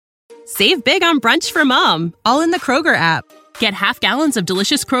Save big on brunch for mom, all in the Kroger app. Get half gallons of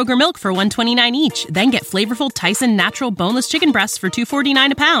delicious Kroger milk for $1.29 each. Then get flavorful Tyson natural boneless chicken breasts for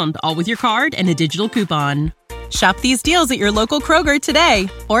 $2.49 a pound, all with your card and a digital coupon. Shop these deals at your local Kroger today,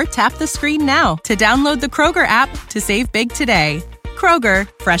 or tap the screen now to download the Kroger app to save big today. Kroger,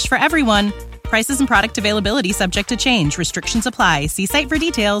 fresh for everyone. Prices and product availability subject to change. Restrictions apply. See site for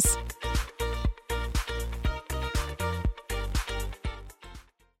details.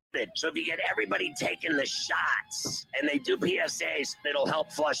 So if you get everybody taking the shots and they do PSAs, it'll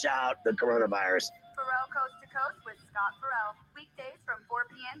help flush out the coronavirus. Pharrell Coast to Coast with Scott Pharrell. Weekdays from 4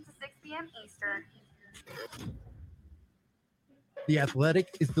 p.m. to 6 p.m. Eastern. The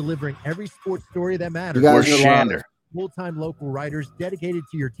Athletic is delivering every sports story that matters. We're Shander. Full-time local writers dedicated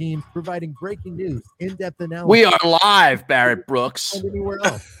to your teams, providing breaking news, in-depth analysis. We are live, Barrett Brooks, Anywhere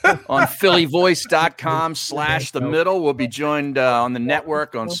else. on phillyvoice.com/the middle. We'll be joined on the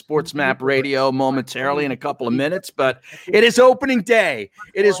network on Sports Map Radio momentarily in a couple of minutes, but it is opening day.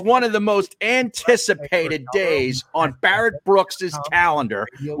 It is one of the most anticipated days on Barrett Brooks's calendar,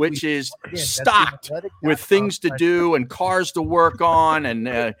 which is stocked with things to do and cars to work on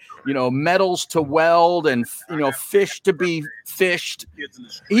and, metals to weld and, fish to be fished.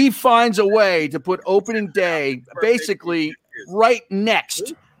 He finds a way to put opening day basically right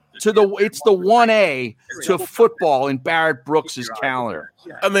next to the 1A to football in Barrett Brooks's calendar.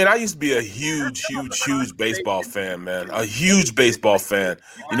 I mean, I used to be a huge baseball fan, man. A huge baseball fan.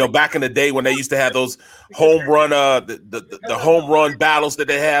 Back in the day when they used to have those home run, the home run battles that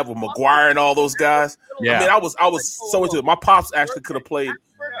they have with McGuire and all those guys. Yeah. I mean, I was so into it. My pops actually could have played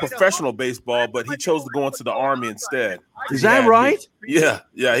professional baseball, but he chose to go into the Army instead. Is that right? Yeah,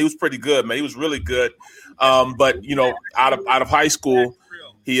 he was pretty good, man. He was really good. But out of high school,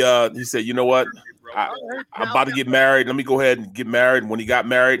 he said, you know what? I'm about to get married. Let me go ahead and get married. And when he got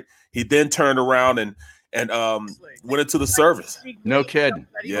married, he then turned around and went into the service. No kidding.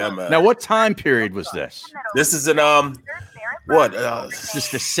 Yeah, man. Now, what time period was this? This is in just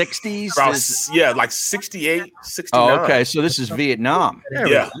the 60s? Like 68, 69. Oh, okay. So this is Vietnam.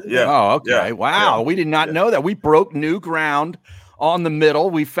 Yeah. Oh, okay. Yeah. Wow. Yeah. We did not know that. We broke new ground on the middle.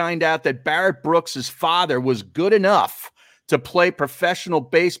 We find out that Barrett Brooks's father was good enough to play professional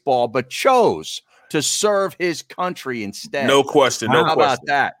baseball, but chose to serve his country instead. No question. How about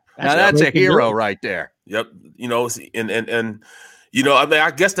that? Now that's a hero right there. Yep. I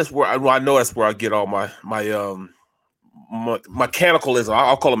guess that's where I know that's where I get all my mechanicalism.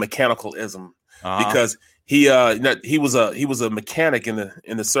 I'll call it mechanicalism because he was a mechanic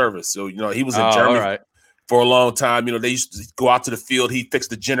in the service. So he was in Germany for a long time. They used to go out to the field. He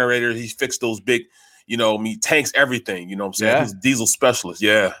fixed the generator. He fixed those big, tanks, everything. You know what I'm saying? Yeah. He's a diesel specialist.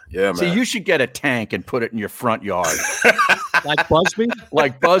 Yeah, man. See, you should get a tank and put it in your front yard. Like Busby?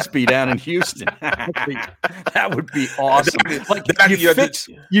 Like Busby down in Houston. That would be awesome. Like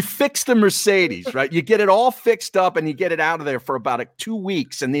you fix the Mercedes, right? You get it all fixed up and you get it out of there for about 2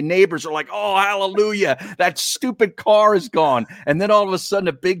 weeks. And the neighbors are like, oh, hallelujah, that stupid car is gone. And then all of a sudden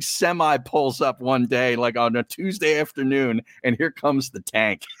a big semi pulls up one day, like on a Tuesday afternoon, and here comes the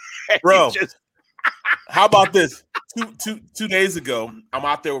tank. Bro, how about this? Two days ago, I'm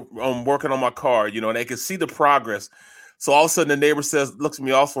out there working on my car, and they can see the progress. So all of a sudden, the neighbor looks at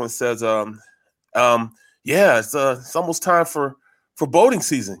me also and says, it's almost time for boating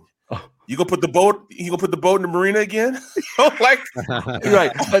season. Oh. You gonna put the boat in the marina again? Like,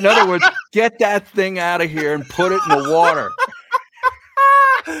 right. In other words, get that thing out of here and put it in the water.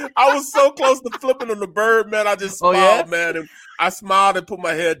 I was so close to flipping on the bird, man. I just smiled, man. And I smiled and put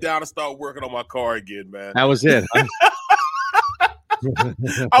my head down and started working on my car again, man. That was it.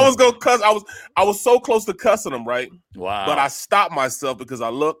 I was gonna cuss. I was so close to cussing him, right? Wow. But I stopped myself because I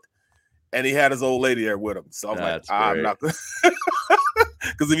looked, and he had his old lady there with him. So I'm I'm not gonna.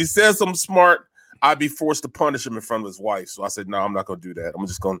 Because if he says something smart, I'd be forced to punish him in front of his wife. So I said, no, I'm not gonna do that. I'm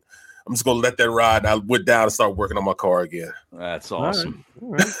just gonna let that ride. And I went down and started working on my car again. That's awesome.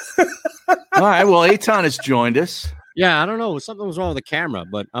 All right. Well, Eitan has joined us. Yeah, I don't know. Something was wrong with the camera,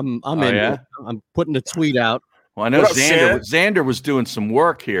 but I'm in. Yeah? I'm putting the tweet out. Well, I know Xander was doing some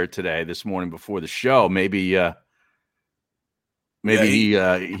work here this morning before the show. Maybe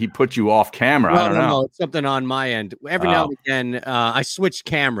he put you off camera. I don't know. No, it's something on my end. Every now and again, I switched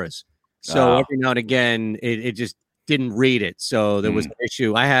cameras. So every now and again, it just didn't read it. So there was an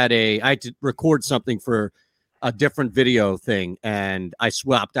issue. I had to record something for a different video thing, and I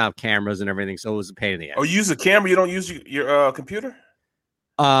swapped out cameras and everything. So it was a pain in the ass. Oh, you use a camera? You don't use your computer?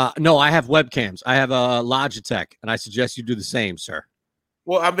 No, I have webcams. I have a Logitech, and I suggest you do the same, sir.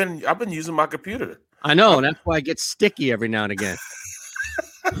 Well, I've been using my computer. I know, and that's why I get sticky every now and again.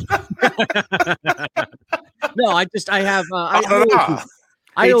 No, I have.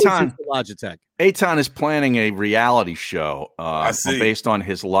 I always use the Logitech. Eitan is planning a reality show based on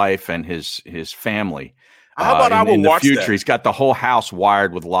his life and his family. How about I will in the watch future? that? He's got the whole house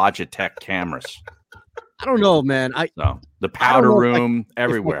wired with Logitech cameras. I don't know, man. The powder room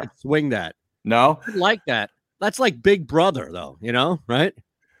everywhere. Swing that. No, I like that. That's like Big Brother, though. Right?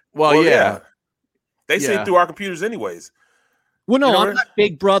 Well, yeah. They see through our computers, anyways. Well, no, I'm not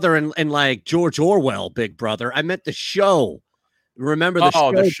Big Brother and like George Orwell, Big Brother. I meant the show. Remember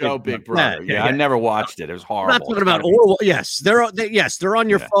the show Big Brother? Yeah, I never watched it. It was horrible. I'm not talking about Orwell. Yes, they're on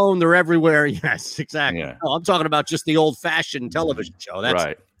your phone. They're everywhere. Yes, exactly. Yeah. No, I'm talking about just the old-fashioned television show. That's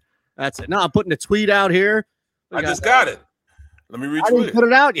right. That's it. No, I'm putting a tweet out here. I just got it. Let me retweet I didn't put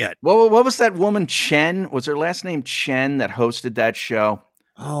it out yet. Well, what was that woman Chen? Was her last name Chen that hosted that show?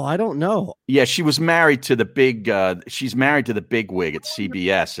 Oh, I don't know. Yeah, she was married to the big. She's married to the big wig at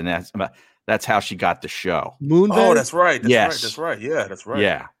CBS, and that's how she got the show. Moonbed? Oh, that's right. Yes. That's right. Yeah, that's right.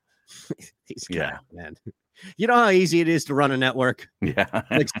 Yeah. These guys, man. You know how easy it is to run a network? Yeah.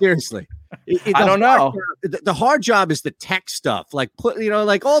 Like, seriously. I don't know. The hard job is the tech stuff. Like,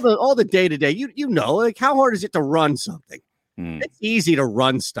 like all the day-to-day. You know, like, how hard is it to run something? It's easy to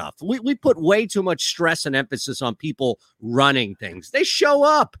run stuff. We put way too much stress and emphasis on people running things. They show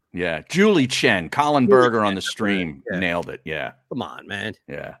up. Yeah. Julie Chen, Colin Berger on the stream. Nailed it. Yeah. Come on, man.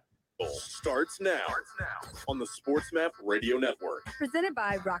 Yeah. Starts now on the SportsMap Radio Network. Presented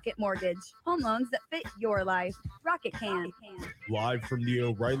by Rocket Mortgage. Home loans that fit your life. Rocket can. Live from the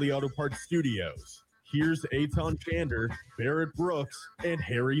O'Reilly Auto Parts Studios, here's Eitan Shander, Barrett Brooks, and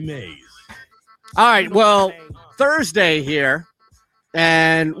Harry Mays. All right, well, Thursday here,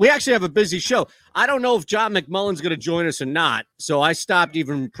 and we actually have a busy show. I don't know if John McMullen's going to join us or not, so I stopped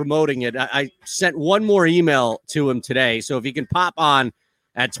even promoting it. I sent one more email to him today, so if he can pop on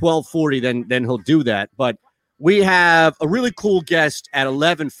at 12:40, then he'll do that. But we have a really cool guest at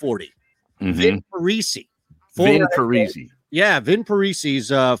 11:40. Vin Parisi. Vin Parisi. Yeah, Vin Parisi's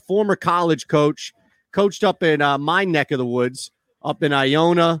a former college coach, coached up in my neck of the woods, up in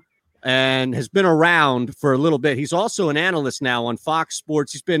Iona, and has been around for a little bit. He's also an analyst now on Fox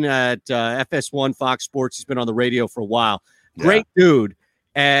Sports. He's been at FS1 Fox Sports. He's been on the radio for a while. Great dude,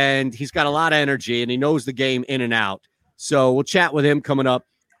 and he's got a lot of energy, and he knows the game in and out. So we'll chat with him coming up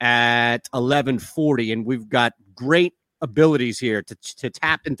at 11:40, and we've got great abilities here to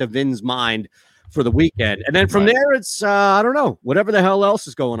tap into Vin's mind for the weekend. And then from there, it's, I don't know, whatever the hell else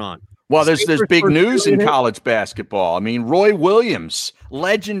is going on. Well, there's big news in college basketball. I mean, Roy Williams,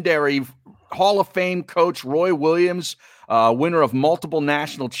 legendary Hall of Fame coach Roy Williams, winner of multiple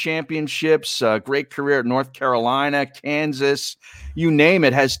national championships, great career at North Carolina, Kansas, you name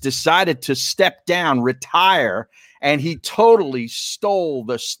it, has decided to step down, retire, and he totally stole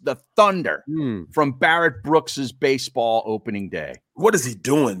the thunder from Barrett Brooks's baseball opening day. What is he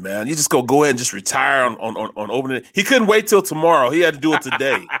doing, man? You just go ahead and just retire on opening. He couldn't wait till tomorrow. He had to do it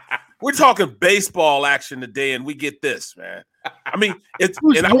today. We're talking baseball action today, and we get this, man. I mean, it's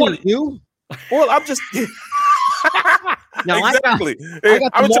and I want you. Well, I'm just now exactly. I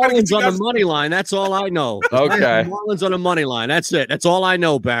got the Marlins on the money line. That's all I know. Okay, Marlins on the money line. That's it. That's all I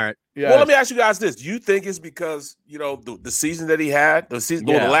know, Barrett. Yes. Well, let me ask you guys this: do you think it's because the season that he had, the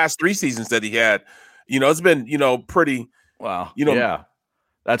last 3 seasons that he had, it's been pretty well,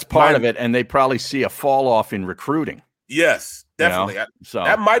 that's part of it, and they probably see a fall off in recruiting. Yes, definitely. So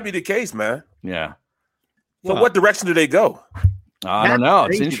that might be the case, man. Yeah. So what direction do they go? I don't know.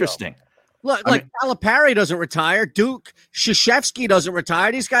 It's interesting. Look, Calipari doesn't retire. Duke Krzyzewski doesn't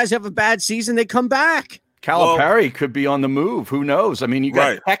retire. These guys have a bad season. They come back. Calipari could be on the move. Who knows? I mean, you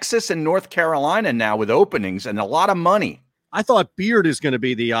got Texas and North Carolina now with openings and a lot of money. I thought Beard is going to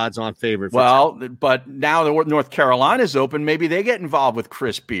be the odds-on favorite. But now that North Carolina's open, maybe they get involved with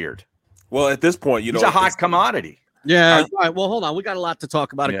Chris Beard. Well, at this point, he's a hot commodity. Yeah. All right. Well, hold on. We got a lot to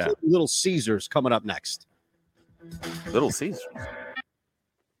talk about. Little Caesars coming up next. Little Caesars.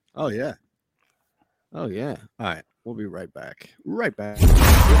 Oh, yeah. Oh, yeah. All right. We'll be right back.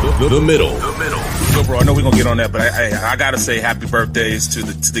 The middle. So, bro, I know we're going to get on that, but I got to say happy birthdays to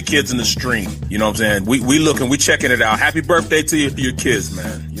the kids in the stream. You know what I'm saying? We checking it out. Happy birthday to your kids,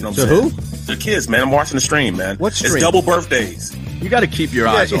 man. You know what I'm saying? Who? The kids, man. I'm watching the stream, man. What stream? It's double birthdays. You got to keep your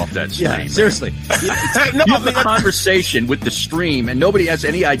eyes off that stream. Yeah, seriously. You have a conversation with the stream, and nobody has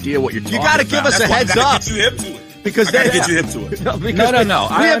any idea what you're talking about. You got to give us a heads up. Get you hip to it. Because I gotta get you hip to it. No. We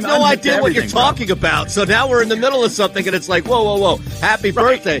have no idea what you're talking about. So now we're in the middle of something, and it's like, whoa. Happy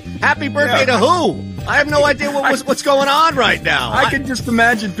birthday. Happy birthday to who? I have no idea what's going on right now. I can just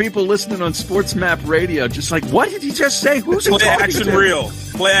imagine people listening on Sports Map Radio just like, what did he just say? Who's Play Action Real.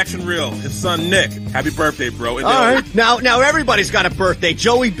 Play Action Real. His son, Nick. Happy birthday, bro. All right. Now everybody's got a birthday.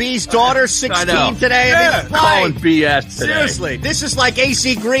 Joey B's daughter, 16 today. Yeah. Calling BS today. Seriously, this is like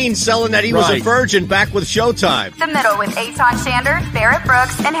AC Green selling that he was a virgin back with Showtime. The Middle with Eitan Shander, Barrett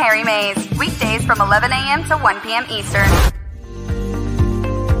Brooks, and Harry Mays. Weekdays from 11 a.m. to 1 p.m. Eastern.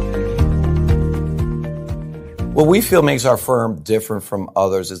 What we feel makes our firm different from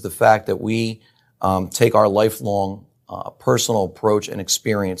others is the fact that we take our lifelong personal approach and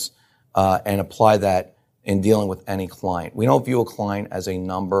experience and apply that in dealing with any client. We don't view a client as a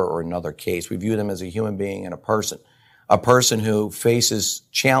number or another case. We view them as a human being and a person who faces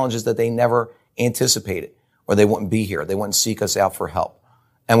challenges that they never anticipated, or they wouldn't be here. They wouldn't seek us out for help.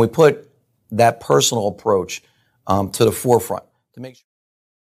 And we put that personal approach to the forefront to make sure.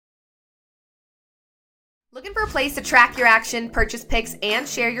 Looking for a place to track your action, purchase picks, and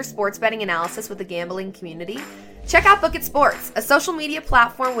share your sports betting analysis with the gambling community? Check out Book It Sports, a social media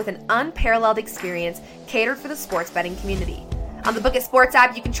platform with an unparalleled experience catered for the sports betting community. On the Book It Sports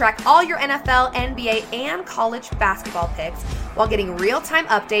app, you can track all your NFL, NBA, and college basketball picks while getting real-time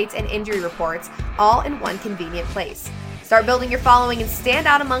updates and injury reports all in one convenient place. Start building your following and stand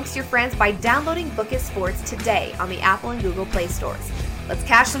out amongst your friends by downloading Book It Sports today on the Apple and Google Play stores. Let's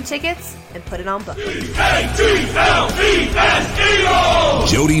cash some tickets and put it on Book It.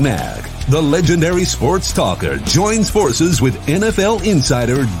 Jody Mack, the legendary sports talker, joins forces with NFL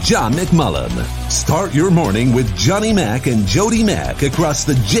insider John McMullen. Start your morning with Johnny Mack and Jody Mack across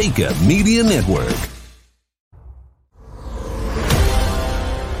the Jacob Media Network.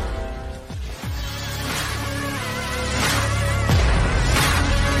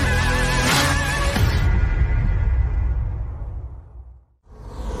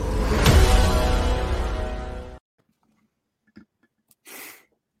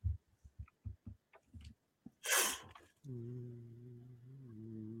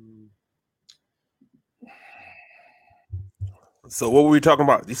 So what were we talking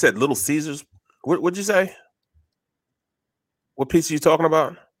about? You said Little Caesars. What'd you say? What piece are you talking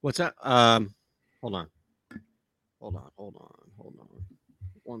about? What's that? Hold on.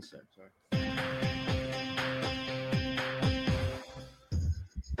 1 sec. Sorry.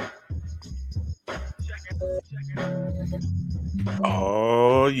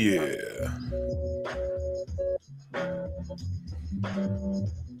 Oh yeah.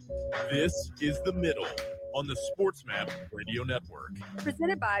 This is The Middle on the Sports Map Radio Network.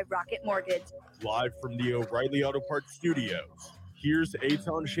 Presented by Rocket Mortgage. Live from the O'Reilly Auto Parts Studios. Here's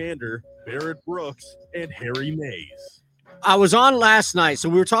Eitan Shander, Barrett Brooks, and Harry Mays. I was on last night, so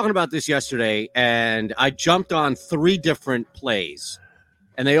we were talking about this yesterday, and I jumped on 3 different plays,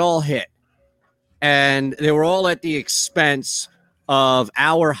 and they all hit. And they were all at the expense of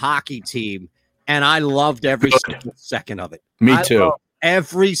our hockey team, and I loved every single second of it. Me too. I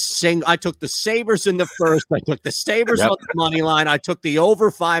took the Sabres in the first. I took the Sabres on the money line. I took the over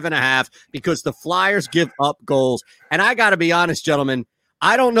 5.5 because the Flyers give up goals. And I got to be honest, gentlemen,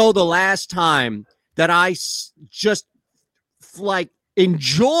 I don't know the last time that I just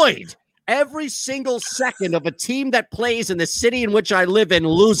enjoyed every single second of a team that plays in the city in which I live in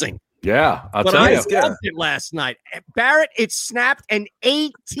losing. Yeah, I loved it last night. Barrett, it snapped an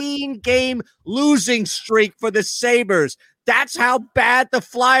 18-game losing streak for the Sabres. That's how bad the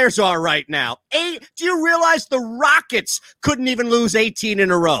Flyers are right now. Do you realize the Rockets couldn't even lose 18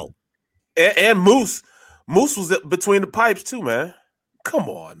 in a row? And Moose was between the pipes too, man. Come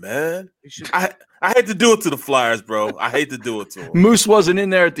on, man. I hate to do it to the Flyers, bro. I hate to do it to them. Moose wasn't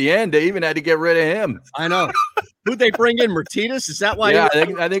in there at the end. They even had to get rid of him. I know. Who'd they bring in? Martinez? Is that why? Yeah,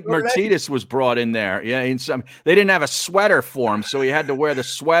 I think Martinez was brought in there. Yeah, they didn't have a sweater for him, so he had to wear the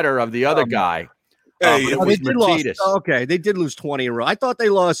sweater of the other guy. They did lose 20 in a row. I thought they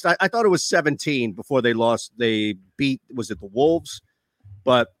lost. I thought it was 17 before they lost. They beat, was it the Wolves?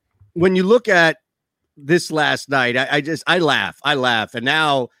 But when you look at this last night, I laugh. And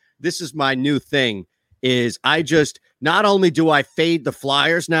now this is my new thing is not only do I fade the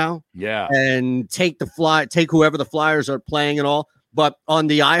Flyers now, and take whoever the Flyers are playing and all, but on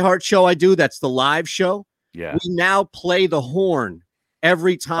the iHeart show that's the live show. Yeah. We now play the horn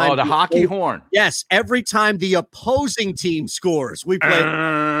every time. Oh, the hockey horn. Yes, every time the opposing team scores, we play.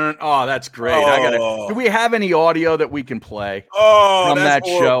 Oh, that's great. Do we have any audio that we can play from that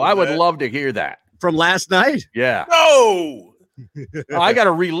horrible, show? man. I would love to hear that. From last night? Yeah. No. I got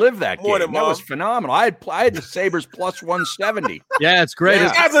to relive that game. Morning, That was Mom. phenomenal. I had the Sabres plus 170. Yeah, it's great.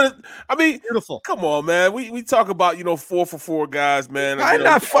 Yeah, I mean, beautiful. Come on, man. We talk about 4-for-4 guys, man.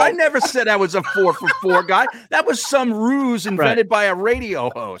 I never said I was a 4-for-4 guy. That was some ruse invented by a radio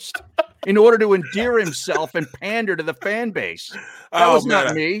host in order to endear himself and pander to the fan base. That was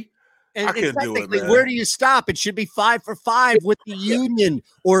not me. And I couldn't do it, technically, man. where do you stop? It should be 5 for 5 with the Union,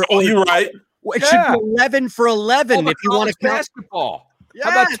 or you're right. It should be 11 for 11 if you want to count basketball. Yeah,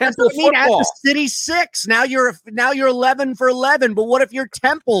 How about Temple football? At the City 6. Now you're 11 for 11. But what if you're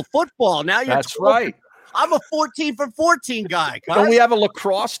Temple football? Now you're That's right. I'm a 14 for 14 guy. Don't we have a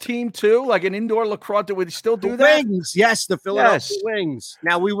lacrosse team too? Like an indoor lacrosse? Do we still do that? Wings, yes, the Philadelphia Wings.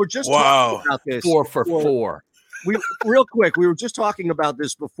 Now we were just talking about this 4 for 4. Real quick, we were just talking about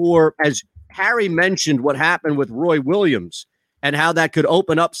this before, as Harry mentioned what happened with Roy Williams and how that could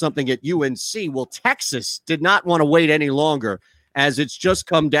open up something at UNC. Well, Texas did not want to wait any longer, as it's just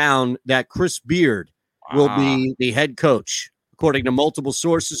come down that Chris Beard will be the head coach, according to multiple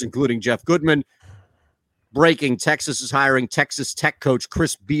sources, including Jeff Goodman. Breaking, Texas is hiring Texas Tech coach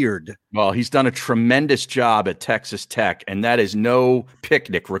Chris Beard. Well, he's done a tremendous job at Texas Tech, and that is no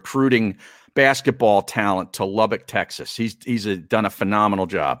picnic recruiting basketball talent to Lubbock, Texas. He's done a phenomenal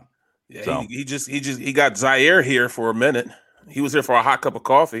job. Yeah, So. he got Zaire here for a minute. He was here for a hot cup of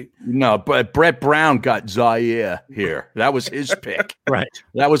coffee. No, but Brett Brown got Zaire here. That was his pick. Right.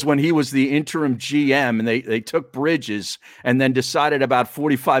 That was when he was the interim GM, and they took Bridges and then decided about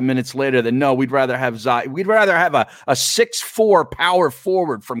 45 minutes later that, no, we'd rather have Zaire. We'd rather have a 6'4" power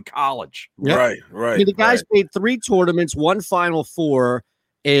forward from college. Yep. Right. I mean, the guy's made 3 tournaments, 1 Final Four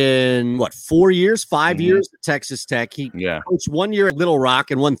in 4 years, 5 years at Texas Tech. He coached 1 year at Little Rock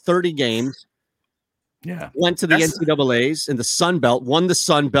and won 30 games. Yeah. Went to the NCAAs in the Sun Belt, won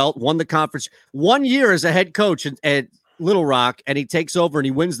the conference. 1 year as a head coach at Little Rock, and he takes over and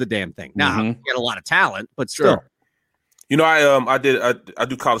he wins the damn thing. Now, he had a lot of talent, but still. I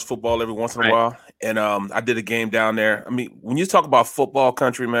do college football every once in a while, and I did a game down there. I mean, when you talk about football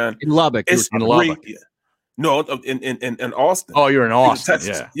country, man, in Lubbock, it's in Lubbock. No, in Austin. Oh, you're in Austin.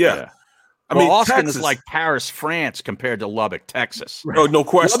 Texas. Yeah. I mean, Austin Texas is like Paris, France, compared to Lubbock, Texas. Oh, no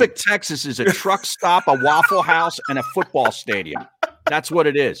question. Lubbock, Texas is a truck stop, a Waffle House, and a football stadium. That's what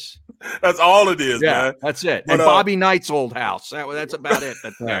it is. That's all it is, man. That's it. But, and Bobby Knight's old house. That's about it.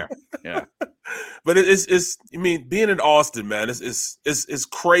 That's there. Yeah. But it's. I mean, being in Austin, man, it's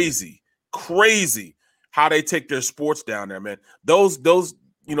crazy how they take their sports down there, man. Those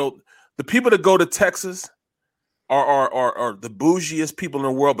the people that go to Texas are the bougiest people in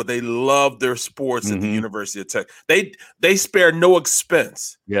the world, but they love their sports at the University of Texas. They spare no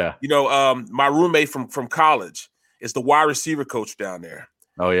expense. Yeah. My roommate from college is the wide receiver coach down there.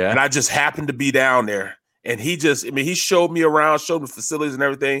 Oh, yeah. And I just happened to be down there. And he showed me around, showed me facilities and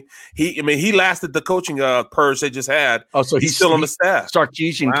everything. He lasted the coaching purge they just had. Oh, so he's still on the staff.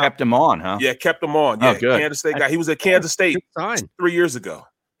 Sarkisian kept him on, huh? Yeah, kept him on. Yeah, good. Kansas State guy. He was at Kansas State 3 years ago.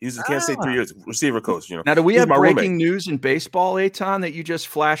 He was at Kansas State 3 years, receiver coach. Now, do we have breaking news in baseball, Eitan, that you just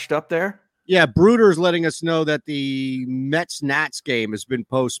flashed up there? Yeah, Bruder's letting us know that the Mets-Nats game has been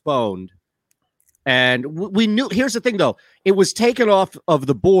postponed. And we knew, here's the thing, though. It was taken off of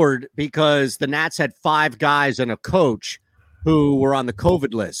the board because the Nats had 5 guys and a coach who were on the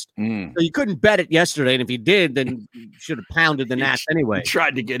COVID list. So you couldn't bet it yesterday. And if you did, then you should have pounded the Nats anyway. You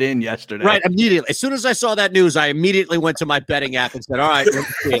tried to get in yesterday. Right, immediately. As soon as I saw that news, I immediately went to my betting app and said, all right, let's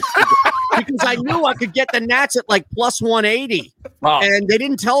see it. Because I knew I could get the Nats at like plus 180. And they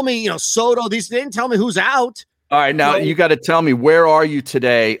didn't tell me, Soto, they didn't tell me who's out. All right, now you got to tell me, where are you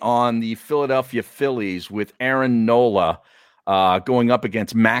today on the Philadelphia Phillies with Aaron Nola going up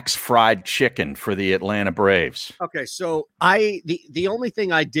against Max Fried Chicken for the Atlanta Braves? Okay, so the only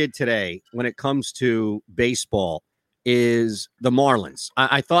thing I did today when it comes to baseball is the Marlins.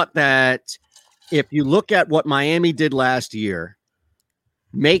 I thought that if you look at what Miami did last year,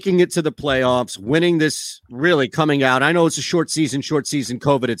 making it to the playoffs, winning this, really coming out. I know it's a short season,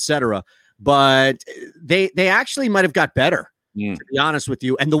 COVID, etc. But they actually might have got better, to be honest with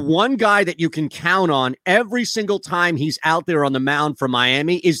you. And the one guy that you can count on every single time he's out there on the mound for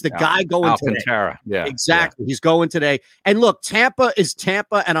Miami is the guy going Alcantara. today. Yeah, exactly. He's going today. And look, Tampa is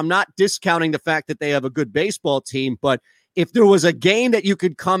Tampa, and I'm not discounting the fact that they have a good baseball team. But if there was a game that you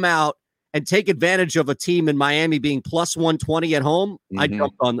could come out and take advantage of a team in Miami being plus 120 at home, I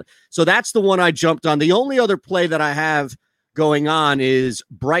jumped on. So that's the one I jumped on. The only other play that I have going on is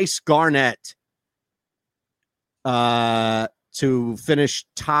Bryce Garnett to finish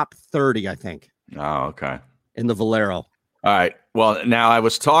top 30, I think. Oh, okay. In the Valero. All right. Well, now I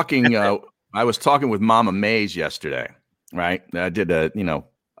was talking with Mama Mays yesterday, right? I did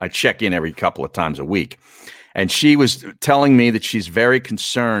I check in every couple of times a week. And she was telling me that she's very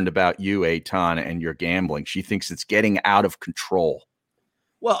concerned about you, Eitan, and your gambling. She thinks it's getting out of control.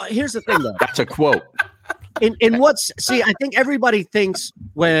 Well, here's the thing, though. That's a quote. I think everybody thinks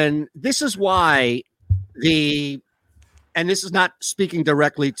when this is why and this is not speaking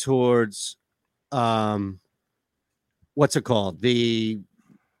directly towards, what's it called?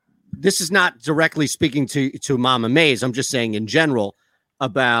 This is not directly speaking to Mama Mays. I'm just saying in general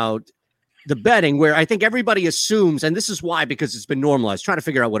about the betting, where I think everybody assumes, and this is why, because it's been normalized. Trying to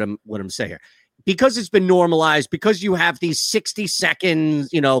figure out what I'm saying here. Because it's been normalized, because you have these 60-second,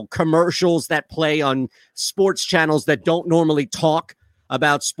 commercials that play on sports channels that don't normally talk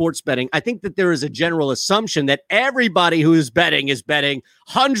about sports betting. I think that there is a general assumption that everybody who is betting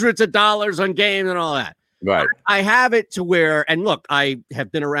hundreds of dollars on games and all that. Right. I have it to where, and look, I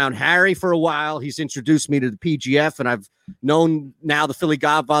have been around Harry for a while. He's introduced me to the PGF, and I've known now the Philly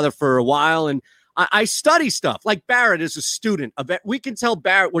Godfather for a while. And I study stuff. Like Barrett is a student. We can tell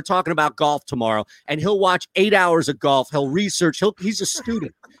Barrett we're talking about golf tomorrow, and he'll watch 8 hours of golf. He'll research. He's a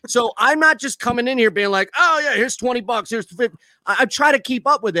student. So I'm not just coming in here being like, oh, yeah, here's $20. Here's $50. I try to keep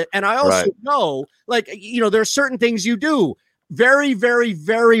up with it. And I also know, there are certain things you do. Very, very,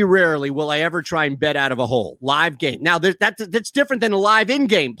 very rarely will I ever try and bet out of a hole. Live game. Now, that's different than a live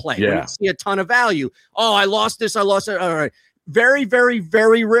in-game play. Yeah. Where you see a ton of value. Oh, I lost this. I lost it. All right. Very, very,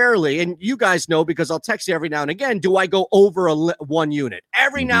 very rarely, and you guys know because I'll text you every now and again, do I go over one unit?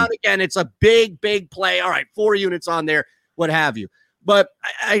 Every now and again, it's a big, big play. All right, 4 units on there, what have you. But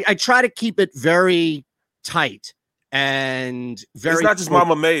I try to keep it very tight. And it's not just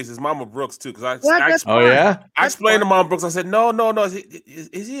Mama Mays, it's Mama Brooks too. Because I explained to Mama Brooks. I said, no,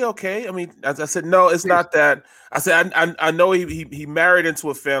 is he okay? I mean, I said, no, it's not that. I said, I know he married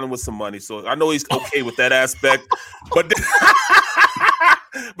into a family with some money, so I know he's okay with that aspect.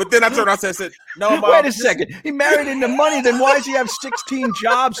 But then I turned around and said, no, Mom. Wait a second. He married into money. Then why does he have 16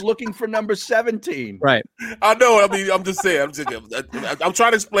 jobs looking for number 17? Right. I know. I mean, I'm just saying. I'm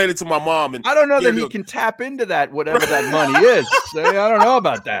trying to explain it to my mom. And I don't know that he can tap into that, whatever that money is. So I don't know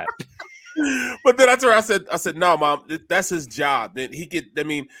about that. But then I said, no, Mom, that's his job. Then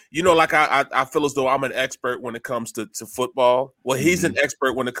I feel as though I'm an expert when it comes to football. Well, he's an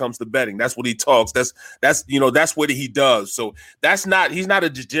expert when it comes to betting. That's what he talks. That's what he does. So he's not a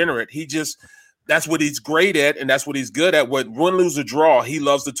degenerate. That's what he's great at, and that's what he's good at. Win, lose, or draw, he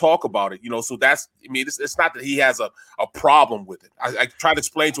loves to talk about it. So it's not that he has a problem with it. I try to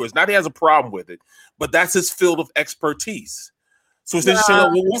explain to her, it's not that he has a problem with it, but that's his field of expertise. So it's interesting.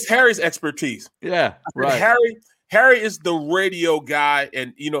 What's Harry's expertise? Yeah, right. Harry is the radio guy,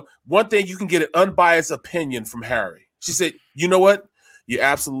 and one thing, you can get an unbiased opinion from Harry. She said, "You know what? You're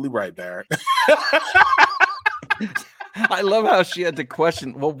absolutely right, Barrett." I love how she had the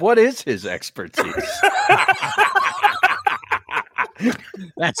question. Well, what is his expertise?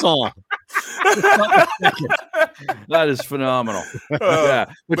 That's all. That is phenomenal.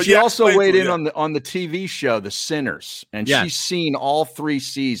 Yeah, but she also weighed in on the TV show The Sinners, and she's seen all 3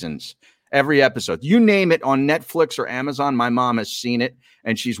 seasons, every episode. You name it on Netflix or Amazon, my mom has seen it,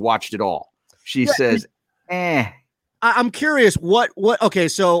 and she's watched it all. She says, I'm curious what okay,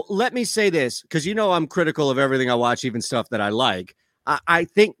 so let me say this, because I'm critical of everything I watch, even stuff that I like. I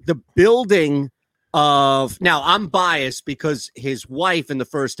think the building now I'm biased because his wife in the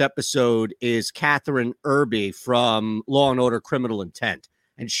first episode is Catherine Irby from Law and Order Criminal Intent,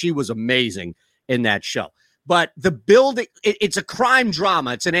 and she was amazing in that show. But the building, it's a crime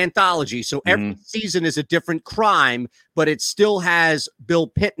drama. It's an anthology. So every season is a different crime, but it still has Bill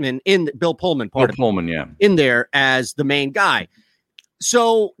Pullman in there as the main guy.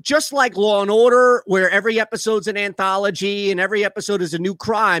 So just like Law and Order, where every episode's an anthology and every episode is a new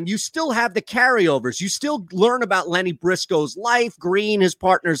crime, you still have the carryovers. You still learn about Lenny Briscoe's life, Green, his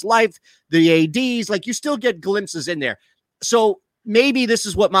partner's life, the ADs. Like, you still get glimpses in there. So maybe this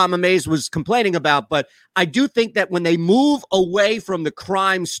is what Mama Mays was complaining about, but I do think that when they move away from the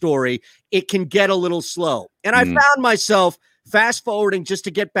crime story, it can get a little slow. And I found myself fast forwarding just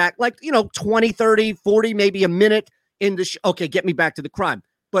to get back, 20, 30, 40, maybe a minute in the okay, get me back to the crime.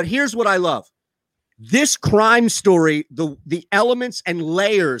 But here's what I love. This crime story, the elements and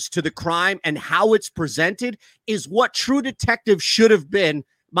layers to the crime and how it's presented is what True Detective should have been,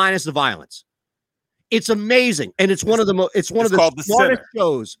 minus the violence. It's amazing, and it's one of the smartest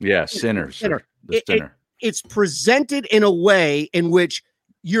shows. Yeah, Sinners. It's presented in a way in which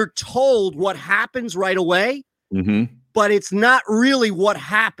you're told what happens right away, but it's not really what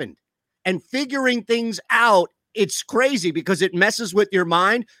happened. And figuring things out it's crazy because it messes with your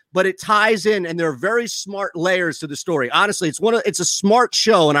mind, but it ties in, and there are very smart layers to the story. Honestly, it's a smart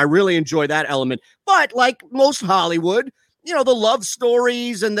show, and I really enjoy that element. But like most Hollywood, you know, the love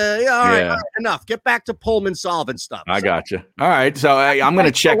stories and all right, enough. Get back to Pullman solving stuff. I got you. All right, so I'm going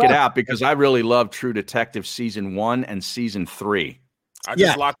to check it out because I really love True Detective season 1 and season 3. I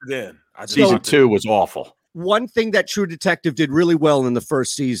just locked it in. Season 2 was awful. One thing that True Detective did really well in the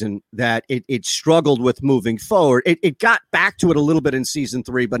first season that it struggled with moving forward, it got back to it a little bit in season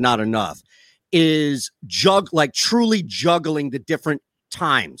 3, but not enough, is truly juggling the different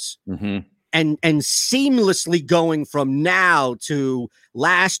times. Mm-hmm. And seamlessly going from now to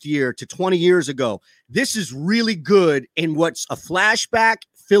last year to 20 years ago. This is really good in what's a flashback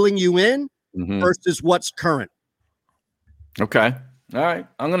filling you in versus what's current. Okay. All right.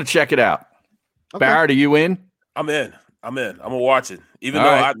 I'm going to check it out. Okay. Barrett, are you in? I'm in. I'm going to watch it. Even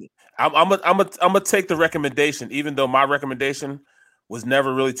though I'm going to take the recommendation, even though my recommendation was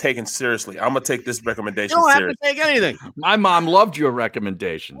never really taken seriously. I'm going to take this recommendation seriously. You don't have to take anything. My mom loved your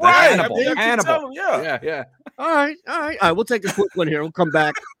recommendation. Right. Hannibal. Yeah. All right. We'll take a quick one here. We'll come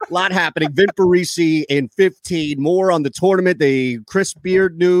back. A lot happening. Vin Parisi in 15. More on the tournament. The Chris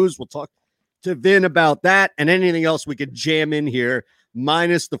Beard news. We'll talk to Vin about that and anything else we could jam in here,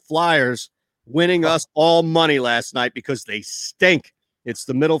 minus the Flyers winning us all money last night because they stink. It's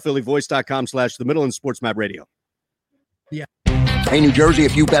the Middle, phillyvoice.com/the Middle and Sports Map Radio. Yeah. Hey, New Jersey,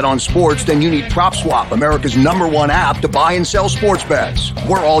 if you bet on sports, then you need PropSwap, America's #1 app to buy and sell sports bets.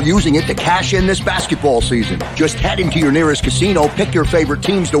 We're all using it to cash in this basketball season. Just head into your nearest casino, pick your favorite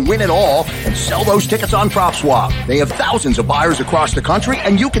teams to win it all, and sell those tickets on PropSwap. They have thousands of buyers across the country,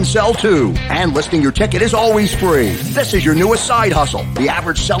 and you can sell too. And listing your ticket is always free. This is your newest side hustle. The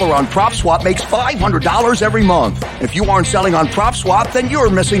average seller on PropSwap makes $500 every month. If you aren't selling on PropSwap, then you're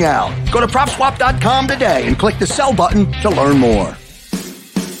missing out. Go to PropSwap.com today and click the sell button to learn more.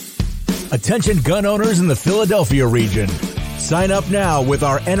 Attention gun owners in the Philadelphia region. Sign up now with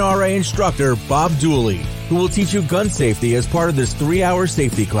our NRA instructor, Bob Dooley, who will teach you gun safety as part of this 3-hour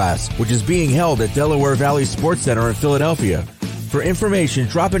safety class, which is being held at Delaware Valley Sports Center in Philadelphia. For information,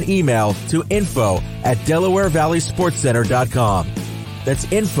 drop an email to info@DelawareValleySportsCenter.com. That's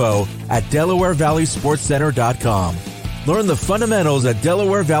info@DelawareValleySportsCenter.com. Learn the fundamentals at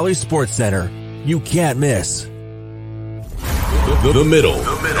Delaware Valley Sports Center. You can't miss. The Middle.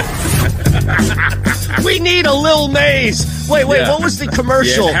 We need a Lil Maze. Wait, what was the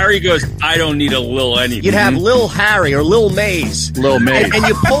commercial? Yeah, Harry goes, I don't need a Lil anything. You'd have Lil Harry or Lil Maze. Lil Maze. And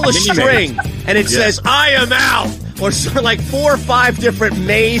you pull a string, and it says, I am out. Or like 4 or 5 different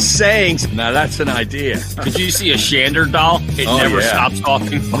Maze sayings. Now, that's an idea. Did you see a Shander doll? It never stops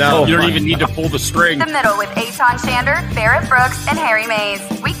talking. No. You don't even need to pull the string. The Middle with Eitan Shander, Barrett Brooks, and Harry Mays.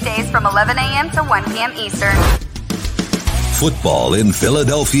 Weekdays from 11 a.m. to 1 p.m. Eastern. Football in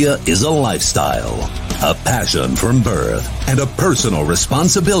Philadelphia is a lifestyle, a passion from birth, and a personal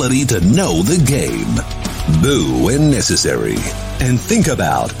responsibility to know the game. Boo when necessary. And think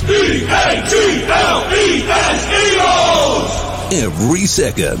about E-A-T-L-E-S every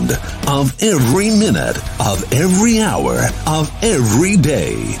second of every minute of every hour of every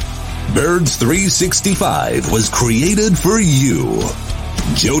day. Birds 365 was created for you.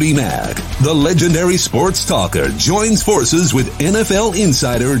 Jody Mack, the legendary sports talker, joins forces with NFL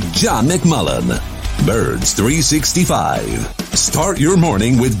insider John McMullen. Birds 365. Start your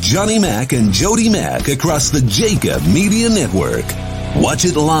morning with Johnny Mack and Jody Mack across the Jacob Media Network. Watch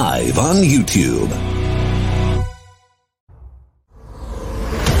it live on YouTube.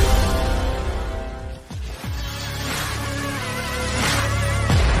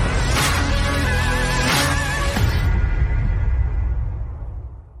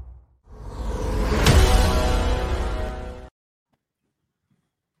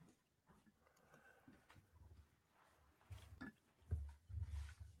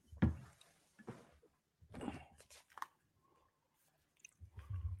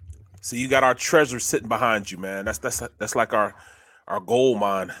 So you got our treasure sitting behind you, man. That's like our gold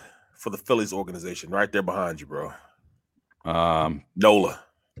mine for the Phillies organization, right there behind you, bro. Nola.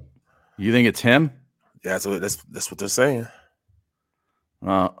 You think it's him? Yeah, so that's what they're saying.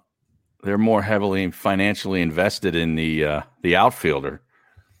 They're more heavily financially invested in the outfielder.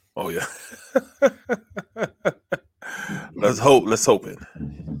 Oh yeah. Let's hope it.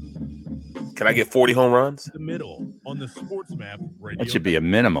 Can I get 40 home runs? The Middle on the Sports Map Radio. That should be a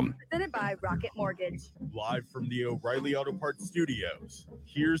minimum. Presented by Rocket Mortgage. Live from the O'Reilly Auto Parts Studios.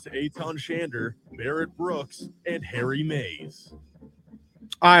 Here's Eitan Shander, Barrett Brooks, and Harry Mays.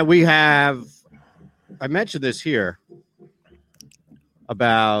 All right, we have, I mentioned this here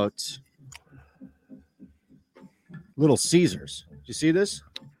about Little Caesars. Did you see this?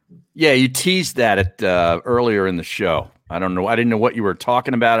 Yeah, you teased that at earlier in the show. I don't know. I didn't know what you were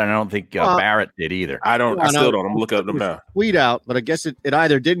talking about, and I don't think Barrett did either. I still don't. I'm looking at them now. Tweet out, but I guess it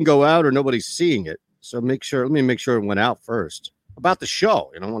either didn't go out or nobody's seeing it. So let me make sure it went out first. About the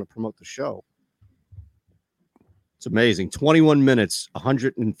show. I want to promote the show. It's amazing. 21 minutes,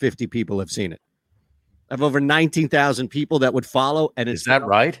 150 people have seen it. I have over 19,000 people that would follow. And is that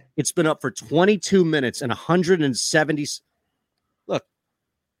right? It's been up for 22 minutes and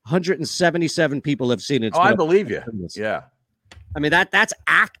 177 people have seen it. I believe you. Yeah. I mean, that's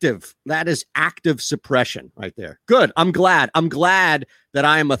active. That is active suppression right there. Good. I'm glad that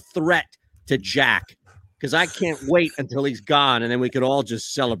I am a threat to Jack, because I can't wait until he's gone, and then we could all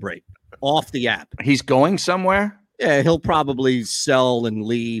just celebrate off the app. He's going somewhere? Yeah, he'll probably sell and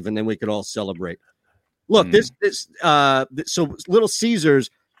leave, and then we could all celebrate. Look, so Little Caesars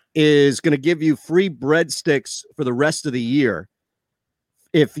is going to give you free breadsticks for the rest of the year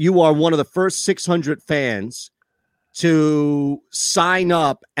if you are one of the first 600 fans to sign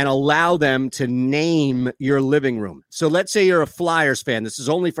up and allow them to name your living room. So let's say you're a Flyers fan. This is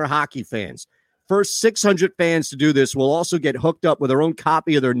only for hockey fans. First 600 fans to do this will also get hooked up with their own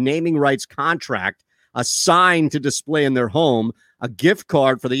copy of their naming rights contract, a sign to display in their home, a gift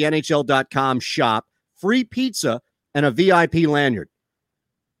card for the NHL.com shop, free pizza, and a VIP lanyard.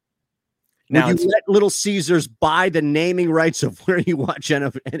 Now, would you let Little Caesars buy the naming rights of where you watch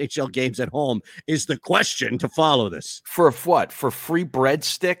NHL games at home is the question to follow this. For what? For free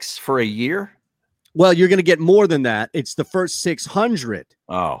breadsticks for a year? Well, you're going to get more than that. It's the first 600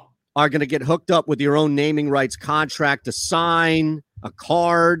 are going to get hooked up with your own naming rights contract, to sign a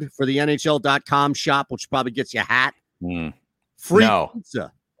card for the NHL.com shop, which probably gets you a hat. Free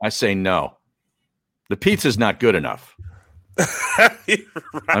pizza. I say no. The pizza's not good enough. Right.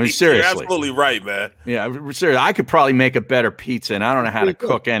 I mean, seriously. You're absolutely right, man. Yeah, seriously. I could probably make a better pizza, and I don't know how to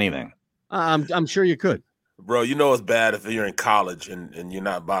cook anything. I'm sure you could. Bro, you know it's bad if you're in college and you're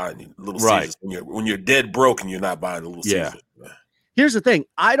not buying Little Caesars. When you're dead broke and you're not buying the Little Caesars. Here's the thing.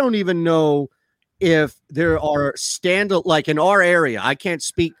 I don't even know if there are like in our area. I can't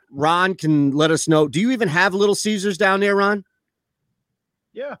speak. Ron can let us know. Do you even have Little Caesars down there, Ron?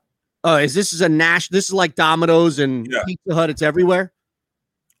 Yeah. This is like Domino's and Pizza Hut. It's everywhere.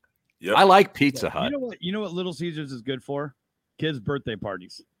 Yep. I like Pizza Hut. You know what Little Caesars is good for? Kids' birthday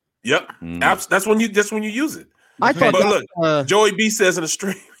parties. Yep. That's when you use it. I thought, but look, Joey B says in the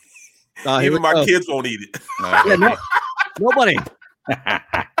stream, even my kids won't eat it. Nobody.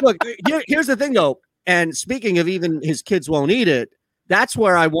 Look, here's the thing, though. And speaking of even his kids won't eat it, that's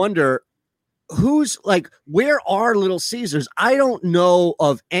where I wonder where are Little Caesars? I don't know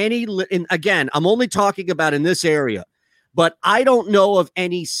of any. And again, I'm only talking about in this area, but I don't know of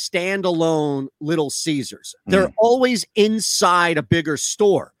any standalone Little Caesars. They're always inside a bigger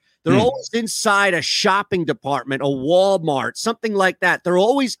store. They're always inside a shopping department, a Walmart, something like that. They're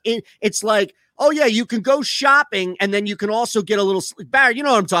always in. It's like, oh yeah, you can go shopping, and then you can also get a little. Barry, you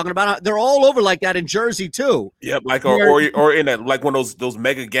know what I'm talking about. They're all over like that in Jersey too. Yep, like or in that, like one of those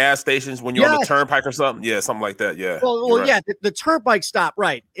mega gas stations when you're on the turnpike or something. Yeah, something like that. Yeah. Well, right. Yeah, the turnpike stop,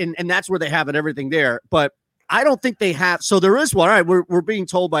 right, and that's where they have it, everything there. But I don't think they have. So there is one. All right, we're being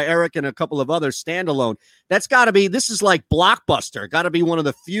told by Eric and a couple of others standalone. That's got to be. This is like Blockbuster. Got to be one of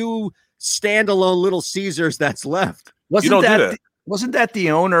the few standalone Little Caesars that's left. Wasn't that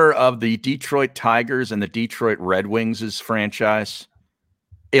the owner of the Detroit Tigers and the Detroit Red Wings' franchise?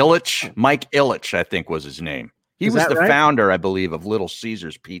 Mike Ilitch, I think was his name. He was the founder, I believe, of Little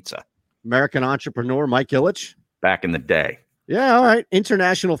Caesars Pizza. American entrepreneur Mike Ilitch? Back in the day. Yeah, all right.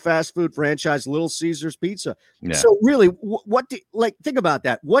 International fast food franchise, Little Caesars Pizza. Yeah. So really, think about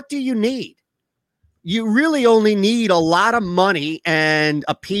that. What do you need? You really only need a lot of money and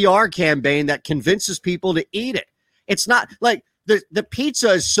a PR campaign that convinces people to eat it. It's not like the pizza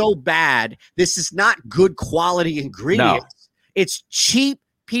is so bad. This is not good quality ingredients. No. It's cheap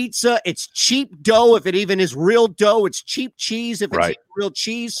pizza. It's cheap dough. If it even is real dough, it's cheap cheese. If it's real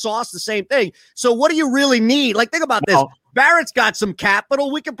cheese, sauce, the same thing. So what do you really need? Like, think about this. Barrett's got some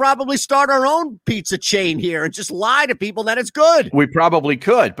capital. We could probably start our own pizza chain here and just lie to people that it's good. We probably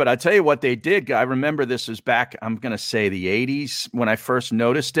could, but I tell you what they did. I remember this was back, I'm going to say the 80s when I first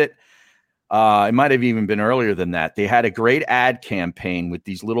noticed it. It might have even been earlier than that. They had a great ad campaign with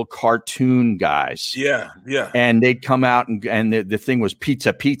these little cartoon guys. Yeah. And they'd come out and the thing was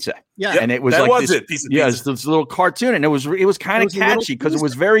pizza. Yeah. And it was pizza. Yeah, it was this little cartoon, and it was kind of catchy because it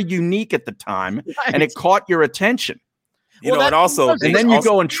was very unique at the time, and it caught your attention. And then you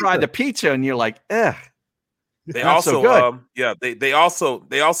go and try the pizza, and you're like, ugh. They also, so good. they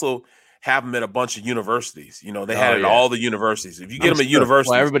also have them at a bunch of universities. You know, they had it at all the universities. If you get them at Well,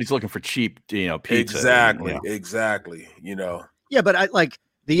 universities, everybody's looking for cheap, pizza. Exactly. You know. Yeah, but I like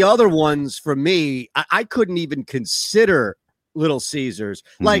the other ones for me, I couldn't even consider Little Caesars.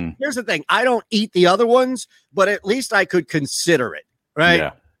 Like, here's the thing. I don't eat the other ones, but at least I could consider it, right?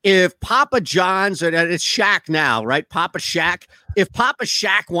 Yeah. If Papa John's, and it's Shack now, right? Papa Shack. If Papa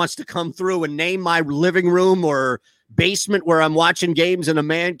Shack wants to come through and name my living room or basement where I'm watching games in a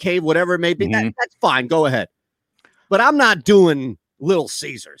man cave, whatever it may be, that's fine. Go ahead. But I'm not doing Little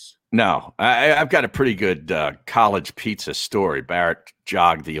Caesars. No, I've got a pretty good college pizza story. Barrett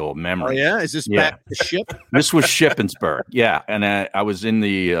jogged the old memory. Oh, yeah? Is this back to Ship? This was Shippensburg. Yeah. And I was in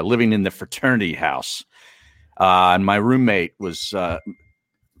the living in the fraternity house. And my roommate was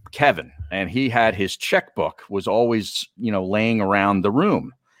Kevin, and he had his checkbook was always, laying around the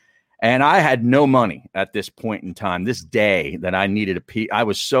room. And I had no money at this point in time, this day that I needed a pizza. I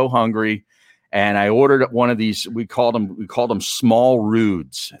was so hungry. And I ordered one of these. We called them small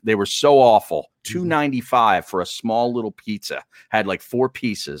Rudes. They were so awful. $2.95 for a small little pizza. Had like 4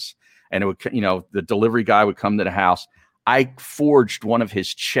 pieces, and it would, the delivery guy would come to the house. I forged one of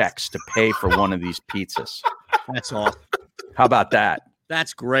his checks to pay for one of these pizzas. That's awesome. How about that?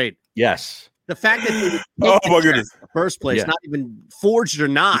 That's great. Yes. The fact that they oh my goodness, in the first place, not even forged or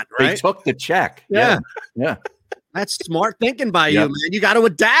not, right? They took the check. Yeah. That's smart thinking by you, man. You got to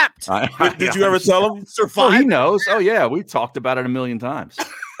adapt. Did you ever tell him? Survive. Oh, he knows. Oh, yeah. We talked about it a million times.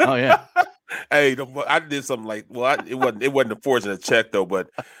 Oh, yeah. Hey, I did something like, it wasn't a fortunate check though, but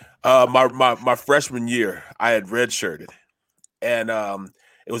my freshman year, I had redshirted, and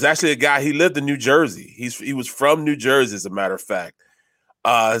it was actually a guy. He lived in New Jersey. He was from New Jersey, as a matter of fact.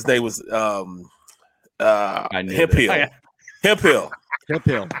 His name was Hemp Hill.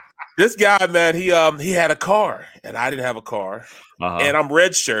 This guy, man, he had a car, and I didn't have a car, and I'm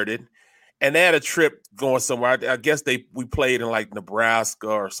redshirted, and they had a trip going somewhere. I guess we played in like Nebraska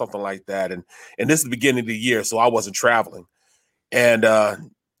or something like that, and this is the beginning of the year, so I wasn't traveling, and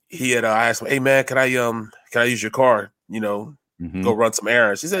he had I asked him, "Hey man, can I use your car? Go run some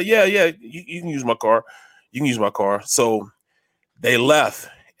errands?" He said, "Yeah, you can use my car. You can use my car." So they left,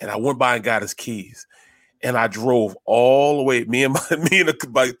 and I went by and got his keys. And I drove all the way. Me and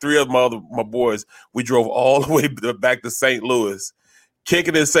like 3 of my boys, we drove all the way back to St. Louis,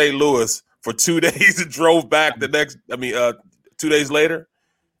 kicking in St. Louis for 2 days, and drove back 2 days later.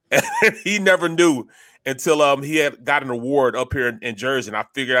 And he never knew until he had got an award up here in Jersey. And I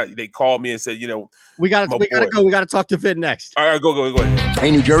figured out, they called me and said, we got to go. We got to talk to Vin next. All right, go ahead.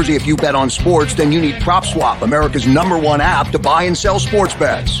 Hey, New Jersey, if you bet on sports, then you need PropSwap, America's #1 app to buy and sell sports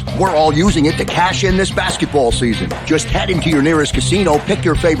bets. We're all using it to cash in this basketball season. Just head into your nearest casino, pick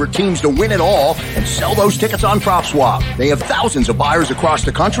your favorite teams to win it all, and sell those tickets on PropSwap. They have thousands of buyers across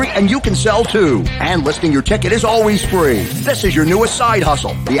the country, and you can sell too. And listing your ticket is always free. This is your newest side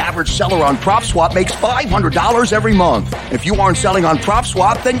hustle. The average seller on PropSwap makes $500 every month. If you aren't selling on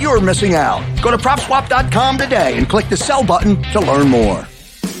PropSwap, then you're missing out. Go to PropSwap.com today and click the sell button to learn more.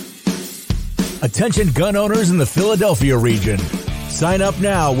 Attention gun owners in the Philadelphia region. Sign up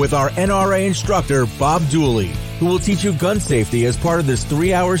now with our NRA instructor, Bob Dooley, who will teach you gun safety as part of this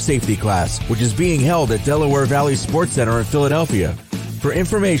 3-hour safety class, which is being held at Delaware Valley Sports Center in Philadelphia. For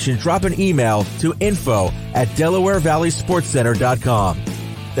information, drop an email to info@DelawareValleySportsCenter.com.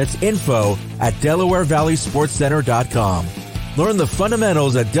 That's info@DelawareValleySportsCenter.com. Learn the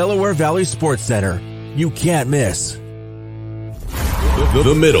fundamentals at Delaware Valley Sports Center. You can't miss.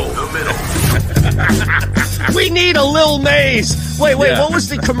 The middle. We need a Lil Maze. Wait, what was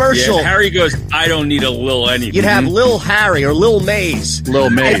the commercial? Yeah, Harry goes, I don't need a Lil anything. You'd have Lil Harry or Lil Maze. Lil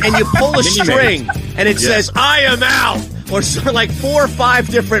Maze. And you pull a string, and it says, I am out. Or sort of like 4 or 5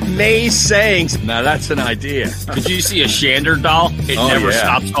 different Maze sayings. Now that's an idea. Did you see a Shander doll? It never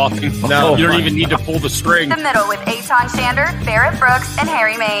stops talking. No. You don't even need to pull the string. The Middle with Eitan Shander, Barrett Brooks, and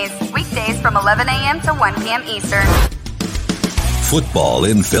Harry Mays. Weekdays from 11 a.m. to 1 p.m. Eastern. Football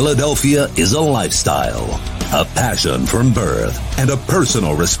in Philadelphia is a lifestyle, a passion from birth, and a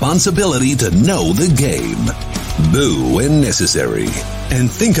personal responsibility to know the game. Boo when necessary. And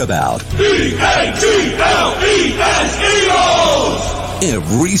think about Eagles!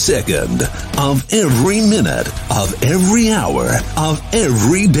 Every second of every minute of every hour of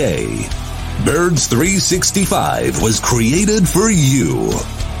every day. Birds 365 was created for you.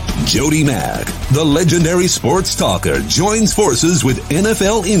 Jody Mack, the legendary sports talker, joins forces with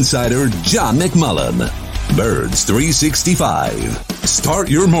NFL insider John McMullen. Birds 365. Start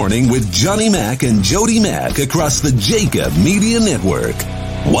your morning with Johnny Mack and Jody Mack across the Jacob Media Network.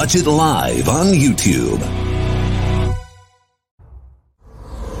 Watch it live on YouTube.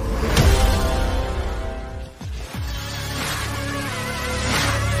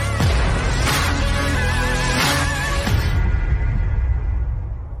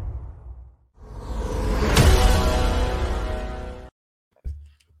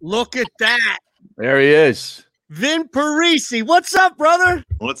 Look at that. There he is. Vin Parisi. What's up, brother?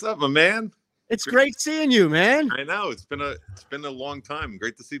 What's up, my man? It's great seeing you, man. I know. It's been a long time.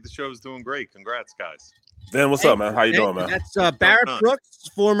 Great to see the show's doing great. Congrats, guys. Ben, what's up, man? How you doing, man? That's Barrett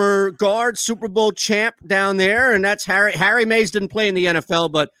Brooks, former guard, Super Bowl champ down there, and that's Harry. Harry Mays didn't play in the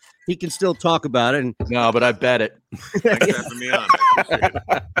NFL, but he can still talk about it. No, but I bet it. Thanks for having me on. I appreciate it.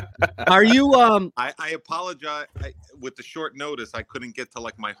 Are you? I apologize. With the short notice, I couldn't get to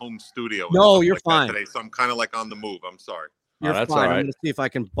like my home studio. No, you're fine today, so I'm kind of like on the move. I'm sorry. You're that's fine. all right. I'm going to see if I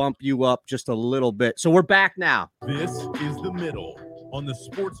can bump you up just a little bit. So we're back now. This is The Middle on the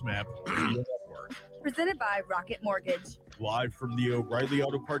Sports Map Radio Network. Presented by Rocket Mortgage. Live from the O'Reilly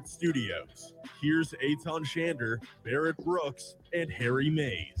Auto Parts Studios. Here's Eitan Shander, Barrett Brooks, and Harry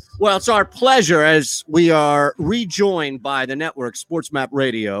Mays. Well, it's our pleasure as we are rejoined by the network Sports Map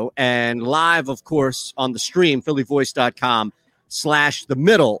Radio and live, of course, on the stream, phillyvoice.com/the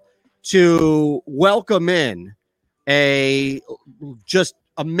middle, to welcome in a just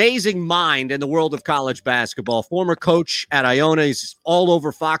amazing mind in the world of college basketball. Former coach at Iona. He's all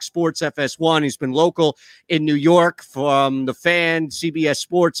over Fox Sports FS1. He's been local in New York from the Fan, CBS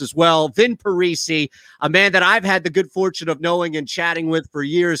Sports as well. Vin Parisi, a man that I've had the good fortune of knowing and chatting with for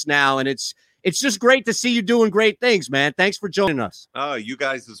years now. And it's just great to see you doing great things, man. Thanks for joining us. You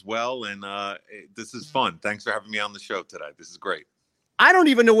guys as well. And this is fun. Thanks for having me on the show today. This is great. I don't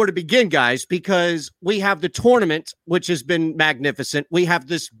even know where to begin, guys, because we have the tournament, which has been magnificent. We have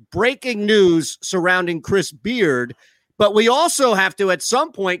this breaking news surrounding Chris Beard, but we also have to, at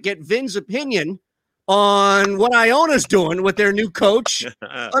some point, get Vin's opinion on what Iona's doing with their new coach,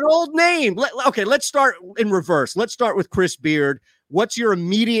 an old name. Okay, let's start in reverse. Let's start with Chris Beard. What's your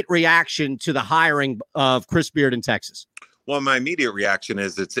immediate reaction to the hiring of Chris Beard in Texas? Well, my immediate reaction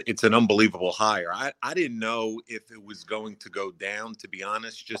is it's an unbelievable hire. I didn't know if it was going to go down, to be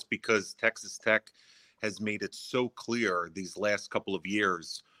honest, just because Texas Tech has made it so clear these last couple of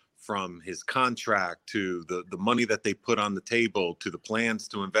years, from his contract to the money that they put on the table to the plans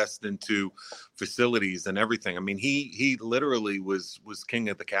to invest into facilities and everything. I mean, he literally was king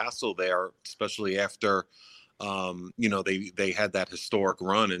of the castle there, especially after they had that historic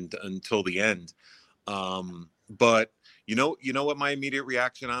run until the end. But you know what my immediate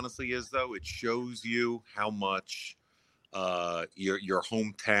reaction honestly is, though? It shows you how much your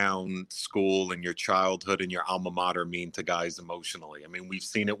hometown school and your childhood and your alma mater mean to guys emotionally. I mean, we've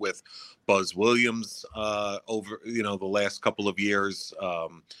seen it with Buzz Williams over the last couple of years.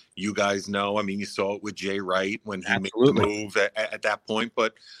 You guys know, I mean, you saw it with Jay Wright when he made the move at that point.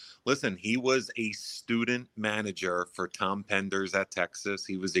 But listen, he was a student manager for Tom Penders at Texas.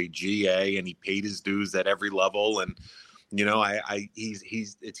 He was a GA and he paid his dues at every level. And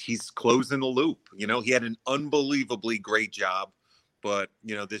he's closing the loop. He had an unbelievably great job, but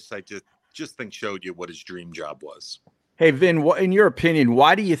this I just think showed you what his dream job was. Hey, Vin, in your opinion,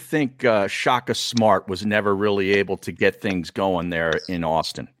 why do you think Shaka Smart was never really able to get things going there in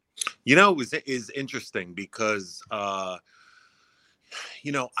Austin? It is interesting because there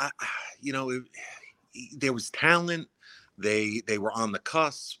was talent. They were on the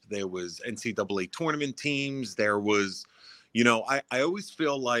cusp. There was NCAA tournament teams. There was, I always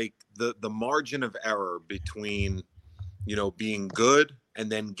feel like the margin of error between, being good and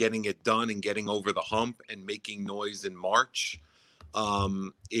then getting it done and getting over the hump and making noise in March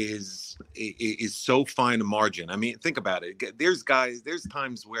is so fine a margin. I mean, think about it. There's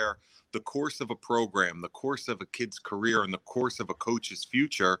times where the course of a program, the course of a kid's career, and the course of a coach's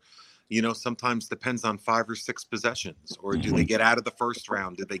future, sometimes depends on 5 or 6 possessions. Or do they get out of the first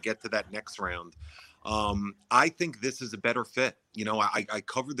round? Did they get to that next round? I think this is a better fit. I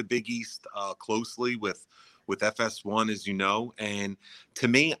covered the Big East closely with FS1, as you know. And to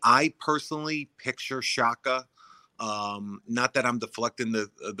me, I personally picture Shaka. Not that I'm deflecting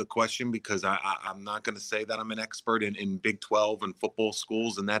the question, because I'm not going to say that I'm an expert in Big 12 and football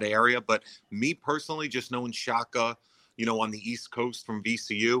schools in that area. But me personally, just knowing Shaka, on the East Coast from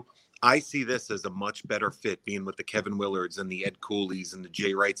VCU, I see this as a much better fit, being with the Kevin Willards and the Ed Cooleys and the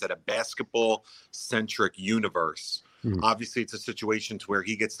Jay Wrights at a basketball-centric universe. Mm-hmm. Obviously, it's a situation to where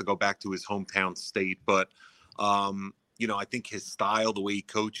he gets to go back to his hometown state, but I think his style, the way he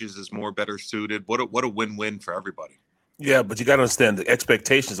coaches, is better suited. What a win-win for everybody. Yeah, but you got to understand the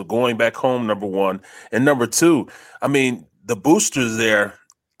expectations of going back home, number one. And number two, I mean, the boosters there,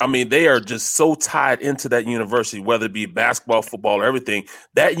 I mean, they are just so tied into that university, whether it be basketball, football, or everything.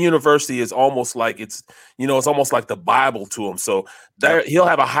 That university is almost like it's almost like the Bible to him. So he'll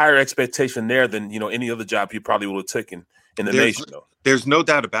have a higher expectation there than, any other job he probably would have taken in the nation. There's no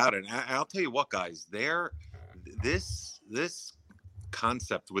doubt about it. I'll tell you what, guys, this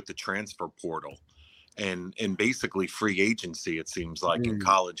concept with the transfer portal and basically free agency, it seems like in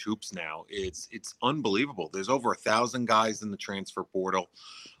college hoops now. It's unbelievable. There's over 1,000 guys in the transfer portal.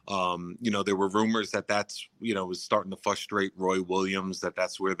 There were rumors that's was starting to frustrate Roy Williams,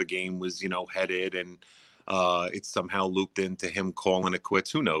 that's where the game was headed, and it's somehow looped into him calling it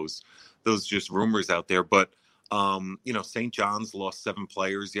quits. Who knows? Those are just rumors out there. But St. John's lost 7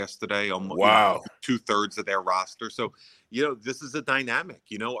 players yesterday, almost 2/3 of their roster. So, this is a dynamic.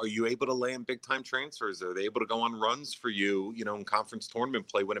 Are you able to land big time transfers? Are they able to go on runs for you, in conference tournament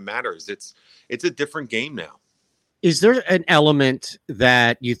play when it matters? It's a different game now. Is there an element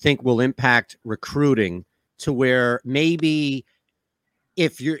that you think will impact recruiting to where maybe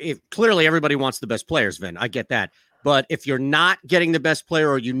if clearly everybody wants the best players, Vin, I get that. But if you're not getting the best player,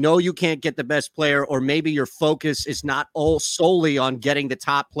 or you can't get the best player, or maybe your focus is not all solely on getting the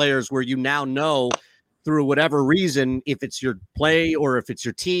top players, where you now know through whatever reason, if it's your play or if it's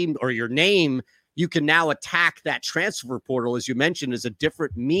your team or your name, you can now attack that transfer portal, as you mentioned, as a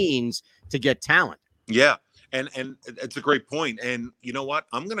different means to get talent. Yeah. And it's a great point. And you know what?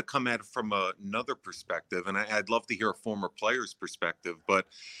 I'm going to come at it from another perspective, and I'd love to hear a former player's perspective. But,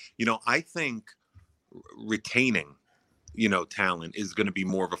 I think retaining, talent is going to be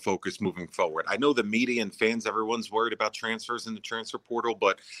more of a focus moving forward. I know the media and fans, everyone's worried about transfers in the transfer portal,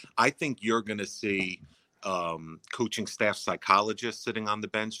 but I think you're going to see coaching staff psychologists sitting on the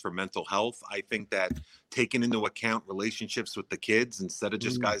bench for mental health. I think that taking into account relationships with the kids instead of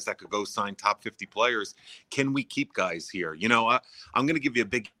just guys that could go sign top 50 players. Can we keep guys here? I'm going to give you a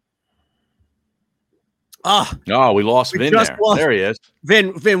big. We lost Vin there. There he is.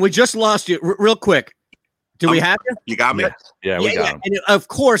 Vin, we just lost you real quick. Do we have you? You got me? Yeah, we got him. And of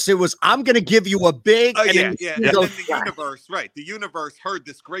course, it was, I'm going to give you a big. And then the universe, right. The universe heard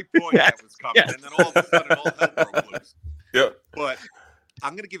this great point that was coming, and then all of a sudden, all hell broke loose. Yeah. But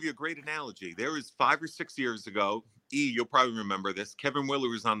I'm going to give you a great analogy. There was 5 or 6 years ago, you'll probably remember this, Kevin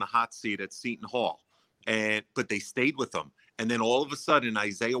Willard was on the hot seat at Seton Hall, but they stayed with him. And then all of a sudden,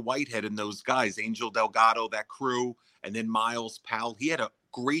 Isaiah Whitehead and those guys, Angel Delgado, that crew, and then Miles Powell, he had a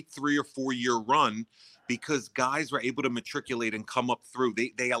great 3 or 4 year run because guys were able to matriculate and come up through.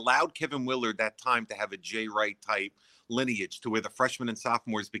 They allowed Kevin Willard that time to have a Jay Wright type lineage to where the freshmen and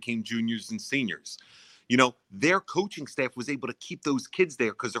sophomores became juniors and seniors. Their coaching staff was able to keep those kids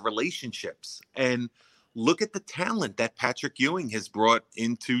there because of relationships. And look at the talent that Patrick Ewing has brought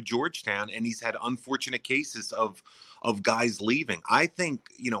into Georgetown, and he's had unfortunate cases of guys leaving. I think,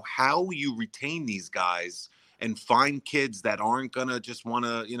 how you retain these guys and find kids that aren't going to just want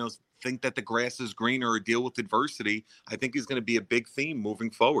to, think that the grass is greener or deal with adversity, I think is going to be a big theme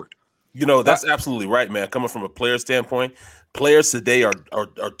moving forward. That's absolutely right, man. Coming from a player standpoint, players today are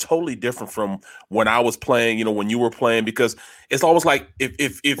totally different from when I was playing, when you were playing, because it's almost like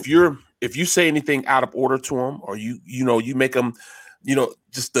if you say anything out of order to them, or you make them,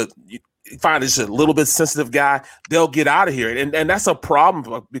 just you find just a little bit sensitive guy, they'll get out of here. And that's a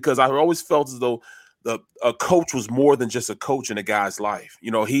problem, because I always felt as though a coach was more than just a coach in a guy's life.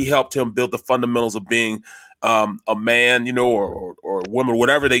 He helped him build the fundamentals of being a man, or a woman,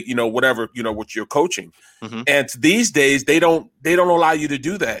 whatever what you're coaching. Mm-hmm. And these days they don't allow you to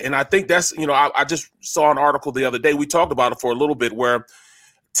do that. And I think that's, I just saw an article the other day. We talked about it for a little bit, where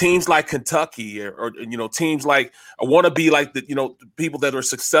teams like Kentucky or teams like, I want to be like the people that are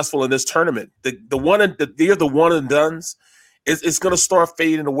successful in this tournament. They're the one and dones. It's going to start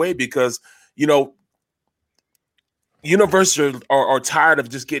fading away because, universities are tired of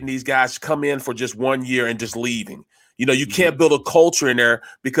just getting these guys to come in for just 1 year and just leaving. You can't build a culture in there,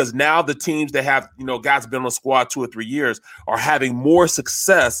 because now the teams that have, guys been on the squad 2 or 3 years are having more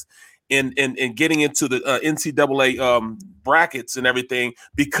success in getting into the NCAA brackets and everything,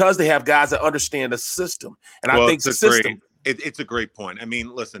 because they have guys that understand the system. And I think the system. It's a great point. I mean,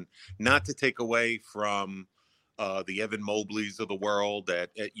 listen, not to take away from the Evan Mobleys of the world at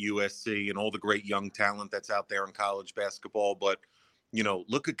USC and all the great young talent that's out there in college basketball. But,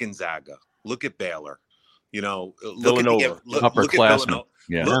 look at Gonzaga, look at Baylor, look Villanova, upperclassmen.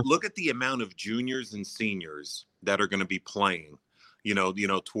 Look at the amount of juniors and seniors that are going to be playing,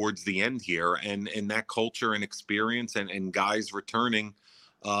 towards the end here, and that culture and experience and guys returning,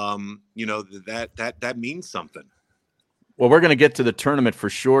 that means something. Well, we're going to get to the tournament for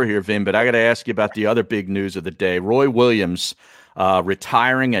sure here, Vin, but I got to ask you about the other big news of the day. Roy Williams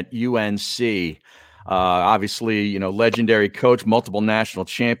retiring at UNC. Obviously, legendary coach, multiple national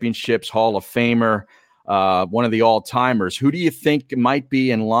championships, Hall of Famer, one of the all-timers. Who do you think might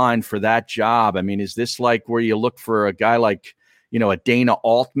be in line for that job? I mean, is this like where you look for a guy like, a Dana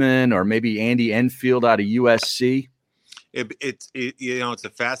Altman or maybe Andy Enfield out of USC? It's a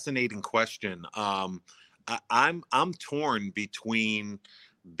fascinating question. I'm torn between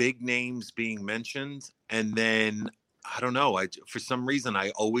big names being mentioned, and then I don't know. For some reason I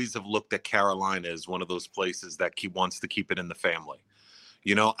always have looked at Carolina as one of those places that wants to keep it in the family.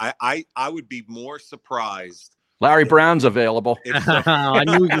 I would be more surprised. Larry Brown's available. I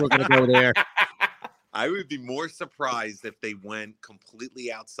knew you were going to go there. I would be more surprised if they went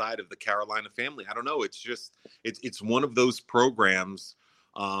completely outside of the Carolina family. I don't know. It's just it's one of those programs.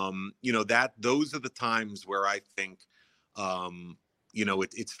 That those are the times where I think,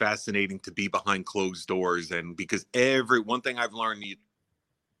 it's fascinating to be behind closed doors, and because one thing I've learned.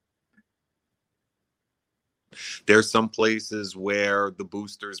 There's some places where the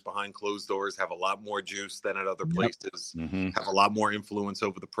boosters behind closed doors have a lot more juice than at other places, have a lot more influence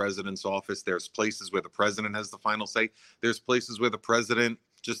over the president's office. There's places where the president has the final say. There's places where the president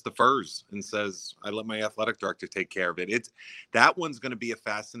just defers and says, I let my athletic director take care of it. That one's going to be a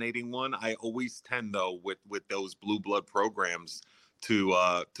fascinating one. I always tend, though, with those blue blood programs to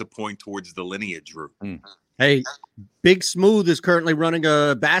point towards the lineage route. Hey, Big Smooth is currently running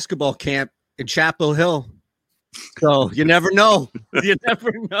a basketball camp in Chapel Hill. So you never know. You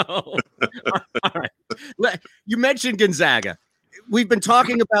never know. All right. You mentioned Gonzaga. We've been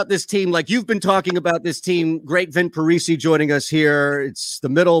talking about this team like you've been talking about this team. Great Vin Parisi joining us here. It's The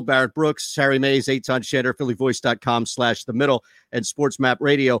Middle, Barrett Brooks, Harry Mays, Eitan Shander, phillyvoice.com/The Middle, and Sports Map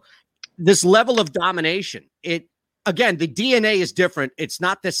Radio. This level of domination, again, the DNA is different. It's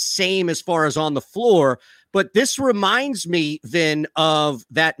not the same as far as on the floor, but this reminds me, Vin, of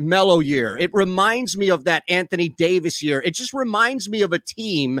that Melo year. It reminds me of that Anthony Davis year. It just reminds me of a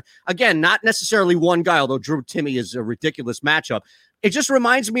team, again, not necessarily one guy, although Drew Timme is a ridiculous matchup. It just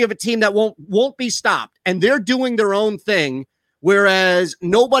reminds me of a team that won't be stopped, and they're doing their own thing, whereas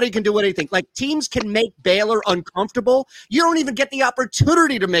nobody can do anything. Like, teams can make Baylor uncomfortable. You don't even get the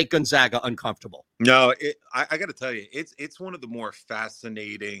opportunity to make Gonzaga uncomfortable. No, I got to tell you, it's one of the more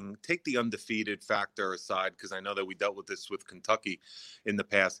fascinating. Take the undefeated factor aside, because I know that we dealt with this with Kentucky in the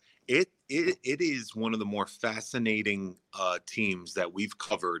past. It is one of the more fascinating teams that we've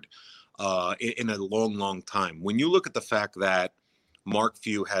covered in a long, long time. When you look at the fact that Mark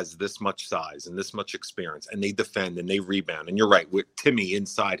Few has this much size and this much experience, and they defend and they rebound. And you're right, with Timme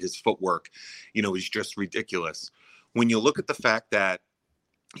inside, his footwork, is just ridiculous. When you look at the fact that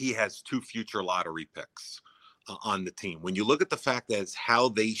he has 2 future lottery picks on the team, when you look at the fact that it's how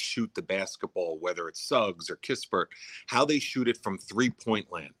they shoot the basketball, whether it's Suggs or Kispert, how they shoot it from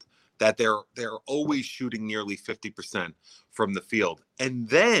 3-point land, that they're always shooting nearly 50% from the field. And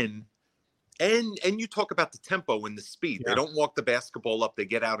then And you talk about the tempo and the speed. Yeah. They don't walk the basketball up. They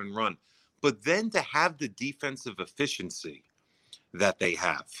get out and run. But then to have the defensive efficiency that they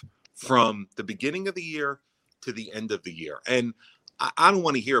have from the beginning of the year to the end of the year. And I don't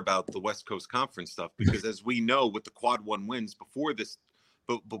want to hear about the West Coast Conference stuff, because as we know, with the quad 1 wins before this,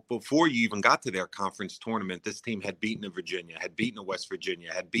 before you even got to their conference tournament, this team had beaten a Virginia, had beaten a West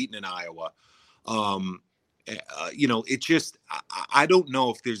Virginia, had beaten an Iowa. It just, I don't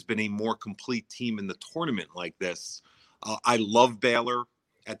know if there's been a more complete team in the tournament like this. I love Baylor.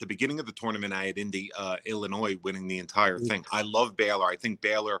 At the beginning of the tournament, I had Illinois winning the entire thing. I love Baylor. I think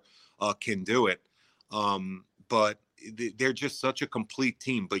Baylor can do it. But they're just such a complete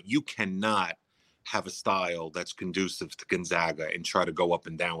team. But you cannot have a style that's conducive to Gonzaga and try to go up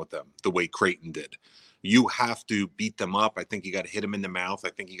and down with them the way Creighton did. You have to beat them up. I think you got to hit them in the mouth. I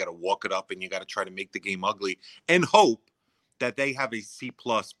think you got to walk it up, and you got to try to make the game ugly and hope that they have a C+,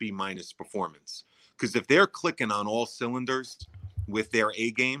 B- performance. Because if they're clicking on all cylinders with their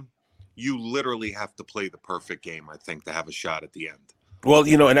A game, you literally have to play the perfect game, I think, to have a shot at the end. Well,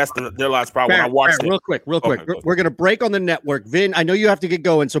 and that's their last problem. When I watched it. Real quick. Okay, we're going to break on the network. Vin, I know you have to get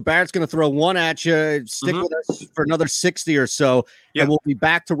going, so Barrett's going to throw one at you. Stick with us for another 60 or so, and we'll be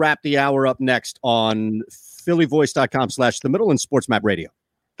back to wrap the hour up next on phillyvoice.com/the middle and Sports Map Radio.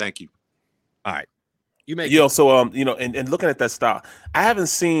 Thank you. All right. So and looking at that style, I haven't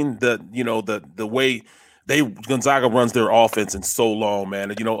seen the way Gonzaga runs their offense in so long, man.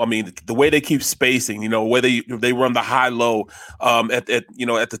 The way they keep spacing, where they run the high low at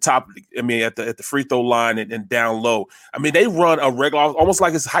the top, at the free throw line and down low. They run a regular, almost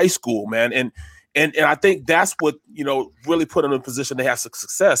like it's high school, man. And I think that's what, really put them in a position to have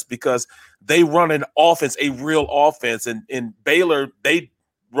success, because they run an offense, a real offense. And in Baylor, they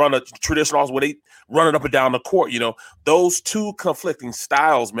run a traditional offense where they run it up and down the court. Those two conflicting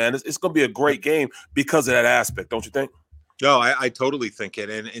styles, man, it's going to be a great game because of that aspect, don't you think? No, I totally think it.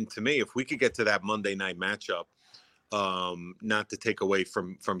 And to me, if we could get to that Monday night matchup, Not to take away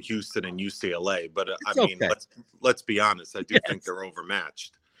from Houston and UCLA, but I mean, okay. let's be honest. I do think they're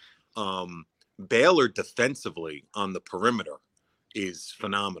overmatched. Baylor defensively on the perimeter is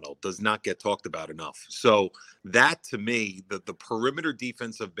phenomenal. Does not get talked about enough. So that, to me, the perimeter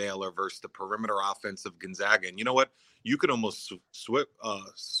defense of Baylor versus the perimeter offense of Gonzaga, and you know what? You could almost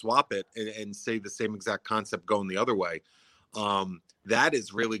swap it and say the same exact concept going the other way. That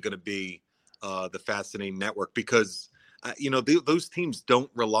is really going to be the fascinating network, because those teams don't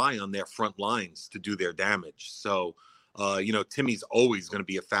rely on their front lines to do their damage. So Timmy's always going to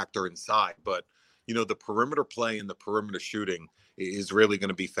be a factor inside, but the perimeter play and the perimeter shooting is really going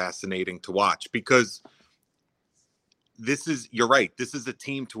to be fascinating to watch, because you're right. This is a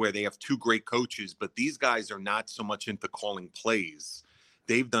team to where they have two great coaches, but these guys are not so much into calling plays.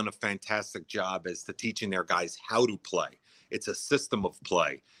 They've done a fantastic job as to teaching their guys how to play. It's a system of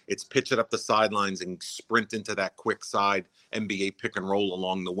play. It's pitch it up the sidelines and sprint into that quick side NBA pick and roll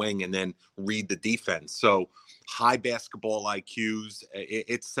along the wing, and then read the defense. So high basketball IQs.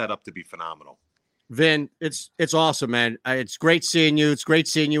 It's set up to be phenomenal. Vin, it's awesome, man. It's great seeing you. It's great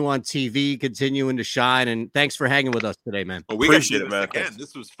seeing you on TV, continuing to shine. And thanks for hanging with us today, man. Well, we appreciate it, man. Again,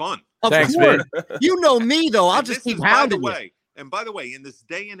 this was fun. Thanks, Vin. You know me, though. I'll just keep hounding you. And by the way, in this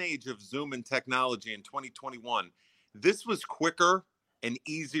day and age of Zoom and technology in 2021, this was quicker and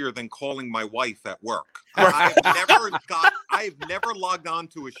easier than calling my wife at work. I've never logged on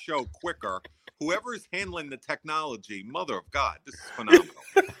to a show quicker. Whoever is handling the technology, mother of God, this is phenomenal.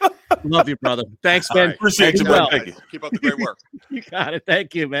 Love you, brother. Thanks, Ben. Right. Appreciate you, man. Thank you. Keep up the great work. You got it.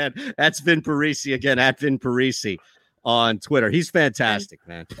 Thank you, man. That's Vin Parisi again, at Vin Parisi on Twitter. He's fantastic,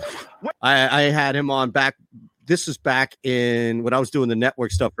 man. I had him on back. This is back in when I was doing the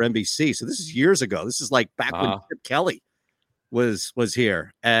network stuff for NBC. So this is years ago. This is like back when Chip Kelly was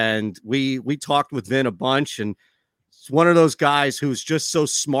here, and we talked with Vin a bunch. And it's one of those guys who's just so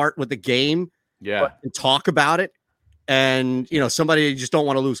smart with the game, and talk about it. And somebody you just don't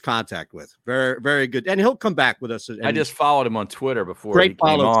want to lose contact with. Very, very good. And he'll come back with us. I just followed him on Twitter before he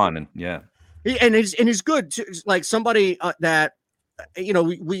came on, and he's good too. Like somebody that.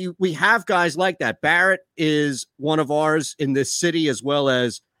 We have guys like that. Barrett is one of ours in this city, as well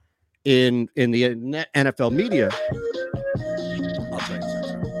as in the NFL media. I'll tell you.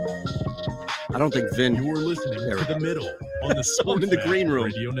 I don't think Vin. You are listening to The Middle on the Someone in the green room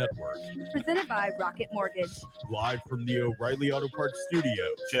Radio Network. Presented by Rocket Mortgage. Live from the O'Reilly Auto Parts studio.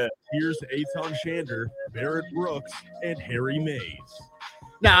 Here's Eitan Shander, Barrett Brooks, and Harry Mays.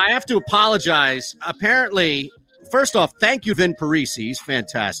 Now, I have to apologize. Apparently, first off, thank you, Vin Parisi. He's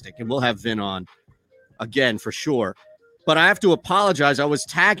fantastic, and we'll have Vin on again for sure. But I have to apologize. I was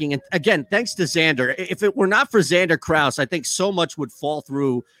tagging, and again, thanks to Xander. If it were not for Xander Krause, I think so much would fall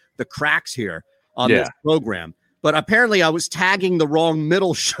through the cracks here on this program. But apparently I was tagging the wrong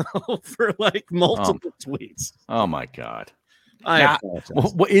middle show for like multiple tweets. Oh, my God.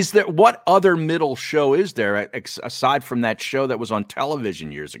 What other middle show is there aside from that show that was on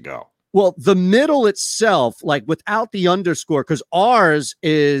television years ago? Well, the middle itself, like without the underscore, because ours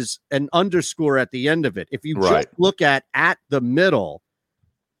is an underscore at the end of it. If you just look at the middle,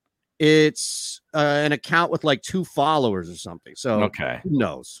 it's an account with like 2 followers or something. So who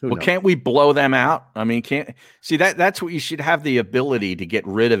knows? Who knows? Can't we blow them out? I mean, that's what you should have the ability to get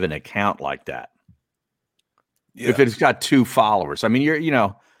rid of an account like that. Yeah. If it's got 2 followers, I mean,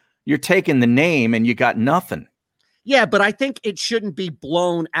 you're taking the name and you got nothing. Yeah, but I think it shouldn't be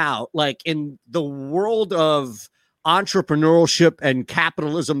blown out. Like in the world of entrepreneurship and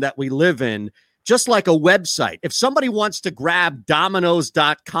capitalism that we live in, just like a website. If somebody wants to grab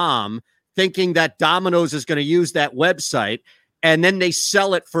Domino's.com thinking that Domino's is going to use that website and then they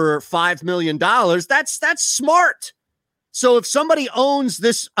sell it for $5 million, that's smart. So if somebody owns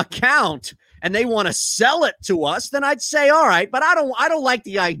this account and they want to sell it to us, then I'd say, all right, but I don't like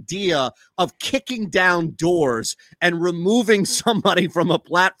the idea of kicking down doors and removing somebody from a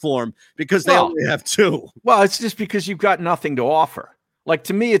platform because they only have 2. Well, it's just because you've got nothing to offer. Like,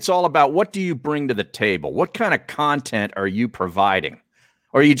 to me, it's all about what do you bring to the table? What kind of content are you providing?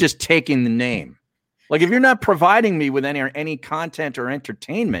 Or are you just taking the name? Like, if you're not providing me with any content or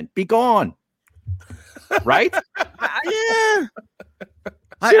entertainment, be gone. Right? Yeah.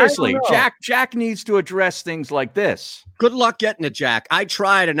 Seriously, Jack needs to address things like this. Good luck getting it, Jack. I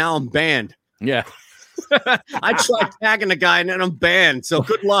tried and now I'm banned. Yeah. I tried tagging the guy and then I'm banned. So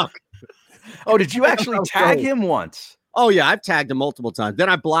good luck. Oh, did you actually tag him once? Oh, yeah. I've tagged him multiple times. Then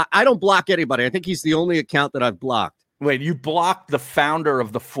I don't block anybody. I think he's the only account that I've blocked. Wait, you blocked the founder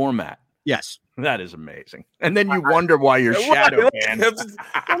of the format? Yes. That is amazing. And then you wonder why you're shadow banned.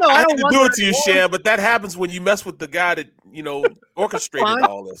 I hate to do it to you, Shan, but that happens when you mess with the guy that, orchestrated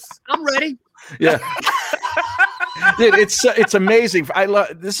all this. I'm ready. Yeah. Dude, it's amazing.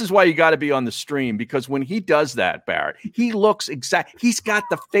 This is why you got to be on the stream, because when he does that, Barrett, he looks he's got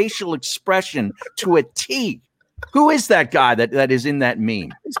the facial expression to a T. Who is that guy that is in that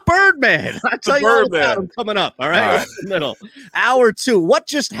meme? It's Birdman. I'll tell you all about him coming up. All right. Middle. Hour 2. What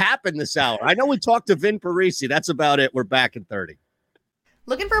just happened this hour? I know we talked to Vin Parisi. That's about it. We're back in 30.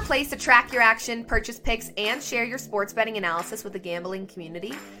 Looking for a place to track your action, purchase picks, and share your sports betting analysis with the gambling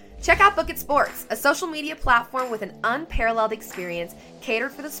community? Check out Book It Sports, a social media platform with an unparalleled experience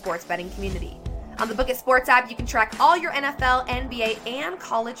catered for the sports betting community. On the Book It Sports app, you can track all your NFL, NBA, and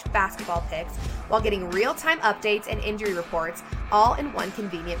college basketball picks while getting real-time updates and injury reports all in one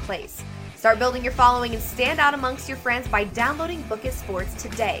convenient place. Start building your following and stand out amongst your friends by downloading Book It Sports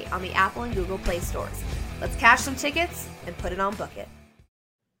today on the Apple and Google Play stores. Let's cash some tickets and put it on Book It.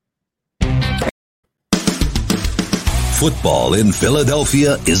 Football in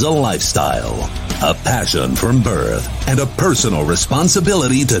Philadelphia is a lifestyle, a passion from birth, and a personal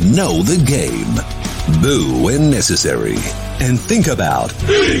responsibility to know the game. Boo when necessary. And think about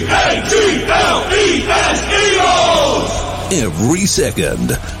E-A-G-L-E-S, Eagles! Every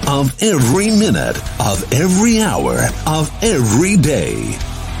second of every minute of every hour of every day.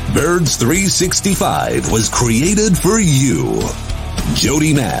 Birds 365 was created for you.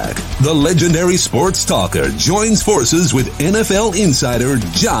 Jody Mack, the legendary sports talker, joins forces with NFL insider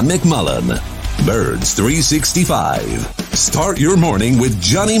John McMullen. Birds 365. Start your morning with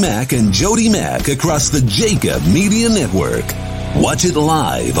Johnny Mack and Jody Mack across the Jacob Media Network. Watch it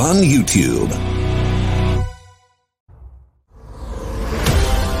live on YouTube.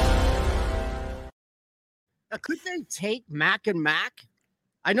 Could they take Mac and Mac?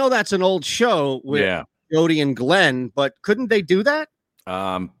 I know that's an old show with Jody and Glenn, but couldn't they do that?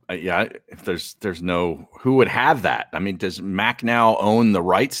 Yeah. If there's no, who would have that? I mean, does Mac now own the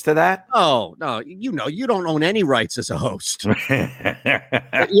rights to that? Oh no, you don't own any rights as a host.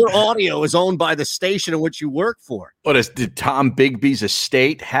 Your audio is owned by the station in which you work for. Did Tom Bigby's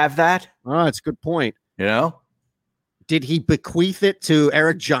estate have that? Oh, that's a good point. You know, did he bequeath it to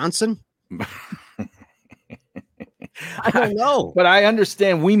Eric Johnson? I don't know. But I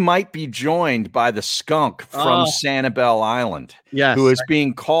understand we might be joined by the skunk from Sanibel Island, who is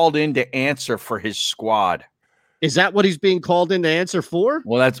being called in to answer for his squad. Is that what he's being called in to answer for?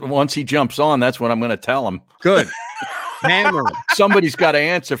 Well, that's once he jumps on, that's what I'm going to tell him. Good. Hammer. Somebody's got to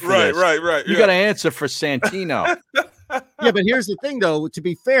answer for this. Right. You got to answer for Santino. Yeah, but here's the thing, though. To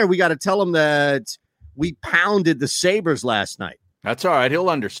be fair, we got to tell him that we pounded the Sabres last night. That's all right.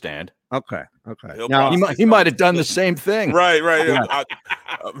 He'll understand. Okay. Now he might have done the same thing. Right. Yeah. I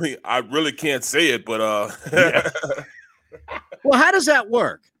mean, I really can't say it, but Well, how does that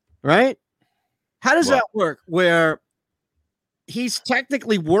work? Right? How does that work? Where he's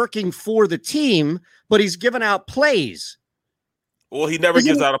technically working for the team, but he's giving out plays. Well, he never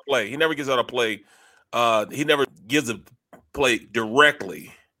gives out a play. He never gives a play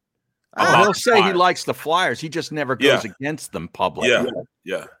directly. He'll say he likes the Flyers. He just never goes against them publicly.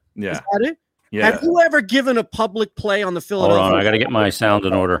 Yeah. Is that it? Yeah. Have you ever given a public play on the Philadelphia? Hold on, I got to get my sound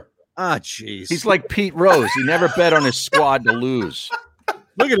in order. Ah, jeez. He's like Pete Rose. He never bet on his squad to lose.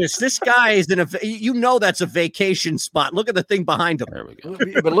 Look at this. This guy is in that's a vacation spot. Look at the thing behind him. There we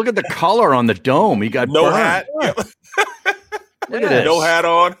go. But look at the color on the dome. He got no burned. hat. Look at this. No hat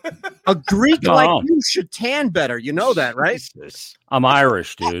on. A Greek like you should tan better. You know that, right? Jesus. I'm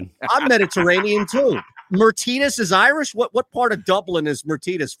Irish, dude. I'm Mediterranean too. Mertitas is Irish. What part of Dublin is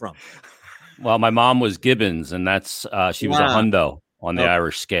Mertitas from? Well, my mom was Gibbons, and that's she was a hundo on the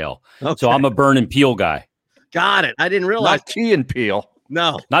Irish scale. Okay. So I'm a Burn and Peel guy. Got it. I didn't realize. Not Key and Peel.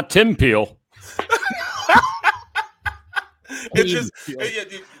 No, not Tim Peel. It just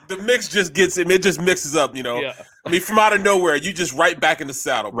the mix just gets him. It just mixes up, you know. Yeah. I mean, from out of nowhere, you just right back in the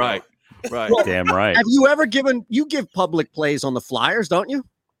saddle, bro. Right. Well, damn right. Have you ever give public plays on the Flyers, don't you?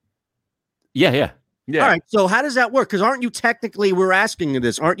 Yeah. All right. So how does that work? Because we're asking you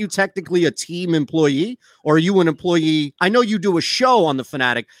this, aren't you technically a team employee, or are you an employee? I know you do a show on the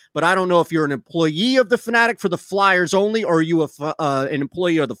Fanatic, but I don't know if you're an employee of the Fanatic for the Flyers only, or are you an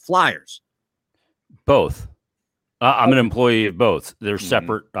employee of the Flyers? Both. I'm an employee of both. They're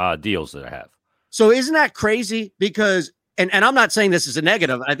separate deals that I have. So isn't that crazy? Because, and I'm not saying this is a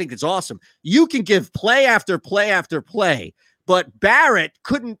negative. I think it's awesome. You can give play after play after play, but Barrett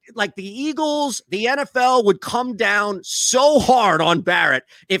couldn't, like the Eagles, the NFL would come down so hard on Barrett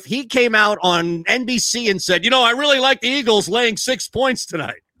if he came out on NBC and said, I really like the Eagles laying 6 points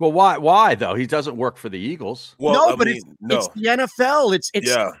tonight. Well, why though? He doesn't work for the Eagles. Well, it's the NFL. It's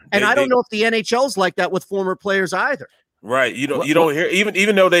and I don't know if the NHL's like that with former players either. Right. You don't hear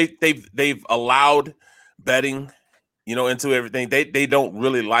even though they've allowed betting, into everything. They don't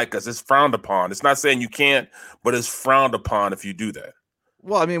really like us. It's frowned upon. It's not saying you can't, but it's frowned upon if you do that.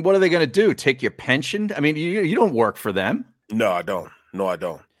 Well, I mean, what are they going to do? Take your pension? I mean, you don't work for them. No, I don't. No, I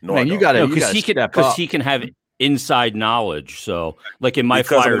don't. Man, you got to because he can have inside knowledge. So, like in my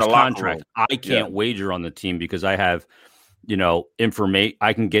Flyers contract, I can't wager on the team because I have, information.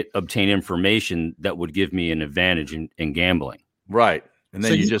 I can obtain information that would give me an advantage in gambling. Right. And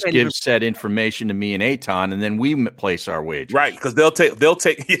then you just give said information to me and Eitan, and then we place our wager. Right, because they'll take.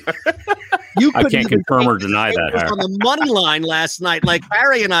 I can't confirm or deny that. On the money line last night, like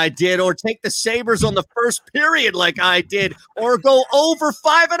Harry and I did, or take the Sabres on the first period, like I did, or go over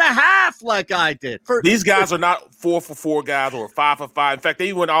 5.5, like I did. These guys are not 4 for 4 guys or 5 for 5. In fact,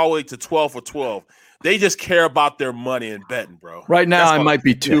 they went all the way to 12 for 12. They just care about their money and betting, bro. Right now, I might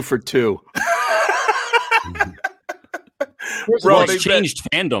be 2 for 2. Bro, it's changed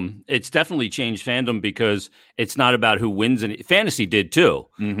fandom. It's definitely changed fandom because it's not about who wins. And fantasy did too,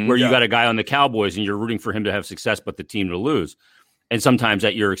 where you got a guy on the Cowboys and you're rooting for him to have success, but the team to lose. And sometimes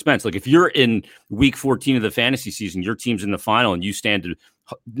at your expense. Like if you're in week 14 of the fantasy season, your team's in the final and you stand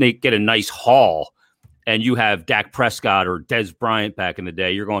to get a nice haul and you have Dak Prescott or Dez Bryant back in the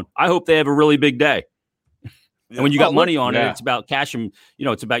day, you're going, I hope they have a really big day. And when you got money on it, it's about cash and,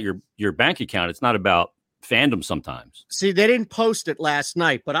 it's about your bank account. It's not about fandom sometimes. See, they didn't post it last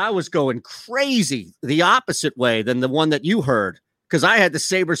night, but I was going crazy the opposite way than the one that you heard because I had the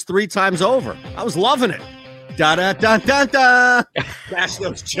Sabres 3 times over. I was loving it. Da-da-da-da-da. Cash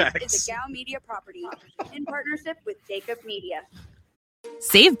those checks. It's a Gow Media property in partnership with Jacob Media.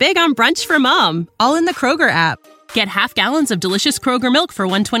 Save big on brunch for mom, all in the Kroger app. Get half gallons of delicious Kroger milk for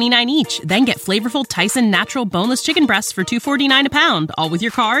 $1.29 each. Then get flavorful Tyson natural boneless chicken breasts for $2.49 a pound, all with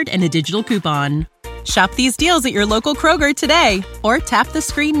your card and a digital coupon. Shop these deals at your local Kroger today, or tap the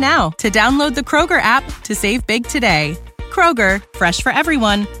screen now to download the Kroger app to save big today. Kroger, fresh for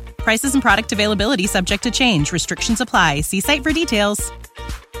everyone. Prices and product availability subject to change. Restrictions apply. See site for details.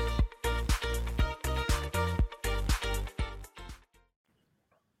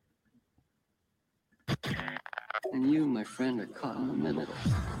 And you, my friend, are caught in the middle.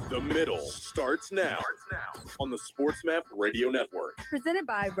 The Middle starts now on the SportsMap Radio Network. Presented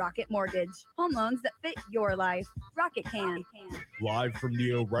by Rocket Mortgage. Home loans that fit your life. Rocket can. Live from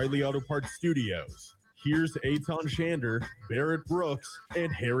the O'Reilly Auto Parts Studios. Here's Eitan Shander, Barrett Brooks,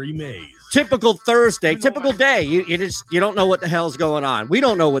 and Harry Mays. Typical Thursday, typical day. You don't know what the hell's going on. We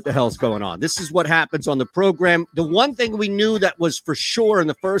don't know what the hell's going on. This is what happens on the program. The one thing we knew that was for sure in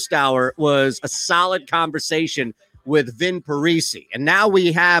the first hour was a solid conversation with Vin Parisi. And now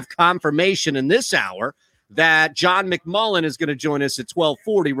we have confirmation in this hour that John McMullen is going to join us at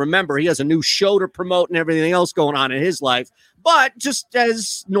 12:40. Remember, he has a new show to promote and everything else going on in his life. But just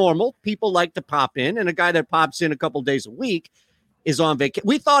as normal, people like to pop in, and a guy that pops in a couple days a week is on vacation.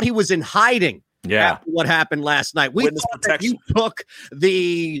 We thought he was in hiding. Yeah. After what happened last night. We thought that you took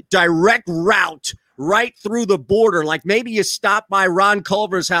the direct route right through the border. Like maybe you stopped by Ron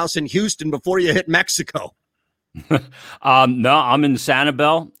Culver's house in Houston before you hit Mexico. No, I'm in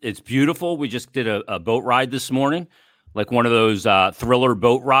Sanibel. It's beautiful. We just did a boat ride this morning, like one of those thriller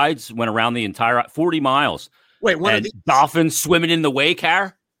boat rides. Went around the entire 40 miles. Wait, dolphins swimming in the wake,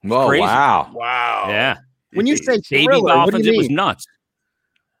 Har? Oh, crazy. wow. Yeah. When you say baby thriller, dolphins, it was nuts.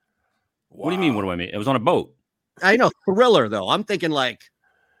 Wow. What do you mean? What do I mean? It was on a boat. I know thriller though. I'm thinking like,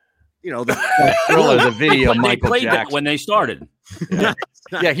 the Thriller, the video, Michael played Jackson. that when they started.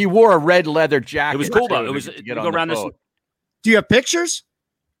 Yeah, he wore a red leather jacket. It was cool though. It was you go around this. Do you have pictures?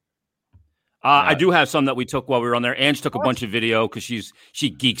 I do have some that we took while we were on there. Ange took a bunch of video because she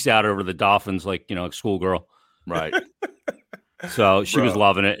geeks out over the dolphins like a schoolgirl. Right. So she was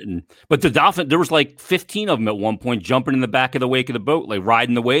loving it. But the dolphin, there was like 15 of them at one point jumping in the back of the wake of the boat, like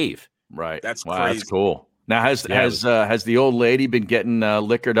riding the wave. Right. That's wow, crazy. That's cool. Now has the old lady been getting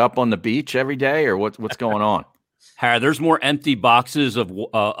liquored up on the beach every day, or what's going on? Harry, there's more empty boxes of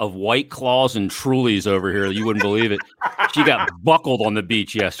White Claws and Trulies over here. You wouldn't believe it. She got buckled on the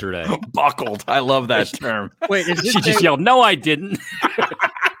beach yesterday. Buckled. I love that term. Wait, she just yelled, "No, I didn't."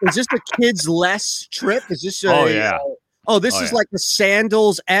 Is this a kids less trip? Is this? This is like the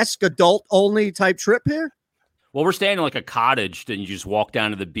Sandals-esque adult only type trip here. Well, we're staying in like a cottage, then you just walk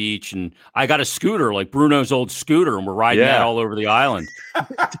down to the beach, and I got a scooter, like Bruno's old scooter, and we're riding that all over the island.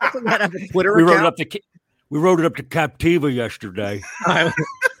 Doesn't that have a Twitter we account? rode it up to Captiva yesterday.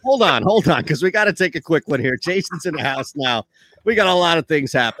 Hold on, because we got to take a quick one here. Jason's in the house now. We got a lot of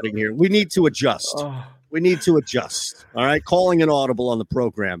things happening here. We need to adjust. All right. Calling an audible on the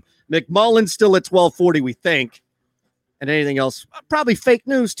program. McMullen still at 1240, we think. And anything else, probably fake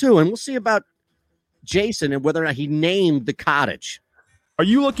news too. And we'll see about Jason and whether or not he named the cottage. Are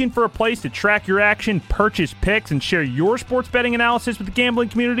you looking for a place to track your action, purchase picks, and share your sports betting analysis with the gambling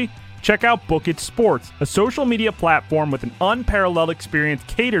community? Check out Book It Sports, a social media platform with an unparalleled experience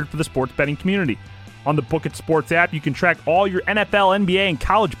catered for the sports betting community. On the Book It Sports app, you can track all your NFL, NBA, and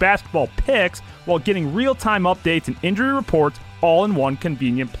college basketball picks while getting real-time updates and injury reports all in one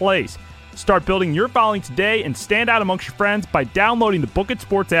convenient place. Start building your following today and stand out amongst your friends by downloading the Book It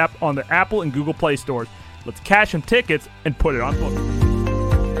Sports app on the Apple and Google Play stores. Let's cash some tickets and put it on Book It.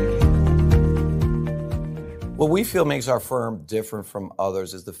 What we feel makes our firm different from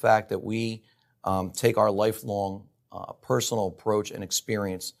others is the fact that we take our lifelong personal approach and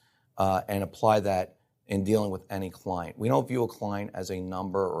experience and apply that in dealing with any client. We don't view a client as a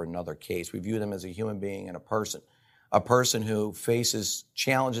number or another case. We view them as a human being and a person who faces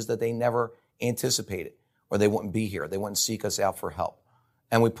challenges that they never anticipated, or they wouldn't be here. They wouldn't seek us out for help.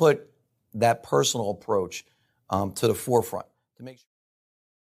 And we put that personal approach to the forefront to make sure.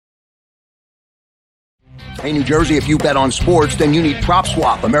 Hey, New Jersey, if you bet on sports, then you need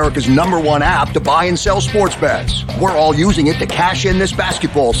PropSwap, America's #1 app to buy and sell sports bets. We're all using it to cash in this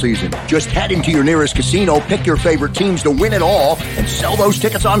basketball season. Just head into your nearest casino, pick your favorite teams to win it all, and sell those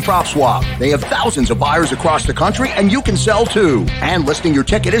tickets on PropSwap. They have thousands of buyers across the country, and you can sell too. And listing your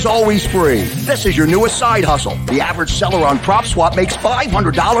ticket is always free. This is your newest side hustle. The average seller on PropSwap makes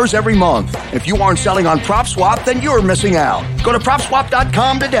 $500 every month. If you aren't selling on PropSwap, then you're missing out. Go to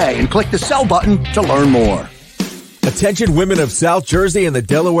PropSwap.com today and click the sell button to learn more. Attention women of South Jersey and the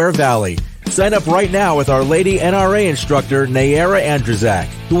Delaware Valley. Sign up right now with Our Lady NRA instructor, Nayara Andrzak,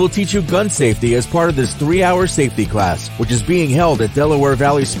 who will teach you gun safety as part of this 3-hour safety class, which is being held at Delaware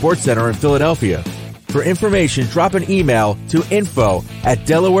Valley Sports Center in Philadelphia. For information, drop an email to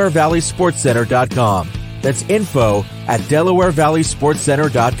info@DelawareValleySportsCenter.com. That's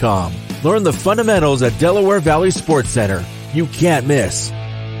info@DelawareValleySportsCenter.com. Learn the fundamentals at Delaware Valley Sports Center. You can't miss.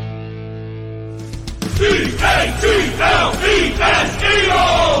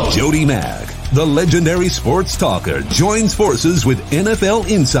 Jody Mack, the legendary sports talker, joins forces with NFL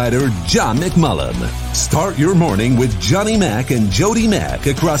insider John McMullen. Start your morning with Johnny Mack and Jody Mack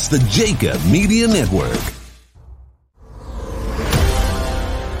across the Jacob Media Network.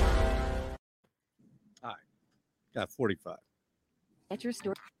 All right. Got 45. At your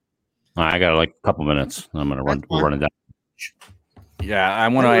store. I got like a couple minutes. I'm going to run it down. Yeah, I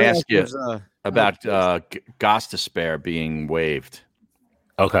want to ask you about Gostisbehere being waived.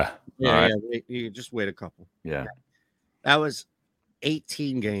 Okay. Yeah, all right. You just wait a couple. Yeah. That was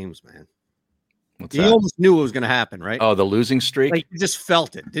 18 games, man. What's you that? almost knew it was going to happen, right? Oh, the losing streak? Like you just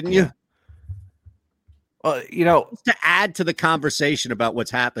felt it, didn't you? Well, you know, just to add to the conversation about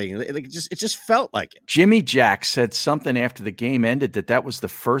what's happening, it just felt like it. Jimmy Jack said something after the game ended that was the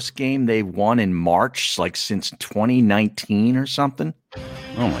first game they won in March, like since 2019 or something.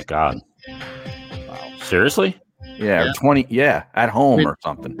 Oh my God! Wow, seriously? Yeah, or 20. Yeah, at home or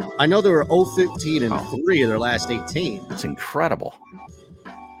something. I know they were 0-15 and 3 of their last 18. It's incredible.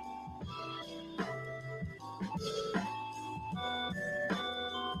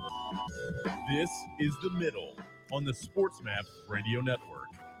 This is The Middle on the SportsMap Radio Network.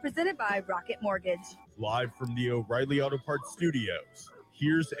 Presented by Rocket Mortgage. Live from the O'Reilly Auto Parts Studios.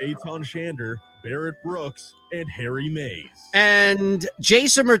 Here's Eitan Shander, Barrett Brooks, and Harry Mays. And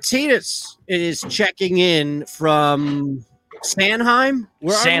Jason Martinez is checking in from Sanheim?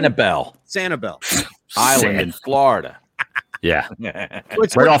 Sanibel. Island in Florida. Yeah.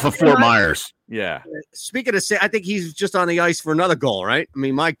 Right off of Fort Myers. Yeah. Speaking of, I think he's just on the ice for another goal, right? I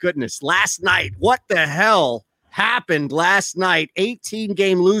mean, my goodness. Last night, what the hell happened last night?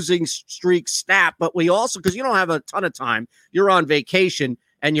 18-game losing streak snap. But we also, because you don't have a ton of time, you're on vacation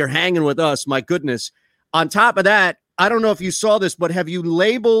and you're hanging with us. My goodness. On top of that, I don't know if you saw this, but have you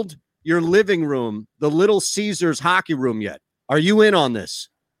labeled your living room the Little Caesars hockey room yet? Are you in on this?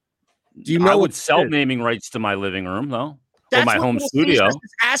 Do you know I would sell naming rights to my living room, though. That's or my what home Little studio. Caesars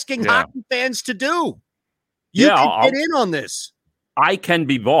is asking hockey fans to do. You can get in on this. I can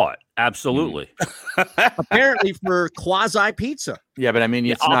be bought. Absolutely. Apparently for quasi pizza. Yeah, but I mean,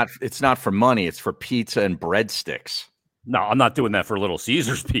 it's not for money. It's for pizza and breadsticks. No, I'm not doing that for Little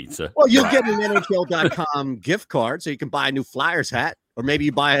Caesars pizza. Well, you'll get an NHL.com gift card so you can buy a new Flyers hat, or maybe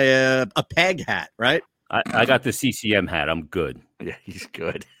you buy a peg hat, right? I got the CCM hat. I'm good. Yeah, he's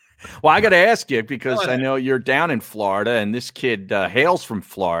good. Well, I got to ask you because I know you're down in Florida, and this kid hails from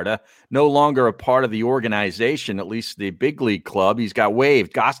Florida, no longer a part of the organization, at least the big league club. He's got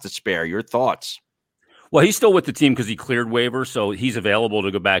waived. Gostisbehere, your thoughts? Well, he's still with the team because he cleared waivers, so he's available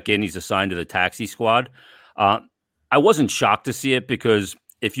to go back in. He's assigned to the taxi squad. I wasn't shocked to see it because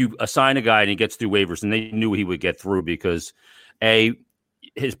if you assign a guy and he gets through waivers, and they knew he would get through because,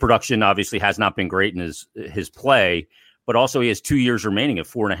 his production obviously has not been great in his play, but also he has 2 years remaining at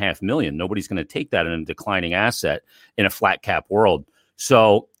 $4.5 million. Nobody's going to take that in a declining asset in a flat cap world.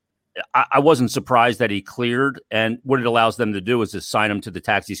 So I wasn't surprised that he cleared. And what it allows them to do is assign him to the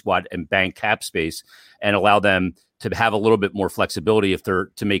taxi squad and bank cap space and allow them to have a little bit more flexibility. If they're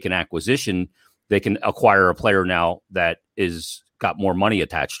to make an acquisition, they can acquire a player now that is got more money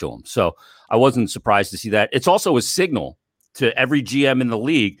attached to him. So I wasn't surprised to see that. It's also a signal to every GM in the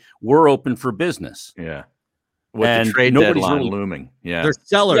league. We're open for business. Yeah. With the trade deadline looming. Yeah. They're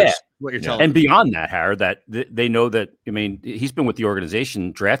sellers. Yeah. What you're telling me. And beyond that, Harry, that they know that, I mean, he's been with the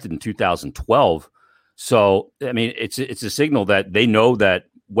organization drafted in 2012. So, I mean, it's a signal that they know that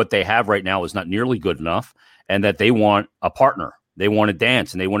what they have right now is not nearly good enough and that they want a partner. They want to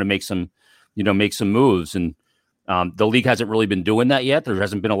dance and they want to make some moves. And the league hasn't really been doing that yet. There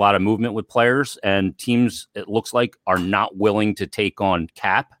hasn't been a lot of movement with players, and teams, it looks like, are not willing to take on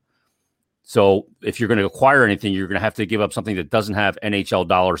cap. So if you're going to acquire anything, you're going to have to give up something that doesn't have NHL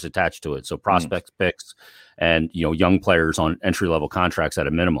dollars attached to it. So prospects picks and, young players on entry-level contracts at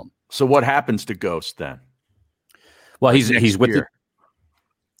a minimum. So what happens to Ghost then? Well, he's with the.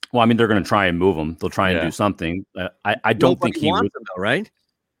 Well, I mean, they're going to try and move him. They'll try and do something. I don't think he would, though, right?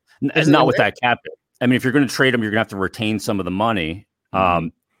 Not with that cap hit. I mean, if you're going to trade him, you're going to have to retain some of the money.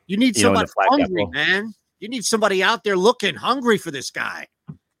 You need somebody hungry, man. You need somebody out there looking hungry for this guy.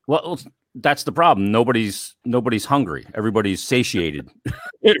 Well, that's the problem. Nobody's hungry. Everybody's satiated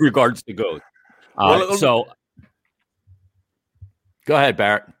in regards to Ghost. So go ahead,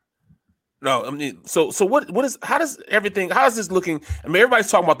 Barrett. No, I mean, so what is, how is this looking? I mean,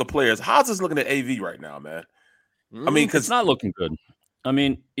 everybody's talking about the players. How's this looking at AV right now, man? I mean, because it's not looking good. I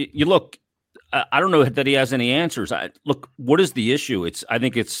mean, you look, I don't know that he has any answers. Look, what is the issue? I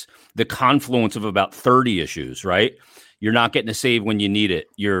think it's the confluence of about 30 issues, right? You're not getting a save when you need it.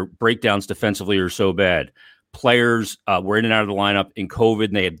 Your breakdowns defensively are so bad. Players were in and out of the lineup in COVID,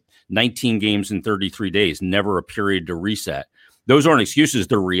 and they had 19 games in 33 days, never a period to reset. Those aren't excuses.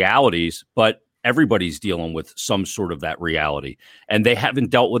 They're realities, but everybody's dealing with some sort of that reality, and they haven't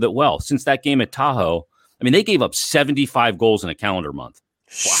dealt with it well. Since that game at Tahoe, I mean, they gave up 75 goals in a calendar month.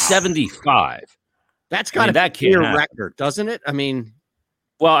 Wow. 75. That's got to be a record, doesn't it? I mean,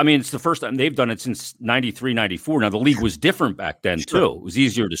 it's the first time they've done it since 93, 94. Now, the league was different back then, too. It was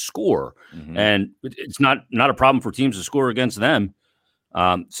easier to score, and it's not a problem for teams to score against them.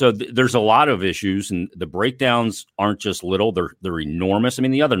 So there's a lot of issues, and the breakdowns aren't just little. They're enormous. I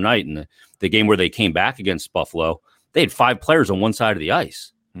mean, the other night in the game where they came back against Buffalo, they had 5 players on one side of the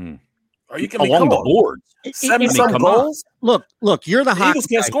ice. Are you along the boards? 7 goals? Look, you're the Eagles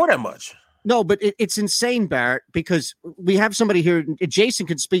can't score that much. No, but it's insane, Barrett, because we have somebody here. Jason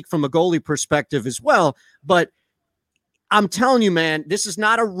can speak from a goalie perspective as well, but I'm telling you, man, this is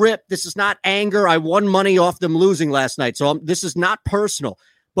not a rip. This is not anger. I won money off them losing last night, so this is not personal,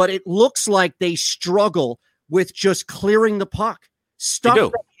 but it looks like they struggle with just clearing the puck.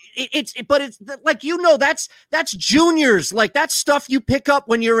 Stuff. It's like, that's juniors. Like, that's stuff you pick up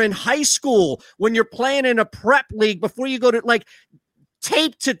when you're in high school, when you're playing in a prep league before you go to like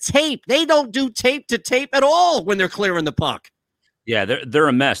tape to tape. They don't do tape to tape at all when they're clearing the puck. Yeah, they're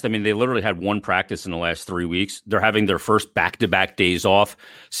a mess. I mean, they literally had one practice in the last 3 weeks. They're having their first back-to-back days off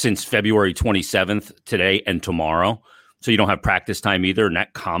since February 27th, today and tomorrow. So you don't have practice time either, and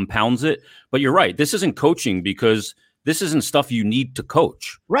that compounds it. But you're right. This isn't coaching because this isn't stuff you need to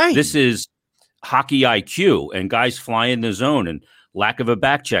coach. Right. This is hockey IQ and guys flying the zone and lack of a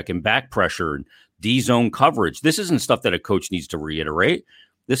back check and back pressure and D-zone coverage. This isn't stuff that a coach needs to reiterate.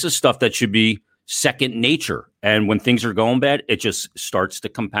 This is stuff that should be second nature. And when things are going bad, it just starts to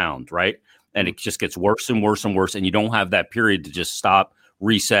compound, right? And it just gets worse and worse and worse. And you don't have that period to just stop,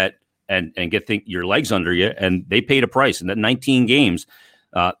 reset, and get your legs under you. And they paid a price. And that 19 games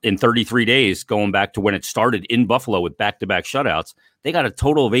in 33 days, going back to when it started in Buffalo with back-to-back shutouts, they got a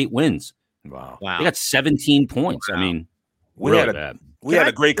total of 8 wins. Wow. They got 17 points. Wow. I mean, we had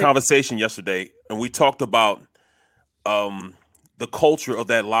a great conversation yesterday, and we talked about the culture of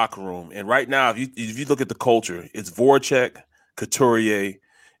that locker room. And right now, if you look at the culture, it's Voracek, Couturier,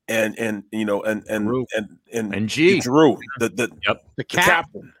 and G, the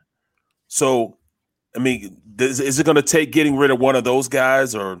captain. So I mean, is it going to take getting rid of one of those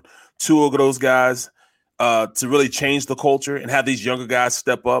guys or two of those guys to really change the culture and have these younger guys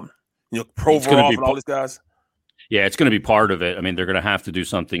step up? You know, Provorov and all these guys. Yeah, it's going to be part of it. I mean, they're going to have to do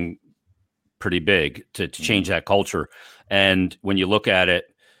something pretty big to change that culture. And when you look at it,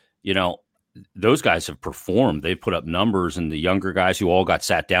 you know, those guys have performed. They've put up numbers, and the younger guys who all got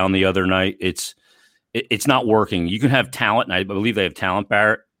sat down the other night, it's not working. You can have talent, and I believe they have talent,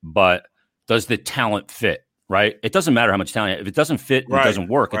 Barrett, but does the talent fit, right? It doesn't matter how much talent. If it doesn't fit, it doesn't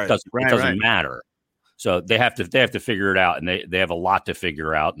work. It doesn't matter. So they have to figure it out, and they have a lot to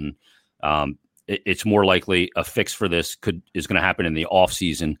figure out. And it's more likely a fix for this is going to happen in the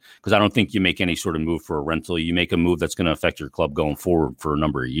offseason, because I don't think you make any sort of move for a rental. You make a move that's going to affect your club going forward for a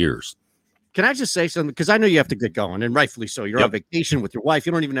number of years. Can I just say something? Because I know you have to get going, and rightfully so. You're on vacation with your wife.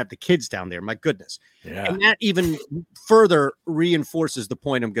 You don't even have the kids down there. My goodness. Yeah. And that even further reinforces the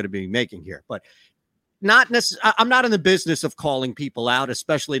point I'm going to be making here. But I'm not in the business of calling people out,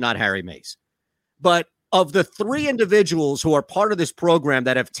 especially not Harry Mays. But of the three individuals who are part of this program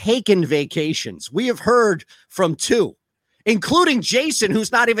that have taken vacations, we have heard from two, including Jason,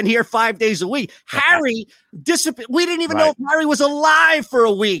 who's not even here 5 days a week. Harry disappeared. We didn't even know if Harry was alive for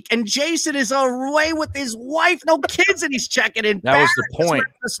a week. And Jason is away with his wife, no kids, and he's checking in. That was the point.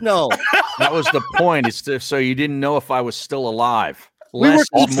 Let us know. That was the point. It's so you didn't know if I was still alive. Less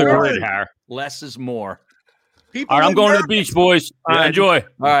is more. Harry. Less is more. All right, I'm going to the beach, boys. Enjoy. All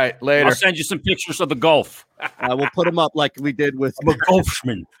right, later. I'll send you some pictures of the Gulf. We'll put them up like we did with the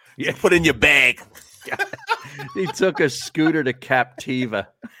Gulfsman. Yeah, put in your bag. He took a scooter to Captiva.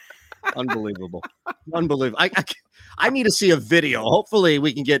 Unbelievable. I need to see a video. Hopefully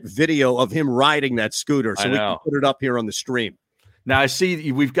we can get video of him riding that scooter so we can put it up here on the stream. Now I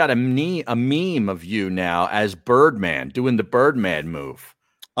see we've got a meme of you now as Birdman doing the Birdman move.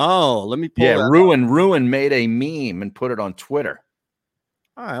 Oh, let me pull that up. Ruin made a meme and put it on Twitter.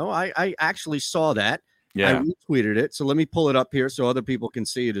 Oh, well, I actually saw that. Yeah. I retweeted it. So let me pull it up here so other people can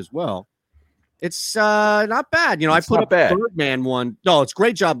see it as well. It's not bad. You know, I put up the Birdman one. No, it's a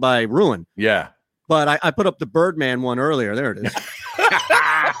great job by Ruin. Yeah. But I put up the Birdman one earlier. There it is.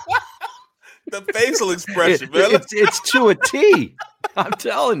 The facial expression, man. It's to a T. I'm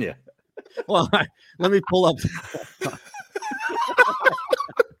telling you. Well, let me pull up.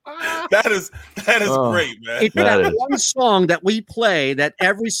 That is great, man. It's that one song that we play that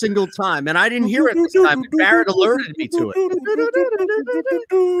every single time, and I didn't hear it this time. Barrett alerted me to it.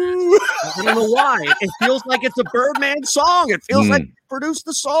 I don't know why. It feels like it's a Birdman song. It feels like he produced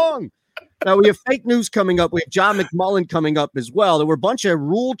the song. Now, we have fake news coming up. We have John McMullen coming up as well. There were a bunch of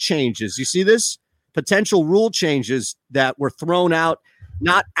rule changes. You see this? Potential rule changes that were thrown out,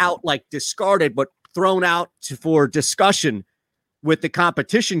 not out like discarded, but thrown out for discussion with the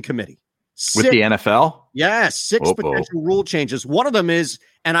competition committee. With the NFL? Yes, 6 potential rule changes. One of them is,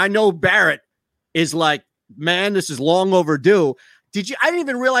 and I know Barrett is like, man, this is long overdue. I didn't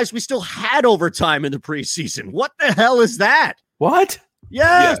even realize we still had overtime in the preseason. What the hell is that? What?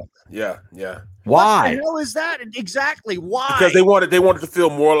 Yes. Yeah. Why? What the hell is that? Exactly. Why? Because they wanted to feel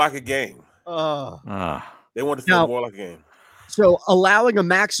more like a game. They wanted to feel more like a game. So allowing a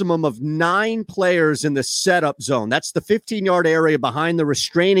maximum of 9 players in the setup zone. That's the 15-yard area behind the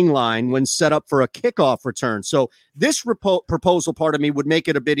restraining line when set up for a kickoff return. So this proposal part of me would make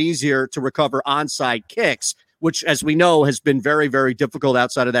it a bit easier to recover onside kicks, which, as we know, has been very, very difficult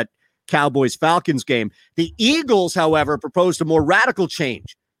outside of that Cowboys-Falcons game. The Eagles, however, proposed a more radical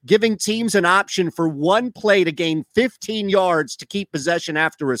change, giving teams an option for one play to gain 15 yards to keep possession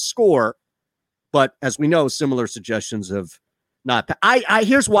after a score. But as we know, similar suggestions have not.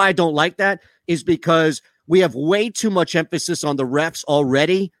 Here's why I don't like that is because we have way too much emphasis on the refs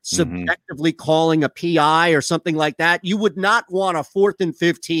already, subjectively calling a PI or something like that. You would not want a 4th and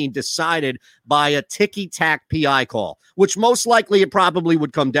 15 decided by a ticky-tack PI call, which most likely it probably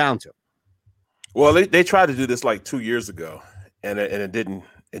would come down to. Well, they tried to do this like 2 years ago, and it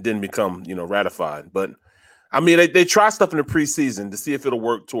didn't become ratified. But I mean, they try stuff in the preseason to see if it'll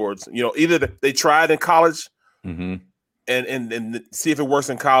work towards either they tried in college. And see if it works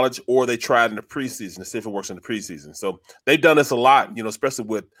in college, or they tried in the preseason to see if it works in the preseason. So they've done this a lot, especially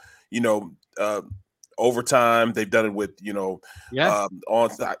with, overtime. They've done it with,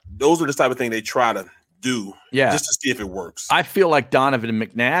 onside. Those are the type of thing they try to do just to see if it works. I feel like Donovan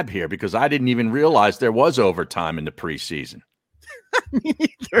McNabb here because I didn't even realize there was overtime in the preseason.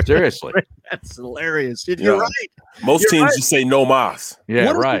 Seriously. That's hilarious. You're right. Most teams just say no mas.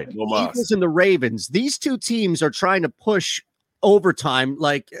 Yeah, right. No mas. Eagles and the Ravens. These two teams are trying to push overtime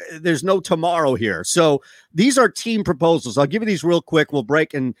like there's no tomorrow here. So these are team proposals. I'll give you these real quick. We'll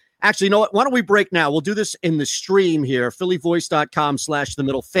break and Actually, you know what? Why don't we break now? We'll do this in the stream here, phillyvoice.com/the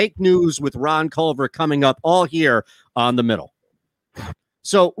middle. Fake news with Ron Culver coming up all here on the middle.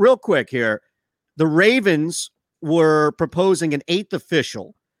 So real quick here, the Ravens were proposing an 8th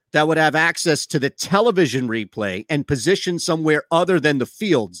official that would have access to the television replay and position somewhere other than the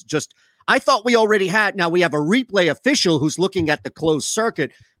fields. I thought we already had. Now we have a replay official who's looking at the closed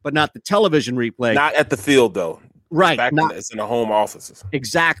circuit, but not the television replay. Not at the field, though. Right. It's in the home offices.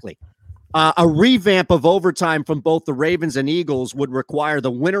 Exactly. A revamp of overtime from both the Ravens and Eagles would require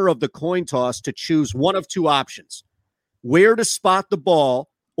the winner of the coin toss to choose one of two options: where to spot the ball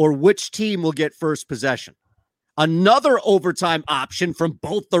or which team will get first possession. Another overtime option from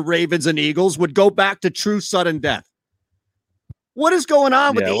both the Ravens and Eagles would go back to true sudden death. What is going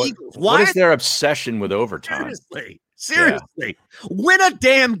on with the Eagles? What is their obsession with overtime? Seriously. Win a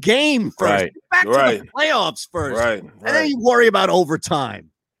damn game first. Right. Back to the playoffs first. And then you worry about overtime.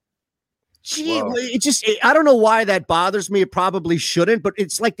 Gee, I don't know why that bothers me. It probably shouldn't, but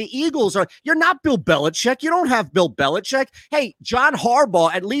it's like the Eagles you're not Bill Belichick. You don't have Bill Belichick. Hey, John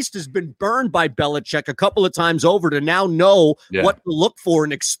Harbaugh at least has been burned by Belichick a couple of times over to now know what to look for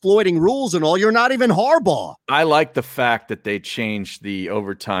in exploiting rules and all. You're not even Harbaugh. I like the fact that they changed the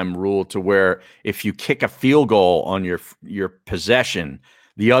overtime rule to where if you kick a field goal on your possession,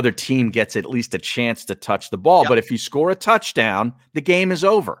 the other team gets at least a chance to touch the ball. But if you score a touchdown, the game is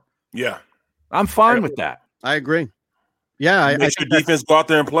over. Yeah. I'm fine with that. I agree. Yeah. Make sure defense go out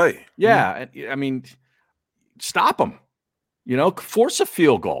there and play. Yeah. I mean, stop them. Force a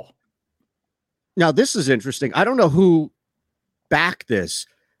field goal. Now, this is interesting. I don't know who backed this,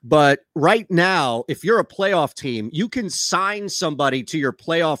 but right now, if you're a playoff team, you can sign somebody to your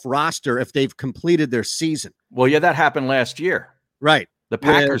playoff roster if they've completed their season. Well, yeah, that happened last year. Right. The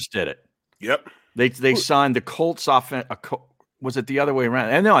Packers did it. Yep. They signed the Colts offense. Was it the other way around?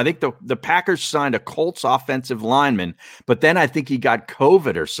 And no, I think the Packers signed a Colts offensive lineman, but then I think he got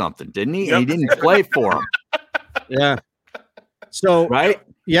COVID or something, didn't he? Yep. And he didn't play for him. Yeah. So, right?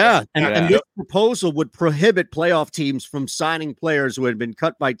 Yeah. And this proposal would prohibit playoff teams from signing players who had been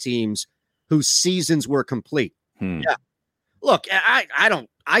cut by teams whose seasons were complete. Yeah. Look,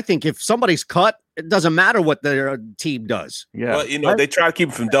 I think if somebody's cut, it doesn't matter what their team does. Yeah. Well, they try to keep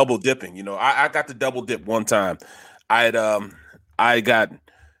it from double dipping. I got to double dip one time. I got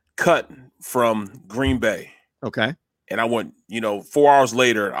cut from Green Bay. Okay. And I went, 4 hours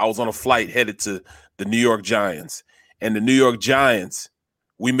later, I was on a flight headed to the New York Giants. And the New York Giants,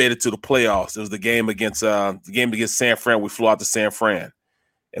 we made it to the playoffs. It was the game against San Fran. We flew out to San Fran.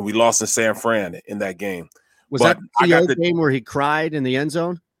 And we lost in San Fran in that game. Was that the game where he cried in the end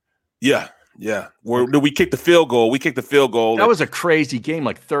zone? Yeah. Yeah. We kicked the field goal. That was a crazy game,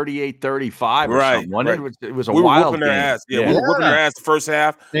 like 38-35 or something. Right. It was a we wild were whooping game. their ass. Yeah, we were whooping their ass the first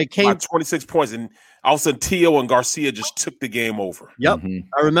half. They came by 26 points, and all of a sudden Tio and Garcia just took the game over. Yep.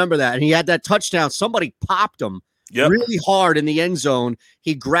 I remember that. And he had that touchdown. Somebody popped him really hard in the end zone.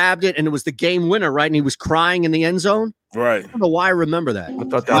 He grabbed it, and it was the game winner, right? And he was crying in the end zone. Right. I don't know why I remember that. I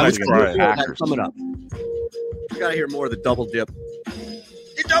thought that was crying. Coming up. You got to hear more of the double dip.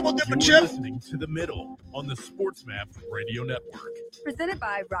 You double dip a chip. You're listening to The Middle on the SportsMap Radio Network. Presented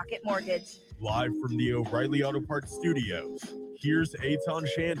by Rocket Mortgage. Live from the O'Reilly Auto Parts Studios, here's Eitan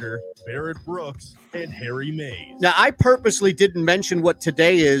Shander, Barrett Brooks, and Harry Mays. Now, I purposely didn't mention what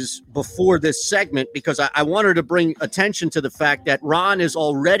today is before this segment because I wanted to bring attention to the fact that Ron is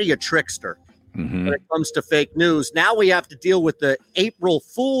already a trickster when it comes to fake news. Now we have to deal with the April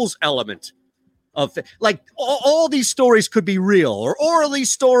Fool's element of like all these stories could be real or all these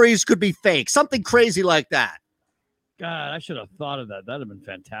stories could be fake, something crazy like that. God, I should have thought of that. That'd have been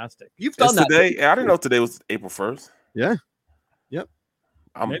fantastic. You've done that today. I didn't know today was April 1st. Yeah. Yep.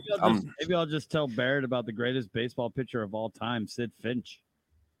 Maybe I'll just tell Barrett about the greatest baseball pitcher of all time, Sid Finch.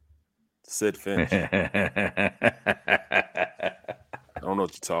 Sid Finch. I don't know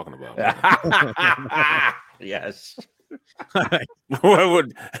what you're talking about. Yes.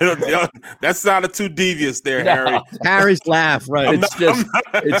 That sounded too devious there, Harry. Harry's laugh, right?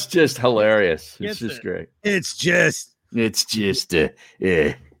 It's just hilarious. It's just great. It's just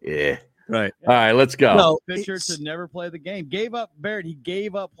right. All right, let's go. No, pitcher to never play the game. Barrett, he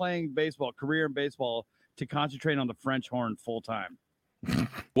gave up playing baseball, career in baseball, to concentrate on the French horn full time.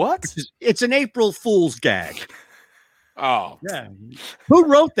 What? It's an April Fool's gag. Oh. Yeah. Who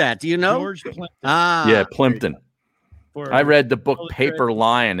wrote that? Do you know? George Plimpton. Yeah, Plimpton. I read the book Paper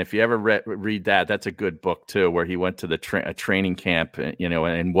Lion. If you ever read that, that's a good book too, where he went to the training camp,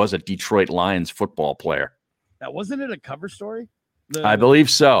 and was a Detroit Lions football player. Now, wasn't it a cover story? I believe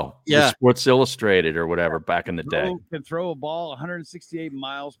so. Yeah. Sports Illustrated or whatever back in the day. Can throw a ball 168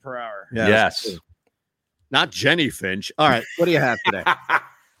 miles per hour. Yeah, yes. Not Jenny Finch. All right. What do you have today?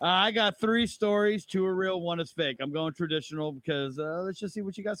 I got 3 stories. 2 are real, 1 is fake. I'm going traditional because let's just see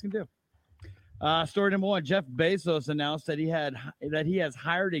what you guys can do. Story number 1: Jeff Bezos announced that he has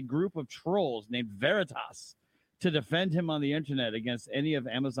hired a group of trolls named Veritas to defend him on the internet against any of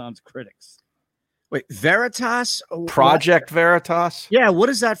Amazon's critics. Wait, Veritas? Project Veritas? Yeah, what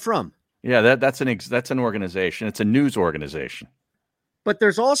is that from? Yeah, that's an organization. It's a news organization. But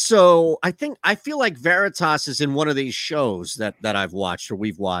there's also, I feel like Veritas is in one of these shows that I've watched or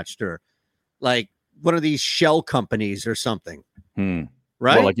we've watched, or like one of these shell companies or something.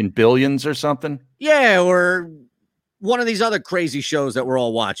 Right? Well, like in Billions or something? Yeah, or one of these other crazy shows that we're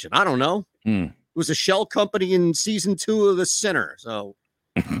all watching. I don't know. It was a shell company in season 2 of The Sinner. So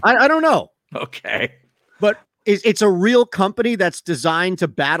I don't know. Okay. But it's a real company that's designed to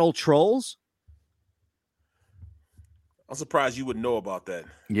battle trolls? I'm surprised you would know about that.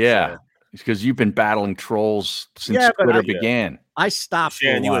 Yeah. It's because you've been battling trolls since Twitter began. I stopped.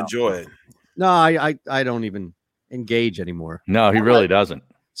 Shan, you enjoy it. No, I don't even engage anymore. No, he really doesn't.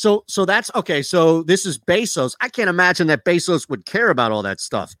 So that's okay. So this is Bezos. I can't imagine that Bezos would care about all that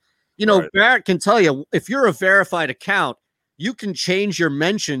stuff. You know, Barrett can tell you, if you're a verified account, you can change your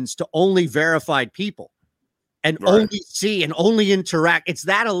mentions to only verified people and only see and only interact. It's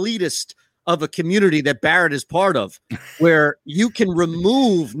that elitist of a community that Barrett is part of, where you can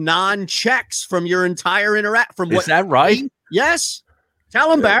remove non-checks from your entire interact. Is that right? Yes.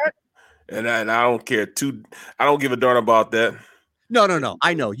 Tell him, Barrett. And I don't care I don't give a darn about that. No.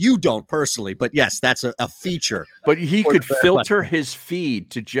 I know you don't personally, but yes, that's a feature. But he could filter his feed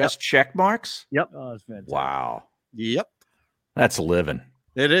to just check marks? Yep. Oh, that's fantastic. Wow. Yep. That's living.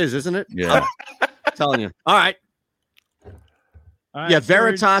 It is, isn't it? Yeah. I'm telling you. All right. Yeah,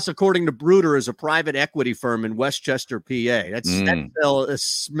 Veritas, according to Bruder, is a private equity firm in Westchester, PA. That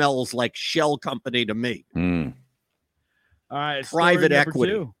smells like shell company to me. All right, private number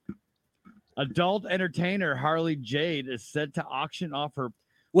equity. 2. Adult entertainer Harley Jade is set to auction off her.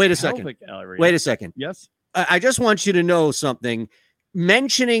 Wait a second. Wait a second. Yes. I just want you to know something.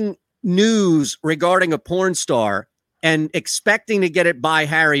 Mentioning news regarding a porn star and expecting to get it by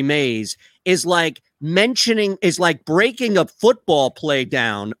Harry Mays is like breaking a football play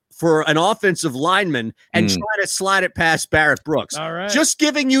down for an offensive lineman and trying to slide it past Barrett Brooks. All right. Just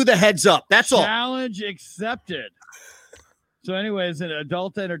giving you the heads up. That's all. Challenge accepted. So anyways, an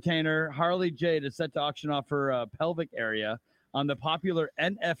adult entertainer, Harley Jade, is set to auction off her pelvic area on the popular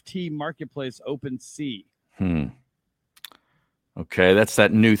NFT marketplace OpenSea. Okay, that's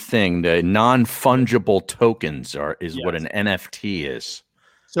that new thing. The non-fungible tokens is what an NFT is.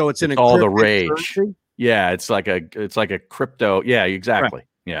 So it's all the rage. Currency? Yeah, it's like a crypto. Yeah, exactly. Right.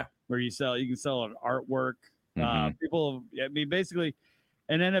 Yeah. Where you can sell an artwork. Basically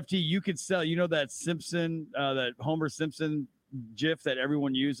an NFT you could sell. You know that that Homer Simpson GIF that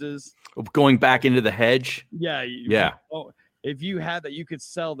everyone uses? Going back into the hedge? Yeah. Yeah. If you had that, you could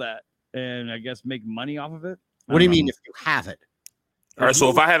sell that and I guess make money off of it. What do you mean if you have it? All right, so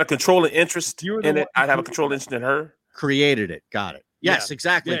if I had a controlling interest in it, I'd have a controlling interest in her. Created it. Got it. Yes, Yeah.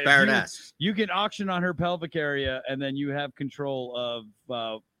 exactly. Yeah, Barrett asks. You can auction on her pelvic area, and then you have control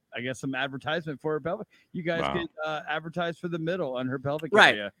of, I guess, some advertisement for her pelvic. You guys can advertise for the middle on her pelvic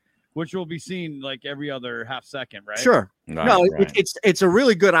area, which will be seen like every other half second, right? Sure. It's a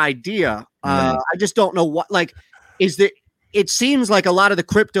really good idea. I just don't know what it seems like a lot of the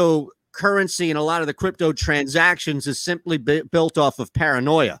cryptocurrency and a lot of the crypto transactions is simply built off of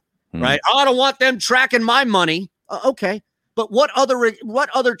paranoia, right? Oh, I don't want them tracking my money. Okay. But what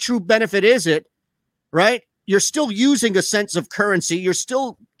other true benefit is it, right? You're still using a sense of currency. You're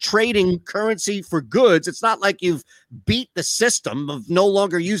still trading currency for goods. It's not like you've beat the system of no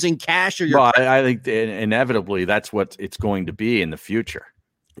longer using cash or your. Well, I think inevitably that's what it's going to be in the future.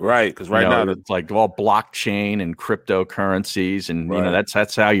 Right, because now it's like all blockchain and cryptocurrencies, and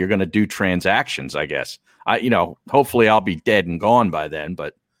that's how you're going to do transactions, I guess. Hopefully I'll be dead and gone by then,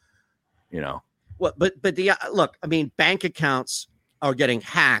 but Well, but look, I mean, bank accounts are getting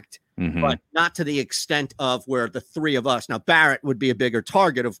hacked, but not to the extent of where the three of us. Now, Barrett would be a bigger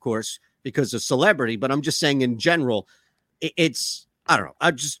target, of course, because of celebrity. But I'm just saying, in general, it's I don't know.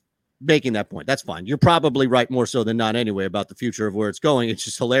 I'm just making that point. That's fine. You're probably right more so than not anyway about the future of where it's going. It's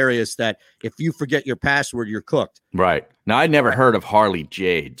just hilarious that if you forget your password, you're cooked. Right. Now, I'd never heard of Harley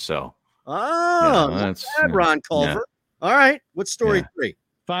Jade, so. That's Ron Culver. Yeah. All right. What's story 3?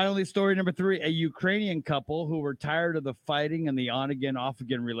 Finally, story number 3, a Ukrainian couple who were tired of the fighting and the on-again,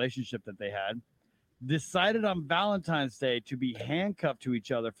 off-again relationship that they had decided on Valentine's Day to be handcuffed to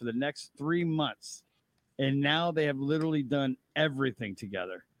each other for the next 3 months. And now they have literally done everything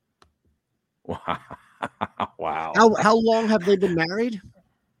together. Wow. How long have they been married?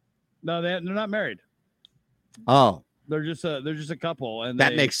 No, they're not married. Oh, they're just a couple, and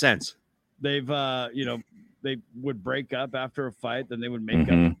that makes sense. They've they would break up after a fight, then they would make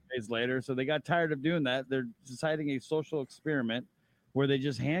up days later. So they got tired of doing that. They're deciding a social experiment where they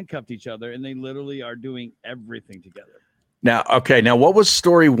just handcuffed each other, and they literally are doing everything together. Now, what was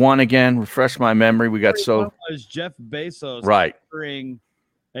story 1 again? Refresh my memory. We got Story 1 was Jeff Bezos hiring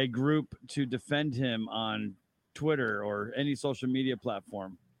a group to defend him on Twitter or any social media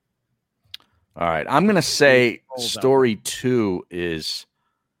platform. All right. I'm going to say story 2 is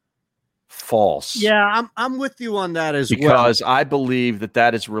false. Yeah, I'm with you on that as well. Because I believe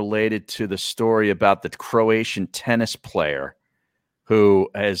that is related to the story about the Croatian tennis player who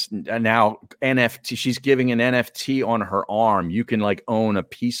has now NFT. She's giving an NFT on her arm. You can like own a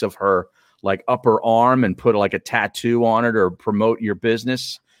piece of her like upper arm and put like a tattoo on it or promote your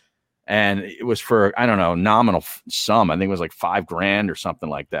business. And it was for, I don't know, nominal sum. I think it was like $5,000 or something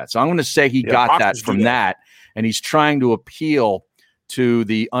like that. So I'm going to say he got that from that. And he's trying to appeal to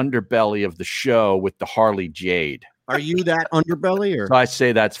the underbelly of the show with the Harley Jade. Are you that underbelly? Or so I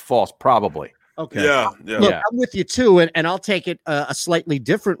say that's false, probably. Okay. Yeah. Look, I'm with you too, and I'll take it a slightly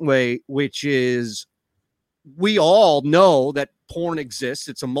different way, which is we all know that porn exists.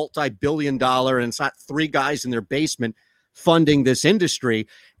 It's a multi-billion-dollar, and it's not 3 guys in their basement funding this industry.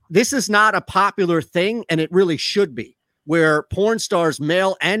 This is not a popular thing, and it really should be, where porn stars,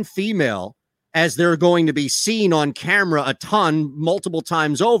 male and female, as they're going to be seen on camera a ton, multiple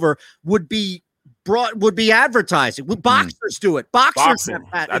times over, would be advertising. Boxers do it. Boxers have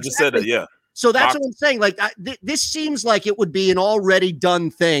that. I just said that, yeah. So that's what I'm saying. Like this seems like it would be an already done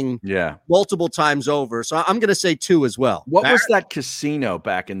thing, multiple times over. So I'm going to say 2 as well. What was that casino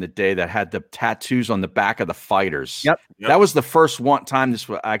back in the day that had the tattoos on the back of the fighters? Yep. That was the first time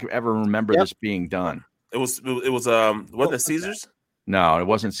I could ever remember this being done. It was wasn't it Caesars? No, it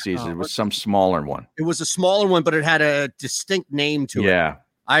wasn't Caesars. It was some smaller one. It was a smaller one, but it had a distinct name to it. Yeah.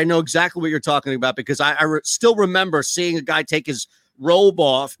 I know exactly what you're talking about because I still remember seeing a guy take his robe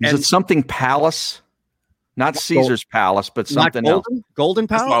off. Is it something Palace? Not Caesar's Palace, but something else. Golden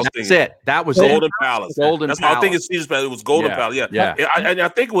Palace? That's it. That was Golden it. Palace. Golden That's Palace. I think it's Caesar's Palace. It was Golden Palace. Yeah. I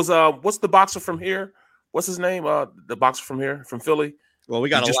think it was what's the boxer from here? What's his name? The boxer from here, from Philly. Well, we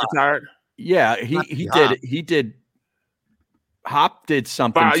got just retired. Yeah, he did. Hop did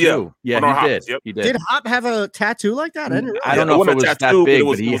something too. Yeah, he did. Yep. He did. Did Hop have a tattoo like that? I don't know if it was that big,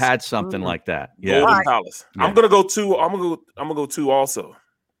 but he had something like that. Yeah. Golden Palace. Yeah. I'm gonna go 2. I'm gonna go 2 also.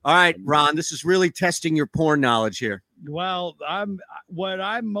 All right, Ron. This is really testing your porn knowledge here. Well, what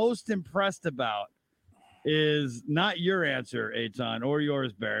I'm most impressed about is not your answer, Eitan, or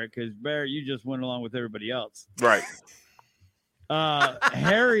yours, Barrett, because Barrett, you just went along with everybody else. Right.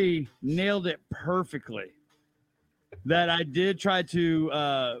 Harry nailed it perfectly. That I did try to,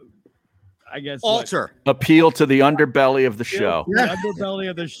 I guess, appeal to the underbelly of the show. The underbelly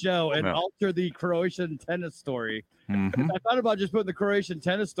of the show and alter the Croatian tennis story. Mm-hmm. I thought about just putting the Croatian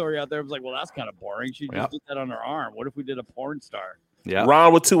tennis story out there. I was like, well, that's kind of boring. She just did that on her arm. What if we did a porn star? Yeah.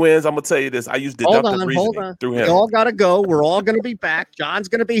 Ron with 2 ends. I'm gonna tell you this. I used deductive reasoning through him. We all got to go. We're all going to be back. John's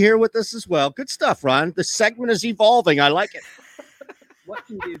going to be here with us as well. Good stuff, Ron. The segment is evolving. I like it.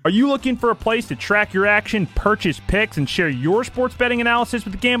 Are you looking for a place to track your action, purchase picks, and share your sports betting analysis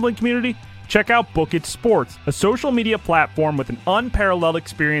with the gambling community? Check out Book It Sports, a social media platform with an unparalleled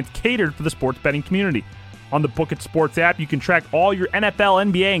experience catered for the sports betting community. On the Book It Sports app, you can track all your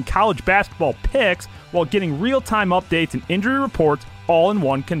NFL, NBA, and college basketball picks while getting real-time updates and injury reports all in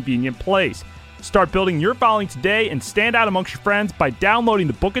one convenient place. Start building your following today and stand out amongst your friends by downloading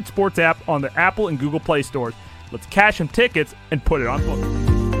the Book It Sports app on the Apple and Google Play stores. Let's cash some tickets and put it on book.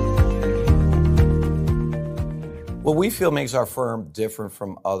 What we feel makes our firm different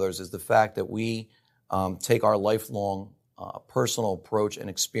from others is the fact that we take our lifelong personal approach and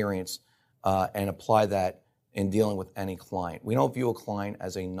experience and apply that in dealing with any client. We don't view a client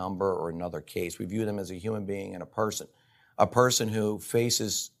as a number or another case. We view them as a human being and a person who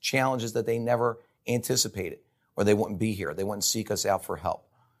faces challenges that they never anticipated, or they wouldn't be here. They wouldn't seek us out for help.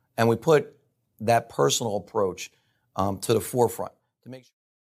 And we put that personal approach to the forefront to make sure.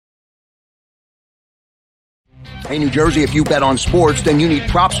 Hey, New Jersey, if you bet on sports, then you need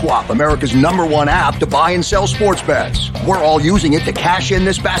PropSwap, America's #1 app to buy and sell sports bets. We're all using it to cash in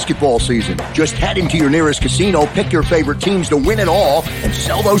this basketball season. Just head into your nearest casino, pick your favorite teams to win it all, and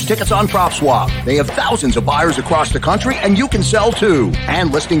sell those tickets on PropSwap. They have thousands of buyers across the country, and you can sell too.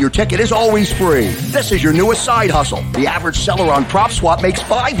 And listing your ticket is always free. This is your newest side hustle. The average seller on PropSwap makes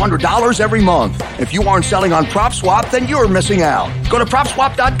 $500 every month. If you aren't selling on PropSwap, then you're missing out. Go to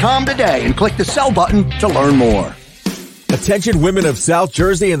PropSwap.com today and click the sell button to learn more. Attention women of South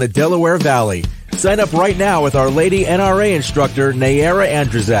Jersey and the Delaware Valley. Sign up right now with Our Lady NRA instructor, Nayara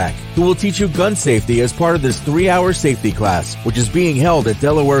Andrzak, who will teach you gun safety as part of this 3-hour safety class, which is being held at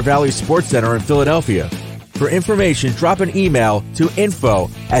Delaware Valley Sports Center in Philadelphia. For information, drop an email to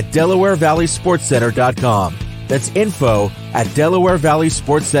info@DelawareValleySportsCenter.com. That's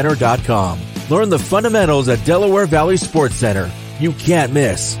info@DelawareValleySportsCenter.com. Learn the fundamentals at Delaware Valley Sports Center. You can't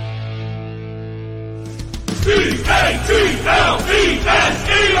miss.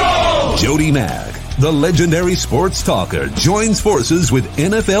 Jody Mack, the legendary sports talker, joins forces with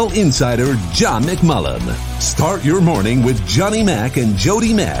NFL insider John McMullen. Start your morning with Johnny Mack and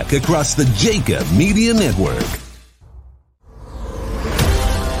Jody Mack across the Jacob Media Network.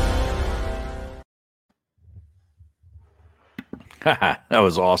 That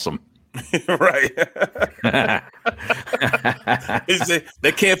was awesome. Right.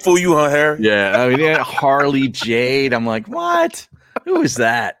 They can't fool you, huh, Harry? Yeah, I mean, Harley Jade. I'm like, what? Who is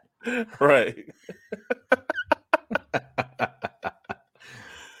that? Right.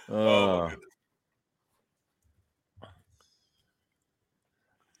 Oh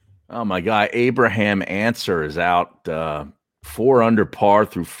my God. Abraham Answer is out 4 under par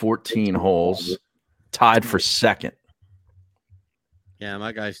through 14 holes, tied for second. Yeah,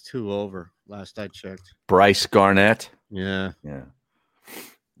 my guy's 2 over. Last I checked. Bryce Garnett. Yeah.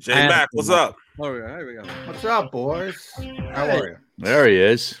 J Mac, what's up? Oh, here we go. What's up, boys? How are you? There he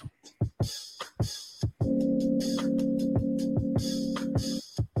is.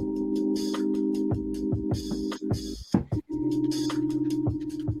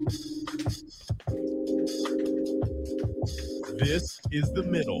 This is The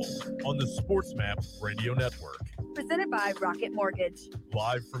Middle on the Sports Map Radio Network. Presented by Rocket Mortgage.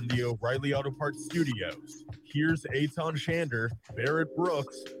 Live from the O'Reilly Auto Parts Studios. Here's Eitan Shander, Barrett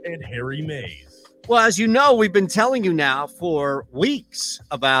Brooks, and Harry Mays. Well, as you know, we've been telling you now for weeks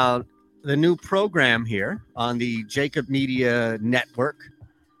about the new program here on the Jacob Media Network.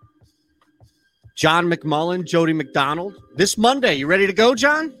 John McMullen, Jody McDonald. This Monday, you ready to go,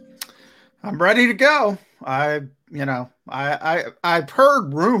 John? I'm ready to go. I've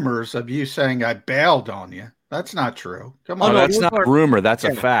heard rumors of you saying I bailed on you. That's not true. Come on. No, that's not rumor. That's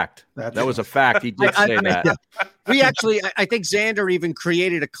a fact. That was a fact. He did say that. We actually, I think Xander even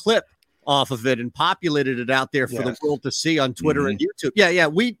created a clip off of it and populated it out there for the world to see on Twitter and YouTube. Yeah.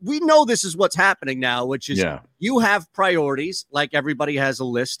 We know this is what's happening now, which is you have priorities, like everybody has a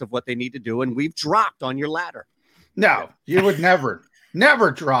list of what they need to do, and we've dropped on your ladder. No, you would never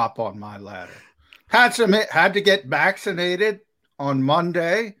drop on my ladder. Had to get vaccinated on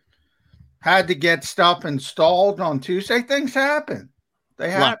Monday. Had to get stuff installed on Tuesday. Things happen.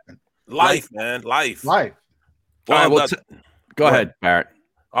 They happen. Life, man. Life. All right, go ahead, Barrett.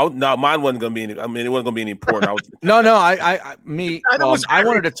 Oh no, mine wasn't going to be. It wasn't going to be any important. No. I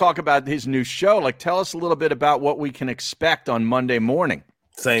wanted to talk about his new show. Like, tell us a little bit about what we can expect on Monday morning.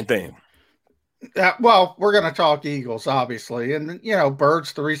 Same thing. Well, we're going to talk Eagles, obviously, and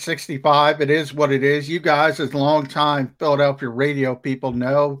Birds 365. It is what it is. You guys, as longtime Philadelphia radio people,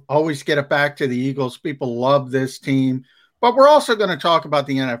 know always get it back to the Eagles. People love this team, but we're also going to talk about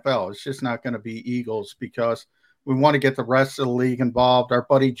the NFL. It's just not going to be Eagles because we want to get the rest of the league involved. Our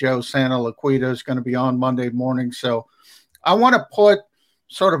buddy Joe Santalaquita is going to be on Monday morning, so I want to put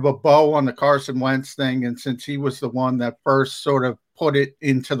sort of a bow on the Carson Wentz thing, and since he was the one that first sort of put it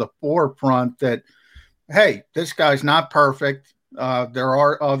into the forefront that, hey, this guy's not perfect. There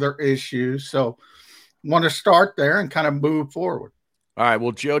are other issues. So want to start there and kind of move forward. All right.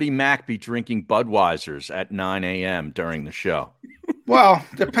 Will Jody Mack be drinking Budweisers at 9 a.m. during the show? Well,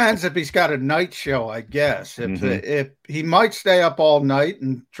 depends if he's got a night show, I guess. If he might stay up all night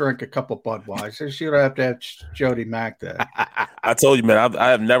and drink a couple Budweisers, you'd have to have Jody Mack there. I told you, man, I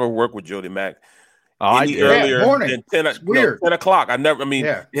have never worked with Jody Mack. Earlier morning. Than 10 o'clock. It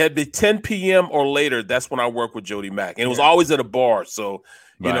had to be 10 p.m. or later. That's when I worked with Jody Mack. And it was always at a bar. So,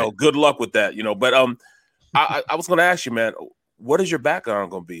 good luck with that, But I was going to ask you, man, what is your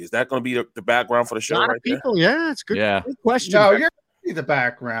background going to be? Is that going to be the background for the show right there? Yeah, it's good. Yeah. Good question. No, you're the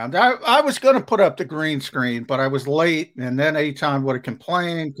background. I was going to put up the green screen, but I was late. And then Eitan would have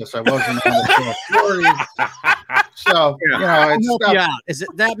complained because I wasn't on the show. So Yeah. you know, I'll it's help you out. Is it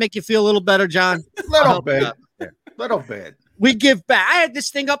that make you feel a little better, John? little bit, little bit. We give back. I had this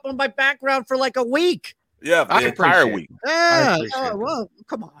thing up on my background for like a week. Yeah, the entire week. Yeah. Well,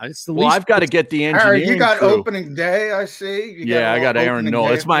 come on. It's the Well, least. I've got to get the engineering Harry, you got crew. opening day. I see. I got Aaron opening Noel.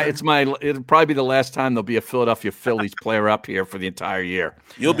 day. It'll probably be the last time there'll be a Philadelphia Phillies player up here for the entire year.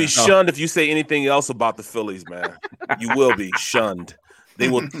 You'll be shunned if you say anything else about the Phillies, man. You will be shunned. They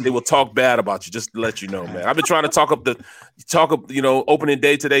will talk bad about you, just to let you know, man. I've been trying to talk up opening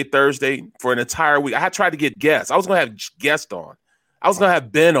day today, Thursday, for an entire week. I had tried to get guests. I was gonna have guests on. I was gonna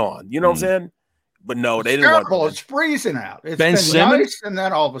have Ben on. You know what I'm saying? But no, they didn't Terrible. want. It's freezing out. It's Ben been Simmons? nice, and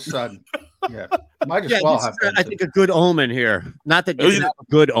then all of a sudden, might as well this have. is, I think, a good omen here. Not that you have a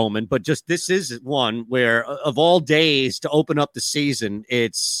good omen, but just this is one where, of all days to open up the season,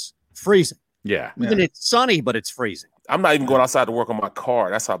 it's freezing. Yeah. Even it's sunny, but it's freezing. I'm not even going outside to work on my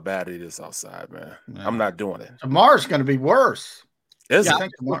car. That's how bad it is outside, man. I'm not doing it. Tomorrow's going to be worse. Is I it?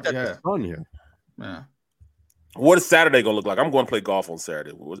 think tomorrow, yeah. Fun here. Yeah. What is Saturday gonna look like? I'm going to play golf on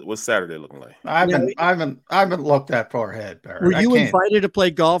Saturday. What's Saturday looking like? I haven't looked that far ahead, Barrett. Were I you can't. invited to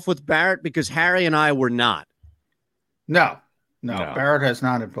play golf with Barrett? Because Harry and I were not. No. Barrett has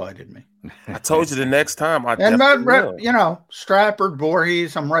not invited me. I told you the next time. Stratford,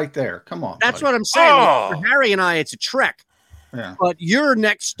 Voorhees, I'm right there. Come on. That's buddy. what I'm saying. Oh. For Harry and I, it's a trek. Yeah. But you're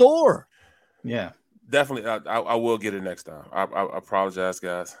next door. Yeah. Definitely, I will get it next time. I apologize,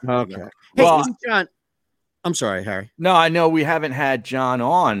 guys. Okay. Yeah. Hey, Well, John. I'm sorry, Harry. No, I know we haven't had John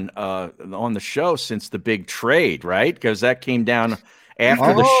on the show since the big trade, right? Because that came down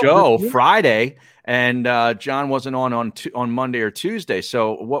after the show Friday, and John wasn't on Monday or Tuesday.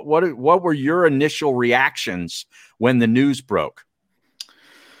 So what were your initial reactions when the news broke?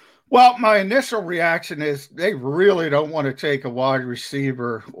 Well, my initial reaction is they really don't want to take a wide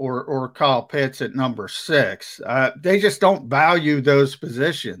receiver or Kyle Pitts at number 6. They just don't value those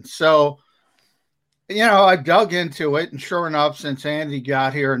positions. So, I dug into it, and sure enough, since Andy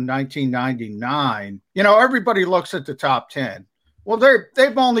got here in 1999, everybody looks at the top 10. Well,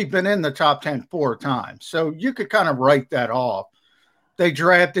 they've only been in the top 10 4 times, so you could kind of write that off. They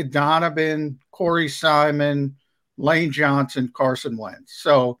drafted Donovan, Corey Simon, Lane Johnson, Carson Wentz.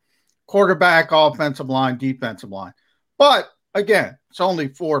 So quarterback, offensive line, defensive line. But again, it's only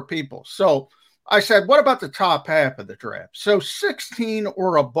 4 people. So I said, what about the top half of the draft? So 16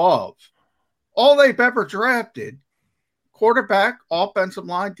 or above. All they've ever drafted, quarterback, offensive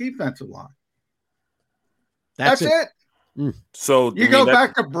line, defensive line. That's it. So you go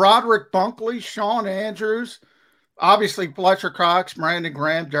back to Broderick Bunkley, Sean Andrews, obviously Fletcher Cox, Brandon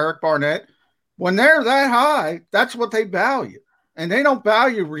Graham, Derek Barnett. When they're that high, that's what they value. And they don't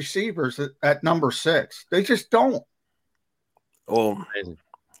value receivers at number 6. They just don't. Well,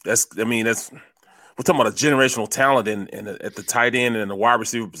 we're talking about a generational talent at the tight end and in the wide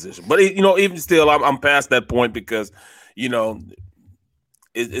receiver position. But even still, I'm past that point because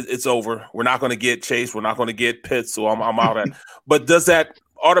it's over. We're not going to get Chase. We're not going to get Pitts. So I'm out at. But does that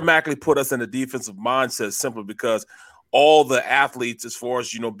automatically put us in a defensive mindset simply because all the athletes, as far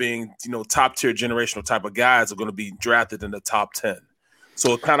as being top tier generational type of guys, are going to be drafted in the top 10?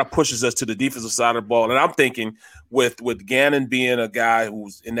 So it kind of pushes us to the defensive side of the ball. And I'm thinking with Gannon being a guy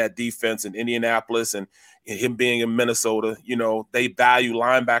who's in that defense in Indianapolis and him being in Minnesota, they value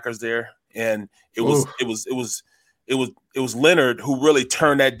linebackers there. And it was Leonard who really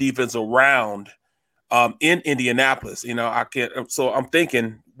turned that defense around in Indianapolis. So I'm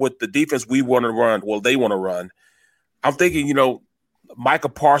thinking with the defense we want to run, they want to run. I'm thinking, Micah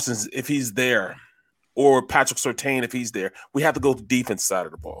Parsons, if he's there, or Patrick Surtain, if he's there, we have to go to the defense side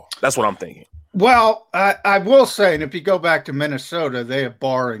of the ball. That's what I'm thinking. Well, I will say, and if you go back to Minnesota, they have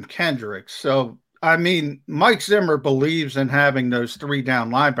Barr and Kendrick. So, Mike Zimmer believes in having those 3 down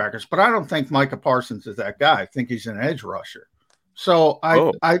linebackers, but I don't think Micah Parsons is that guy. I think he's an edge rusher. So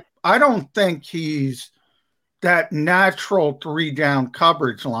I don't think he's that natural 3 down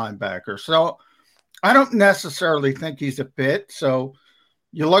coverage linebacker. So I don't necessarily think he's a fit. So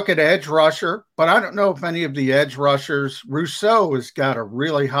you look at edge rusher, but I don't know if any of the edge rushers, Rousseau has got a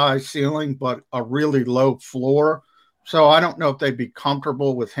really high ceiling, but a really low floor. So I don't know if they'd be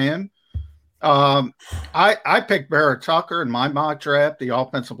comfortable with him. I picked Barrett Tucker in my mock draft, the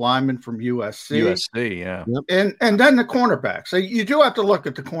offensive lineman from USC. USC, yeah. And then the cornerbacks. So you do have to look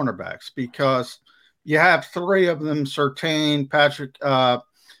at the cornerbacks because you have 3 of them, Surtain, Patrick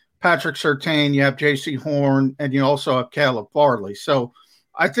Surtain, you have J.C. Horn, and you also have Caleb Farley. So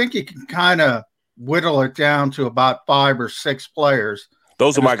I think you can kind of whittle it down to about 5 or 6 players.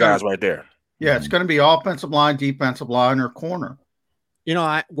 Those are my guys right there. Yeah, it's going to be offensive line, defensive line, or corner.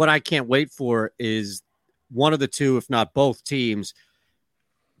 What I can't wait for is one of the two, if not both teams,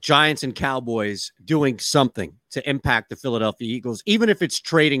 Giants and Cowboys, doing something to impact the Philadelphia Eagles, even if it's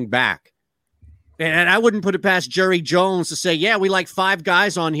trading back. And I wouldn't put it past Jerry Jones to say, yeah, we like 5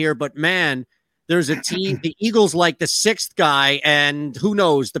 guys on here, but man, there's a team, the Eagles like the 6th guy, and who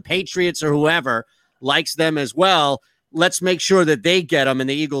knows, the Patriots or whoever likes them as well. Let's make sure that they get them and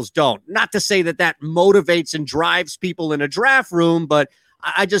the Eagles don't. Not to say that that motivates and drives people in a draft room, but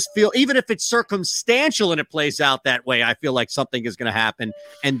I just feel even if it's circumstantial and it plays out that way, I feel like something is going to happen.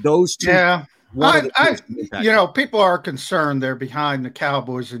 And those two. Yeah. People are concerned they're behind the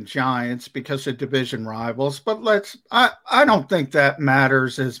Cowboys and Giants because of division rivals, but I don't think that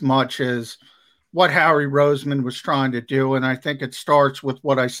matters as much as what Howie Roseman was trying to do. And I think it starts with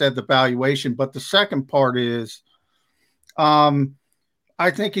what I said, the valuation. But the second part is, I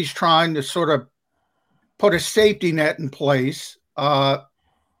think he's trying to sort of put a safety net in place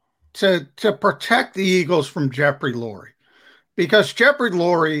to protect the Eagles from Jeffrey Lurie. Because Jeffrey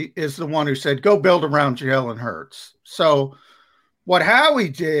Lurie is the one who said, go build around Jalen Hurts. So what Howie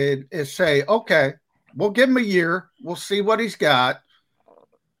did is say, okay, we'll give him a year. We'll see what he's got.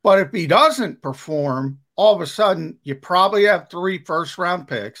 But if he doesn't perform, all of a sudden, you probably have 3 first-round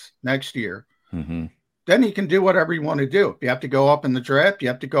picks next year. Mm-hmm. Then you can do whatever you want to do. If you have to go up in the draft, you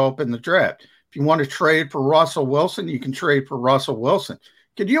have to go up in the draft. If you want to trade for Russell Wilson, you can trade for Russell Wilson.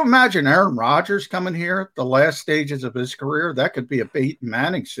 Could you imagine Aaron Rodgers coming here at the last stages of his career? That could be a Peyton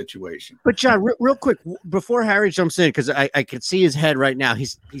Manning situation. But John, real quick, before Harry jumps in, because I can see his head right now.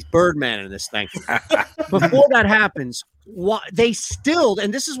 He's Birdman in this thing. Before that happens, they still,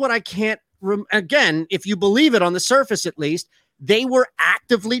 and this is what I can't, again, if you believe it on the surface at least, they were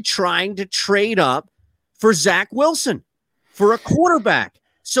actively trying to trade up for Zach Wilson, for a quarterback.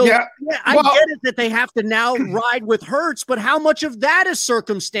 So I get it that they have to now ride with Hurts, but how much of that is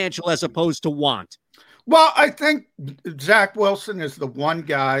circumstantial as opposed to want? Well, I think Zach Wilson is the one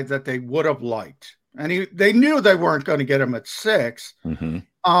guy that they would have liked. And they knew they weren't going to get him at 6.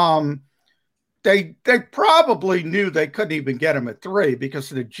 Mm-hmm. They probably knew they couldn't even get him at 3 because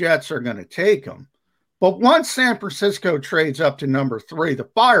the Jets are going to take him. But once San Francisco trades up to number 3, the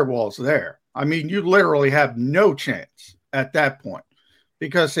firewall's there. I mean, you literally have no chance at that point.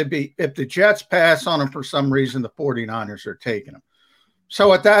 Because if the Jets pass on him for some reason, the 49ers are taking him.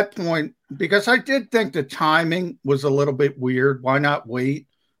 So at that point, because I did think the timing was a little bit weird, why not wait?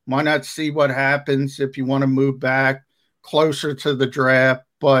 Why not see what happens if you want to move back closer to the draft?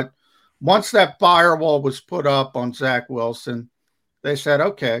 But once that firewall was put up on Zach Wilson, they said,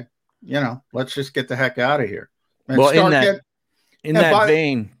 okay, let's just get the heck out of here. And well, in that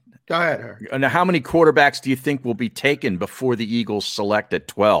vein, go ahead, Harry. Now, how many quarterbacks do you think will be taken before the Eagles select at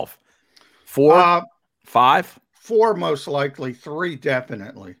 12? 4? 5? 4 most likely. 3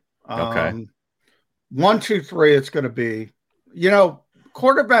 definitely. Okay. 1, 2, 3 it's going to be.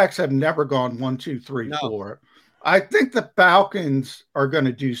 Quarterbacks have never gone 1, 2, 3, 4. I think the Falcons are going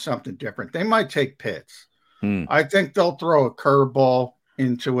to do something different. They might take Pitts. I think they'll throw a curveball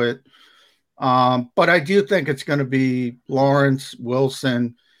into it. But I do think it's going to be Lawrence,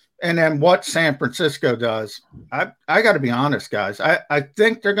 Wilson, and then what San Francisco does. I got to be honest, guys. I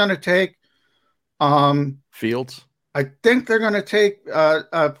think they're going to take Fields. I think they're going to take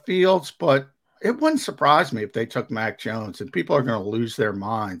Fields, but it wouldn't surprise me if they took Mac Jones, and people are going to lose their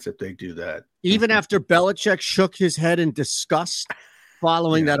minds if they do that. Even after Belichick shook his head in disgust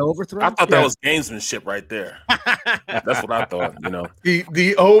following that overthrow? I thought that was gamesmanship right there. That's what I thought,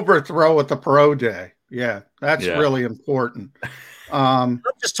 The overthrow at the pro day. Yeah, that's really important. I'm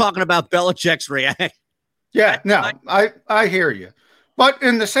just talking about Belichick's reaction. Yeah, no, I hear you. But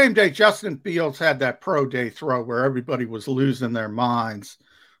in the same day, Justin Fields had that pro day throw where everybody was losing their minds.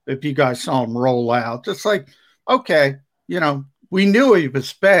 If you guys saw him roll out, just like, okay, we knew he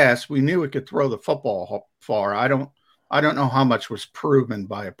was fast. We knew he could throw the football far. I don't know how much was proven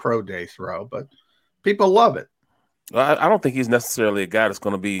by a pro day throw, but people love it. I don't think he's necessarily a guy that's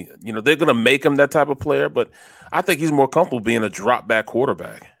going to be, they're going to make him that type of player, but I think he's more comfortable being a drop back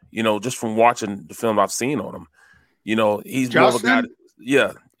quarterback, just from watching the film I've seen on him. He's Justin? more of a guy.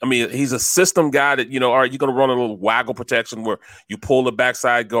 Yeah. I mean, he's a system guy that, all right, you're going to run a little waggle protection where you pull the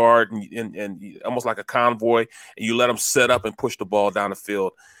backside guard and almost like a convoy, and you let him set up and push the ball down the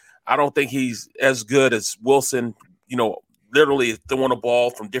field. I don't think he's as good as Wilson, literally throwing a ball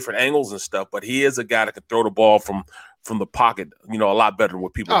from different angles and stuff, but he is a guy that can throw the ball from the pocket, a lot better than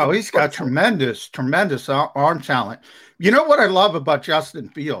what people. Oh, he's got tremendous arm talent. You know what I love about Justin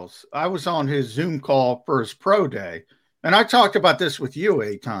Fields? I was on his Zoom call for his pro day, and I talked about this with you,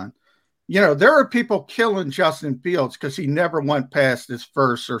 Eitan. There are people killing Justin Fields because he never went past his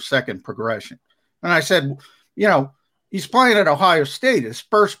first or second progression. And I said, you know, he's playing at Ohio State. His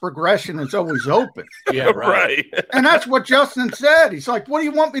first progression is always open. Yeah, right. And that's what Justin said. He's like, what do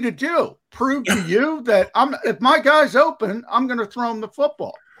you want me to do? Prove to you that if my guy's open, I'm going to throw him the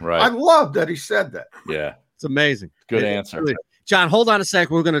football. Right. I love that he said that. Yeah. It's amazing. Good answer. John, hold on a sec.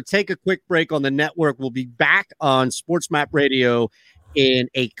 We're going to take a quick break on the network. We'll be back on SportsMap Radio in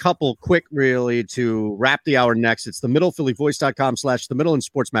a couple quick, really, to wrap the hour next. It's the Middle, phillyvoice.com/the Middle and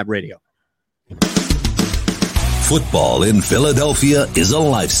SportsMap Radio. Football in Philadelphia is a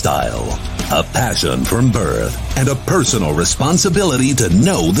lifestyle, a passion from birth, and a personal responsibility to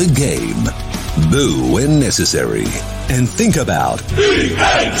know the game. Boo when necessary. And think about Eagles!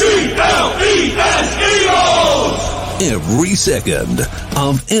 Every second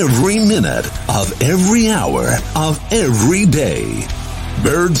of every minute of every hour of every day.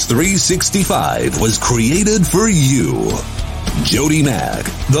 Birds 365 was created for you. Jody Mack,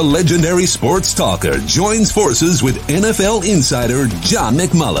 the legendary sports talker, joins forces with NFL insider John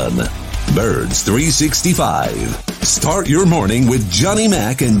McMullen. Birds 365. Start your morning with Johnny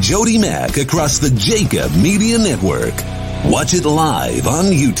Mack and Jody Mack across the Jacob Media Network. Watch it live on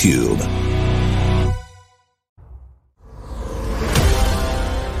YouTube.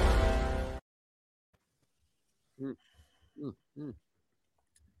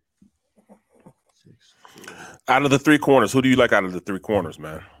 Out of the three corners, who do you like out of the three corners,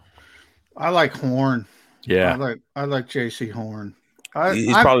 man? I like Horn. Yeah. I like J.C. Horn.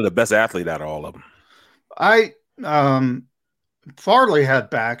 He's probably the best athlete out of all of them. Farley had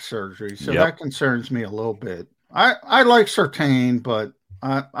back surgery, so that concerns me a little bit. I like Surtain, but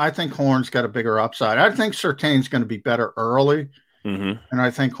I think Horn's got a bigger upside. I think Surtain's going to be better early, and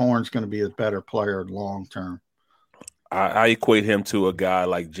I think Horn's going to be a better player long term. I equate him to a guy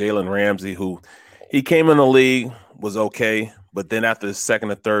like Jalen Ramsey, who he came in the league, was okay, but then after the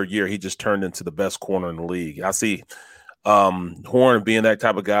second or third year, he just turned into the best corner in the league. I see Horn being that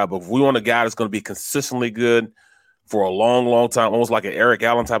type of guy, but if we want a guy that's going to be consistently good for a long, long time, almost like an Eric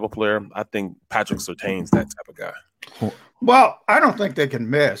Allen type of player, I think Patrick Surtain's that type of guy. Well, I don't think they can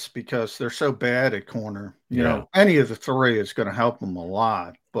miss because they're so bad at corner. You know, any of the three is going to help them a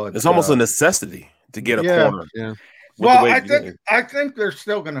lot. But it's almost a necessity to get a corner. Yeah. Well, I think they're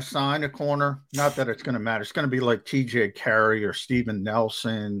still going to sign a corner. Not that it's going to matter. It's going to be like TJ Carey or Steven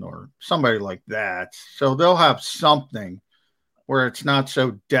Nelson or somebody like that. So they'll have something where it's not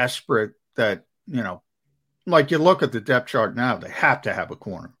so desperate that, you know, like you look at the depth chart now, they have to have a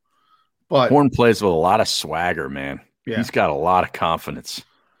corner. But Horn plays with a lot of swagger, man. Yeah. He's got a lot of confidence.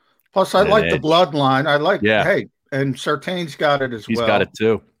 Plus, I like the bloodline. I like, hey, and Surtain's got it as well. He's got it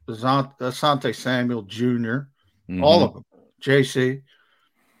too. Asante Samuel Jr., all of them, JC.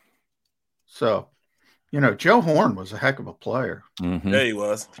 So, you know, Joe Horn was a heck of a player. Yeah, he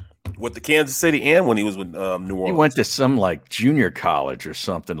was with the Kansas City and when he was with New Orleans. He went to some like junior college or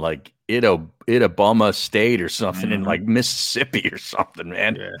something like Itawamba State or something in like Mississippi or something,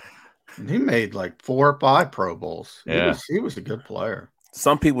 man. Yeah. And he made like 4 or 5 Pro Bowls. He was a good player.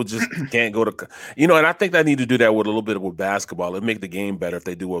 Some people just can't go to, you know, and I think they need to do that with a little bit with basketball. It'd make the game better if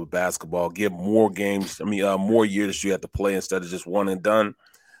they do it with basketball. Give more games. I mean, more years you have to play instead of just one and done.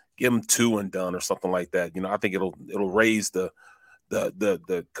 Give them 2 and done or something like that. You know, I think it'll raise the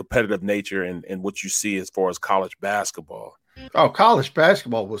competitive nature and what you see as far as college basketball. Oh, college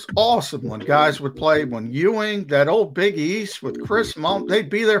basketball was awesome when guys would play. When Ewing, that old Big East with Chris Mullin, they'd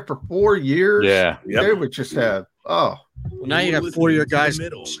be there for 4 years. Yeah, they would just have Well, now you got 4-year guys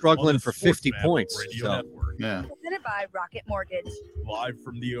struggling for 50 points. So. Yeah. Presented by Rocket Mortgage. Live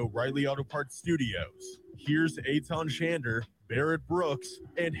from the O'Reilly Auto Parts Studios, here's Eitan Shander, Barrett Brooks,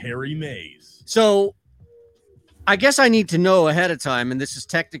 and Harry Mays. So I guess I need to know ahead of time, and this is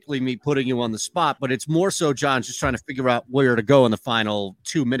technically me putting you on the spot, but it's more so John's just trying to figure out where to go in the final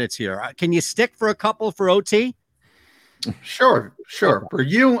 2 minutes here. Can you stick for a couple for OT? Sure. For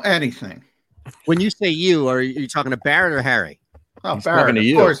you, anything. When you say you, are you talking to Barrett or Harry? Oh, Barrett,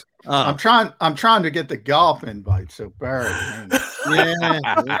 of course. I'm trying to get the golf invite, so Barrett.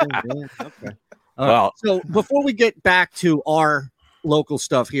 Okay. Well, so before we get back to our local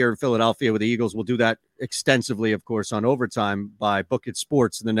stuff here in Philadelphia with the Eagles, we'll do that extensively, of course, on Overtime by Book It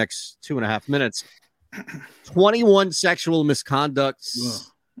Sports in the next 2.5 minutes. 21 sexual misconduct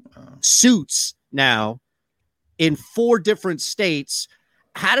suits now in 4 different states.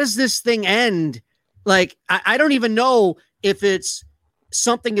 How does this thing end? Like, I don't even know if it's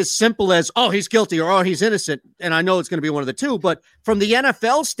something as simple as, oh, he's guilty or oh, he's innocent. And I know it's going to be one of the two. But from the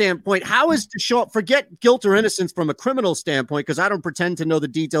NFL standpoint, how is Deshaun, forget guilt or innocence from a criminal standpoint, because I don't pretend to know the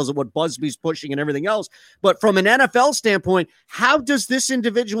details of what Busby's pushing and everything else. But from an NFL standpoint, how does this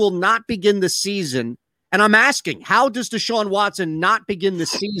individual not begin the season? And I'm asking, how does Deshaun Watson not begin the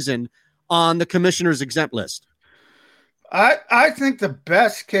season on the commissioner's exempt list? I think the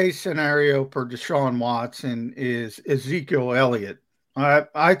best case scenario for Deshaun Watson is Ezekiel Elliott.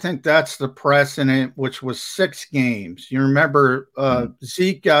 I think that's the precedent, which was 6 games. You remember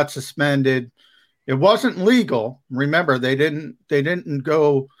Zeke got suspended. It wasn't legal. Remember, they didn't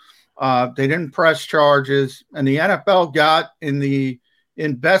press charges, and the NFL got in the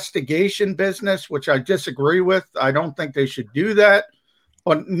investigation business, which I disagree with. I don't think they should do that.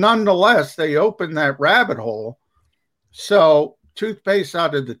 But nonetheless, they opened that rabbit hole. So toothpaste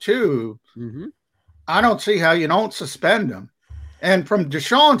out of the tube. Mm-hmm. I don't see how you don't suspend him. And from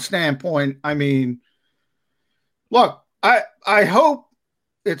Deshaun's standpoint, I mean, look, I hope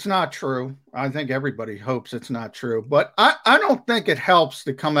it's not true. I think everybody hopes it's not true. But I don't think it helps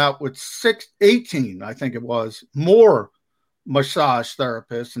to come out with 18, I think it was, more massage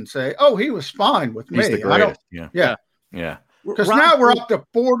therapists and say, oh, he was fine with He's me. the greatest. Yeah. Because now we're up to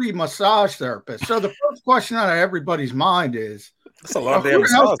 40 massage therapists. So the first question out of everybody's mind is, that's a lot of who damn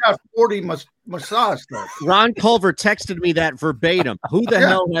else massage. got 40 massage therapists? Ron Culver texted me that verbatim. Who the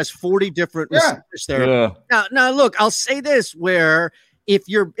hell has 40 different massage therapists? Now, look, I'll say this, where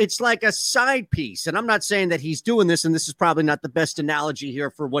it's like a side piece, and I'm not saying that he's doing this, and this is probably not the best analogy here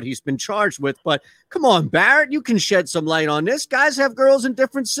for what he's been charged with, but come on, Barrett, you can shed some light on this. Guys have girls in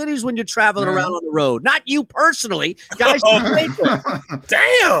different cities when you're traveling around on the road. Not you personally. Guys you played with.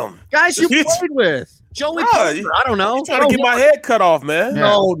 Damn. Guys you played with. Joey, I don't know. You're trying to get my head cut off, man.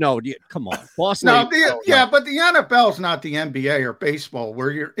 No, come on. Boston. But the NFL is not the NBA or baseball where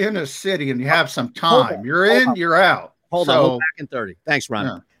you're in a city and you have some time. You're in, you're out. Hold on, we'll back in 30. Thanks, Ron.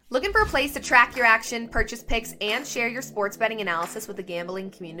 Yeah. Looking for a place to track your action, purchase picks, and share your sports betting analysis with the gambling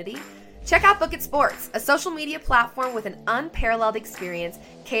community? Check out Book It Sports, a social media platform with an unparalleled experience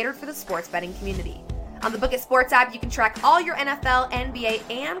catered for the sports betting community. On the Book It Sports app, you can track all your NFL, NBA,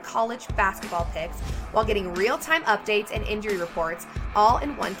 and college basketball picks while getting real-time updates and injury reports all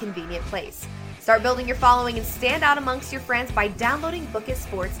in one convenient place. Start building your following and stand out amongst your friends by downloading Book It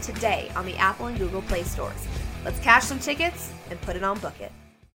Sports today on the Apple and Google Play stores. Let's cash some tickets and put it on Book It.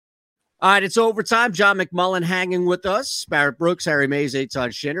 All right, it's overtime. John McMullen hanging with us. Barrett Brooks, Harry Mays, Eitan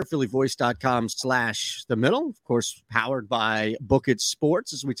Shander, phillyvoice.com/the middle. Of course, powered by Book It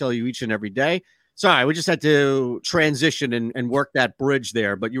Sports, as we tell you each and every day. Sorry, we just had to transition and work that bridge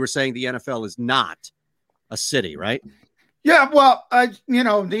there. But you were saying the NFL is not a city, right? Yeah, well, the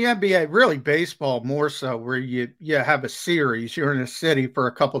NBA, really baseball more so, where you have a series. You're in a city for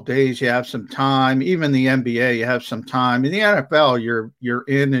a couple of days. You have some time. Even the NBA, you have some time. In the NFL, you're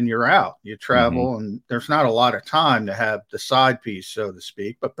in and you're out. You travel, and there's not a lot of time to have the side piece, so to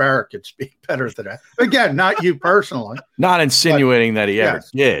speak. But Barrett could speak better than that. Again, not you personally. Not insinuating that he ever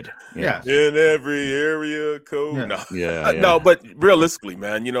did. Yeah. In every area code. Yeah. No, but realistically,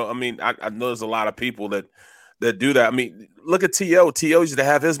 man, I know there's a lot of people that do that. I mean, look at T.O. T.O. used to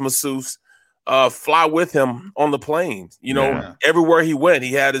have his masseuse fly with him on the plane. Everywhere he went,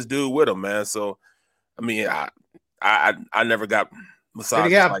 he had his dude with him, man. So, I mean, I never got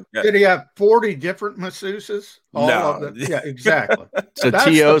massages like that. Did he have 40 different masseuses? No. Yeah, exactly. So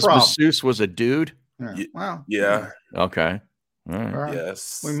T.O.'s masseuse was a dude? Yeah. Wow. Yeah. Okay. All right.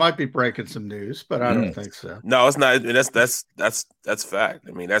 Yes. We might be breaking some news, but I don't think so. No, it's not. That's fact.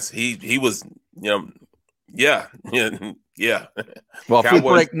 I mean, he was, Yeah. Well, if we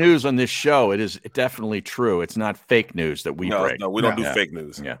break news on this show, it is definitely true. It's not fake news that we break. No, we don't do fake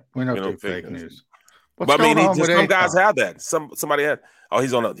news. Yeah, we don't do fake news. But I mean, some guys have that. Somebody had. Oh,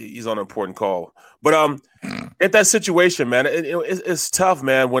 he's on an important call. But at that situation, man, it's tough,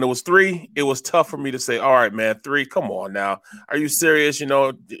 man. When it was 3, it was tough for me to say, all right, man, 3. Come on now, are you serious?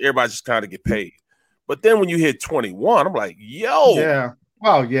 Everybody just kind of get paid. But then when you hit 21, I'm like, yo, yeah,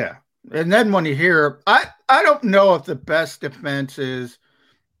 well, yeah. And then when you hear, I don't know if the best defense is,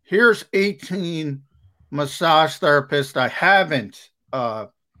 here's 18 massage therapists I haven't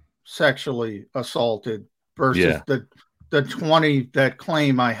sexually assaulted versus the 20 that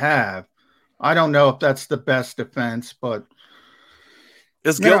claim I have. I don't know if that's the best defense, but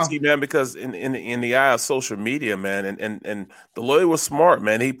it's guilty, man, because in the eye of social media, man, and the lawyer was smart,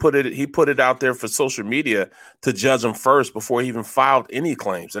 man. He put it out there for social media to judge him first before he even filed any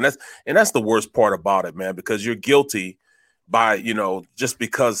claims. And that's the worst part about it, man, because you're guilty by, just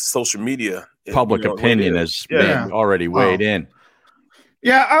because social media public opinion has been already weighed in.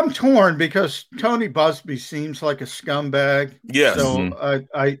 Yeah, I'm torn because Tony Busby seems like a scumbag. Yes. So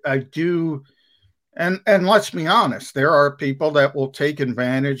I do, and let's be honest, there are people that will take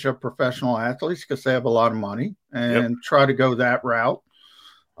advantage of professional athletes because they have a lot of money and try to go that route.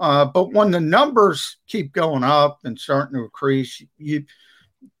 But when the numbers keep going up and starting to increase, you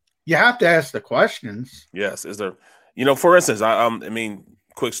have to ask the questions. Yes. Is there, for instance, I mean,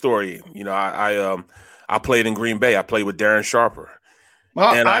 quick story. I played in Green Bay. I played with Darren Sharper.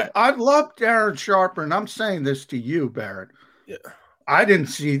 Well, and I love Darren Sharper, and I'm saying this to you, Barrett. Yeah. I didn't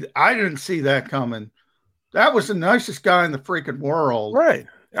see that coming. That was the nicest guy in the freaking world. Right.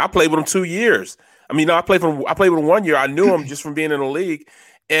 I played with him 2 years. I mean, I played with him 1 year. I knew him just from being in the league.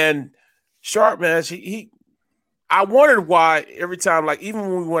 And Sharp, man, I wondered why every time, like even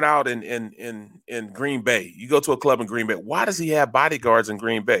when we went out in Green Bay, you go to a club in Green Bay, why does he have bodyguards in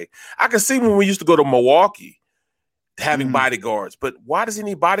Green Bay? I can see when we used to go to Milwaukee having bodyguards, but why does he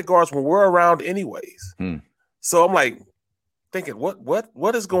need bodyguards when we're around anyways? So I'm like thinking,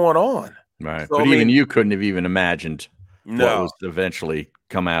 what is going on? Right. So, but even you couldn't have even imagined what was eventually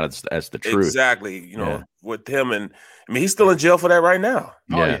come out as the truth. Exactly. With him, and I mean, he's still in jail for that right now.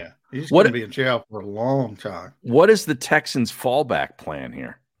 Oh yeah. He's going to be in jail for a long time. What is the Texans' fallback plan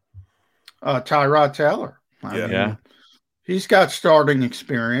here? Tyrod Taylor. I mean, he's got starting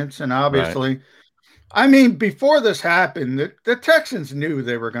experience, and obviously, I mean, before this happened, the Texans knew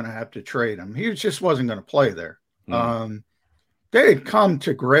they were going to have to trade him. He just wasn't going to play there. They had come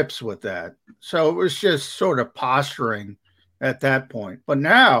to grips with that, so it was just sort of posturing at that point. But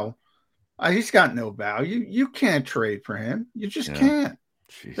now, he's got no value. You can't trade for him. You just can't.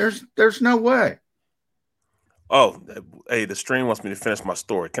 Jeez. There's no way. Oh, hey, the stream wants me to finish my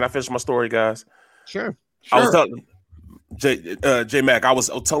story. Can I finish my story, guys? Sure. I was telling J Mac, I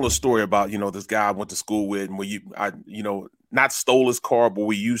was telling a story about, this guy I went to school with, and not stole his car, but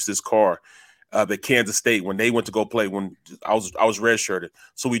we used his car at Kansas State when they went to go play when I was redshirted.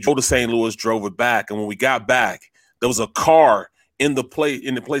 So we drove to St. Louis, drove it back, and when we got back, there was a car in the place.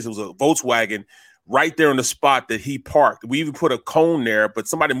 It was a Volkswagen right there in the spot that he parked. We even put a cone there, but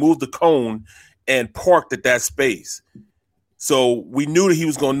somebody moved the cone and parked at that space. So we knew that he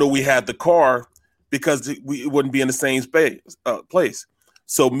was going to know we had the car because it wouldn't be in the same place.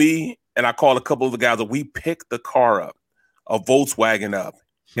 So me and I called a couple of the guys, and we picked the car up, a Volkswagen up,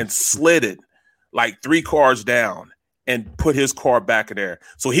 and slid it like 3 cars down and put his car back in there.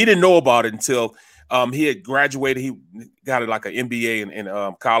 So he didn't know about it until he had graduated. He got like an MBA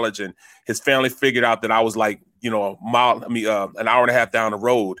in college, and his family figured out that I was like, an hour and a half down the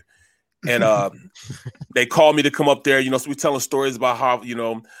road. And they called me to come up there, so we're telling stories about how,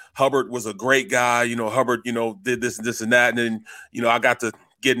 Hubbard was a great guy. Hubbard, did this and that. And then, I got to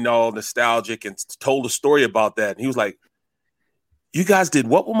getting all nostalgic and told a story about that. And he was like, you guys did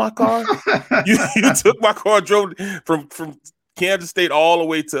what with my car? you took my car, drove from Kansas State all the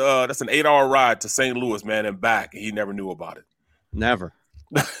way to that's an 8-hour ride to St. Louis, man, and back. He never knew about it. Never.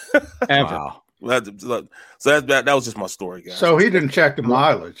 Ever. Wow. So that was just my story, guys. So he didn't check the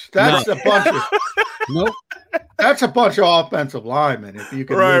mileage. That's a bunch of nope. That's a bunch of offensive linemen. If you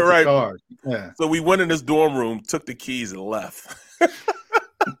can move the cars. Yeah. So we went in his dorm room, took the keys, and left.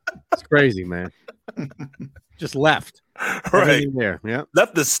 It's crazy, man. Just left. Right there. Yeah.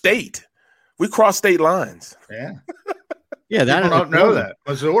 Left the state. We crossed state lines. Yeah. Yeah. That people don't know that.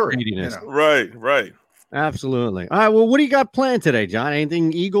 Missouri. Right. Absolutely. All right. Well, what do you got planned today, John?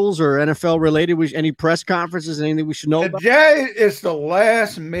 Anything Eagles or NFL related? Any press conferences? Anything we should know about? Today is the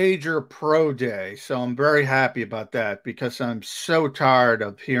last major pro day, so I'm very happy about that because I'm so tired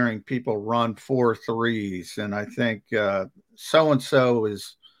of hearing people run 4.3s, and I think so and so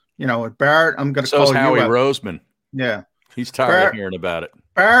is, Barrett. I'm going to call you Howie Roseman. Yeah, he's tired of hearing about it.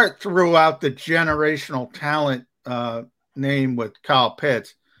 Barrett threw out the generational talent name with Kyle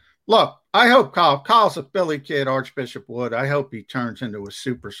Pitts. Look, I hope Kyle's a Philly kid, Archbishop Wood. I hope he turns into a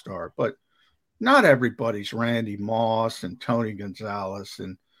superstar, but not everybody's Randy Moss and Tony Gonzalez.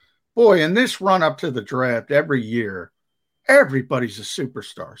 And boy, in this run up to the draft every year, everybody's a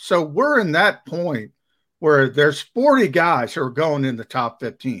superstar. So we're in that point where there's 40 guys who are going in the top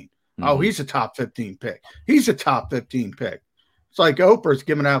 15. Mm-hmm. Oh, he's a top 15 pick. He's a top 15 pick. It's like Oprah's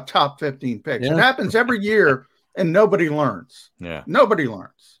giving out top 15 picks. Yeah. It happens every year and nobody learns. Yeah. Nobody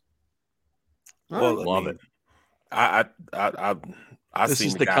learns. Well, love it. I This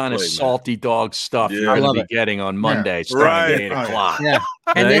is the kind of salty dog stuff you're I going love to it. be getting on Monday, starting at 8 o'clock. Yeah.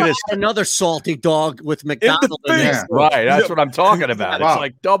 And then another salty dog with McDonald's. Right, that's what I'm talking about. Wow. It's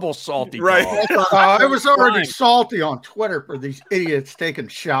like double salty. Right. dog. I was already salty on Twitter for these idiots taking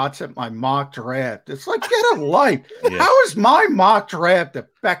shots at my mock draft. It's like, get a life. Yeah. How is my mock draft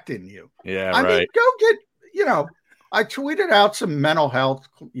affecting you? Yeah, I mean, right. go get, I tweeted out some mental health,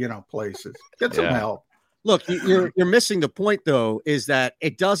 places. Get some help. Look, you're missing the point, though, is that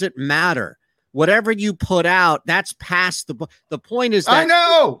it doesn't matter. Whatever you put out, that's past the point is that I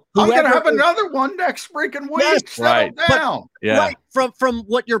know. I'm going to have whoever- another one next freaking week. Yes, Settle right. down. Yeah. Right. From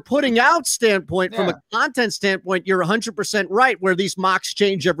what you're putting out standpoint, from a content standpoint, you're 100% right, where these mocks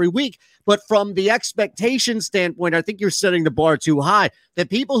change every week. But from the expectation standpoint, I think you're setting the bar too high. The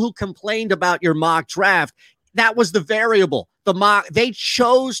people who complained about your mock draft, that was the variable. The mock, they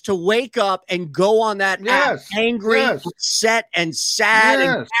chose to wake up and go on that app angry, upset, and sad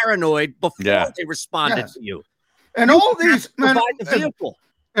and paranoid before they responded to you. And You all have these to provide the vehicle.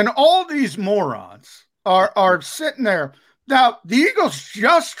 and all these morons are sitting there. Now, the Eagles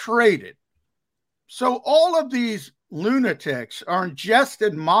just traded. So all of these lunatics are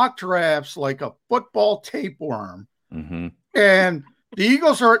ingested mock drafts like a football tapeworm. Mm-hmm. And the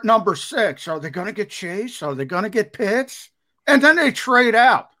Eagles are at number 6. Are they going to get Chase? Are they going to get Pitts? And then they trade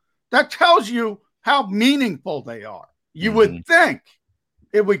out. That tells you how meaningful they are. You would think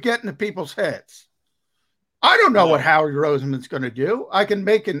it would get into people's heads. I don't know what Howie Roseman's going to do. I can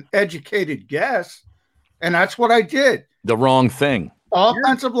make an educated guess, and that's what I did. The wrong thing.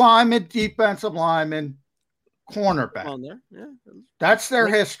 Offensive lineman, defensive lineman, cornerback. That's their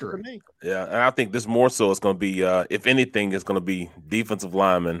history. Yeah, and I think this more so is going to be, if anything, it's going to be defensive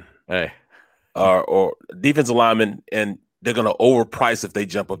linemen, or defensive linemen, and they're going to overprice if they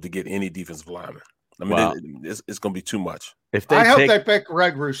jump up to get any defensive lineman. I mean, it's going to be too much. I hope they pick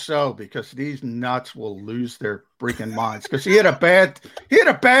Greg Rousseau, because these nuts will lose their freaking minds, because he had a bad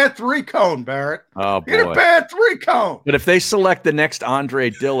 3-cone, Barrett. Oh, He had a bad 3-cone. But if they select the next Andre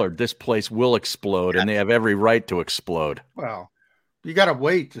Dillard, this place will explode, and they have every right to explode. Well, you got to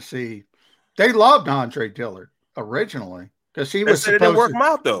wait to see. They loved Andre Dillard originally, because he was It didn't work him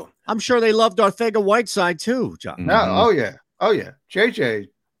out, though. I'm sure they loved Arcega-Whiteside too, John. No, oh yeah.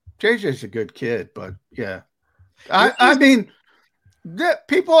 JJ's a good kid, but yeah. I mean,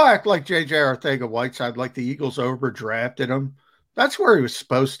 people act like JJ Arcega-Whiteside, like the Eagles overdrafted him. That's where he was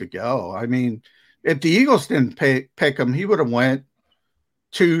supposed to go. I mean, if the Eagles didn't pick him, he would have went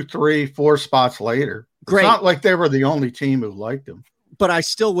 2, 3, 4 spots later. Great. It's not like they were the only team who liked him. But I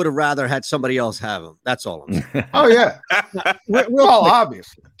still would have rather had somebody else have him. That's all I'm saying. Oh, yeah. Well,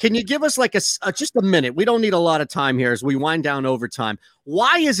 obviously. Can you give us like just a minute? We don't need a lot of time here as we wind down overtime.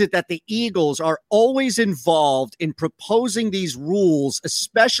 Why is it that the Eagles are always involved in proposing these rules,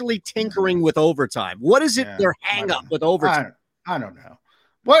 especially tinkering with overtime? What is it their hang up with overtime? I don't know.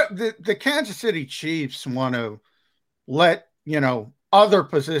 What the Kansas City Chiefs want to let, other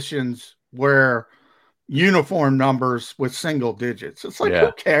positions where uniform numbers with single digits. It's like,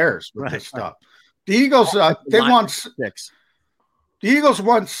 who cares with this stuff? The Eagles, the Eagles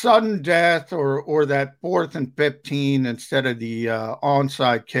want sudden death or that 4th and 15 instead of the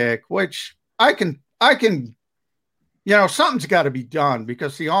onside kick, which I can, something's got to be done,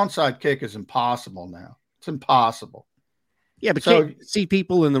 because the onside kick is impossible now. It's impossible. Yeah, but can't you see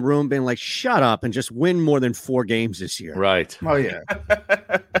people in the room being like, shut up and just win more than 4 games this year. Right. Oh, yeah.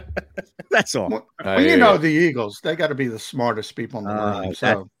 That's all. Well, the Eagles, they got to be the smartest people in the room.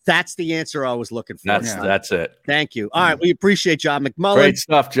 So that's the answer I was looking for. That's it. Thank you. All right. We appreciate John McMullen. Great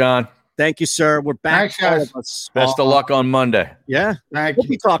stuff, John. Thank you, sir. We're back. Thanks, guys. Best of luck on Monday. Yeah. We'll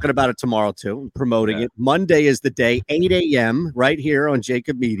be talking about it tomorrow, too, and promoting it. Monday is the day, 8 a.m., right here on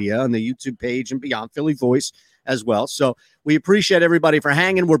Jacob Media, on the YouTube page and Beyond Philly Voice as well. So we appreciate everybody for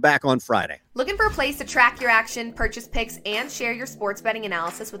hanging. We're back on Friday. Looking for a place to track your action, purchase picks, and share your sports betting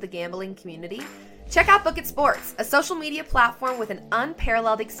analysis with the gambling community? Check out Book It Sports, a social media platform with an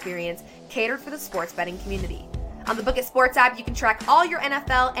unparalleled experience catered for the sports betting community. On the Book It Sports app, you can track all your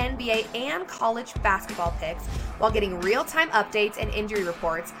NFL, NBA, and college basketball picks while getting real-time updates and injury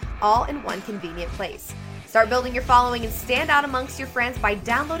reports all in one convenient place. Start building your following and stand out amongst your friends by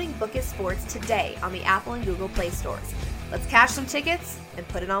downloading Book It Sports today on the Apple and Google Play stores. Let's cash some tickets and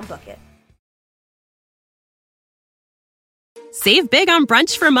put it on Book It. Save big on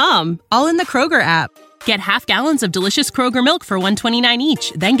brunch for mom, all in the Kroger app. Get half gallons of delicious Kroger milk for $1.29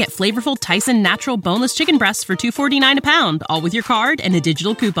 each. Then get flavorful Tyson natural boneless chicken breasts for $2.49 a pound, all with your card and a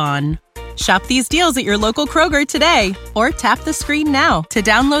digital coupon. Shop these deals at your local Kroger today, or tap the screen now to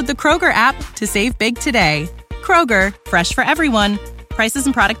download the Kroger app to save big today. Kroger, fresh for everyone. Prices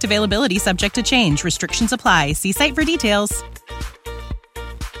and product availability subject to change. Restrictions apply. See site for details.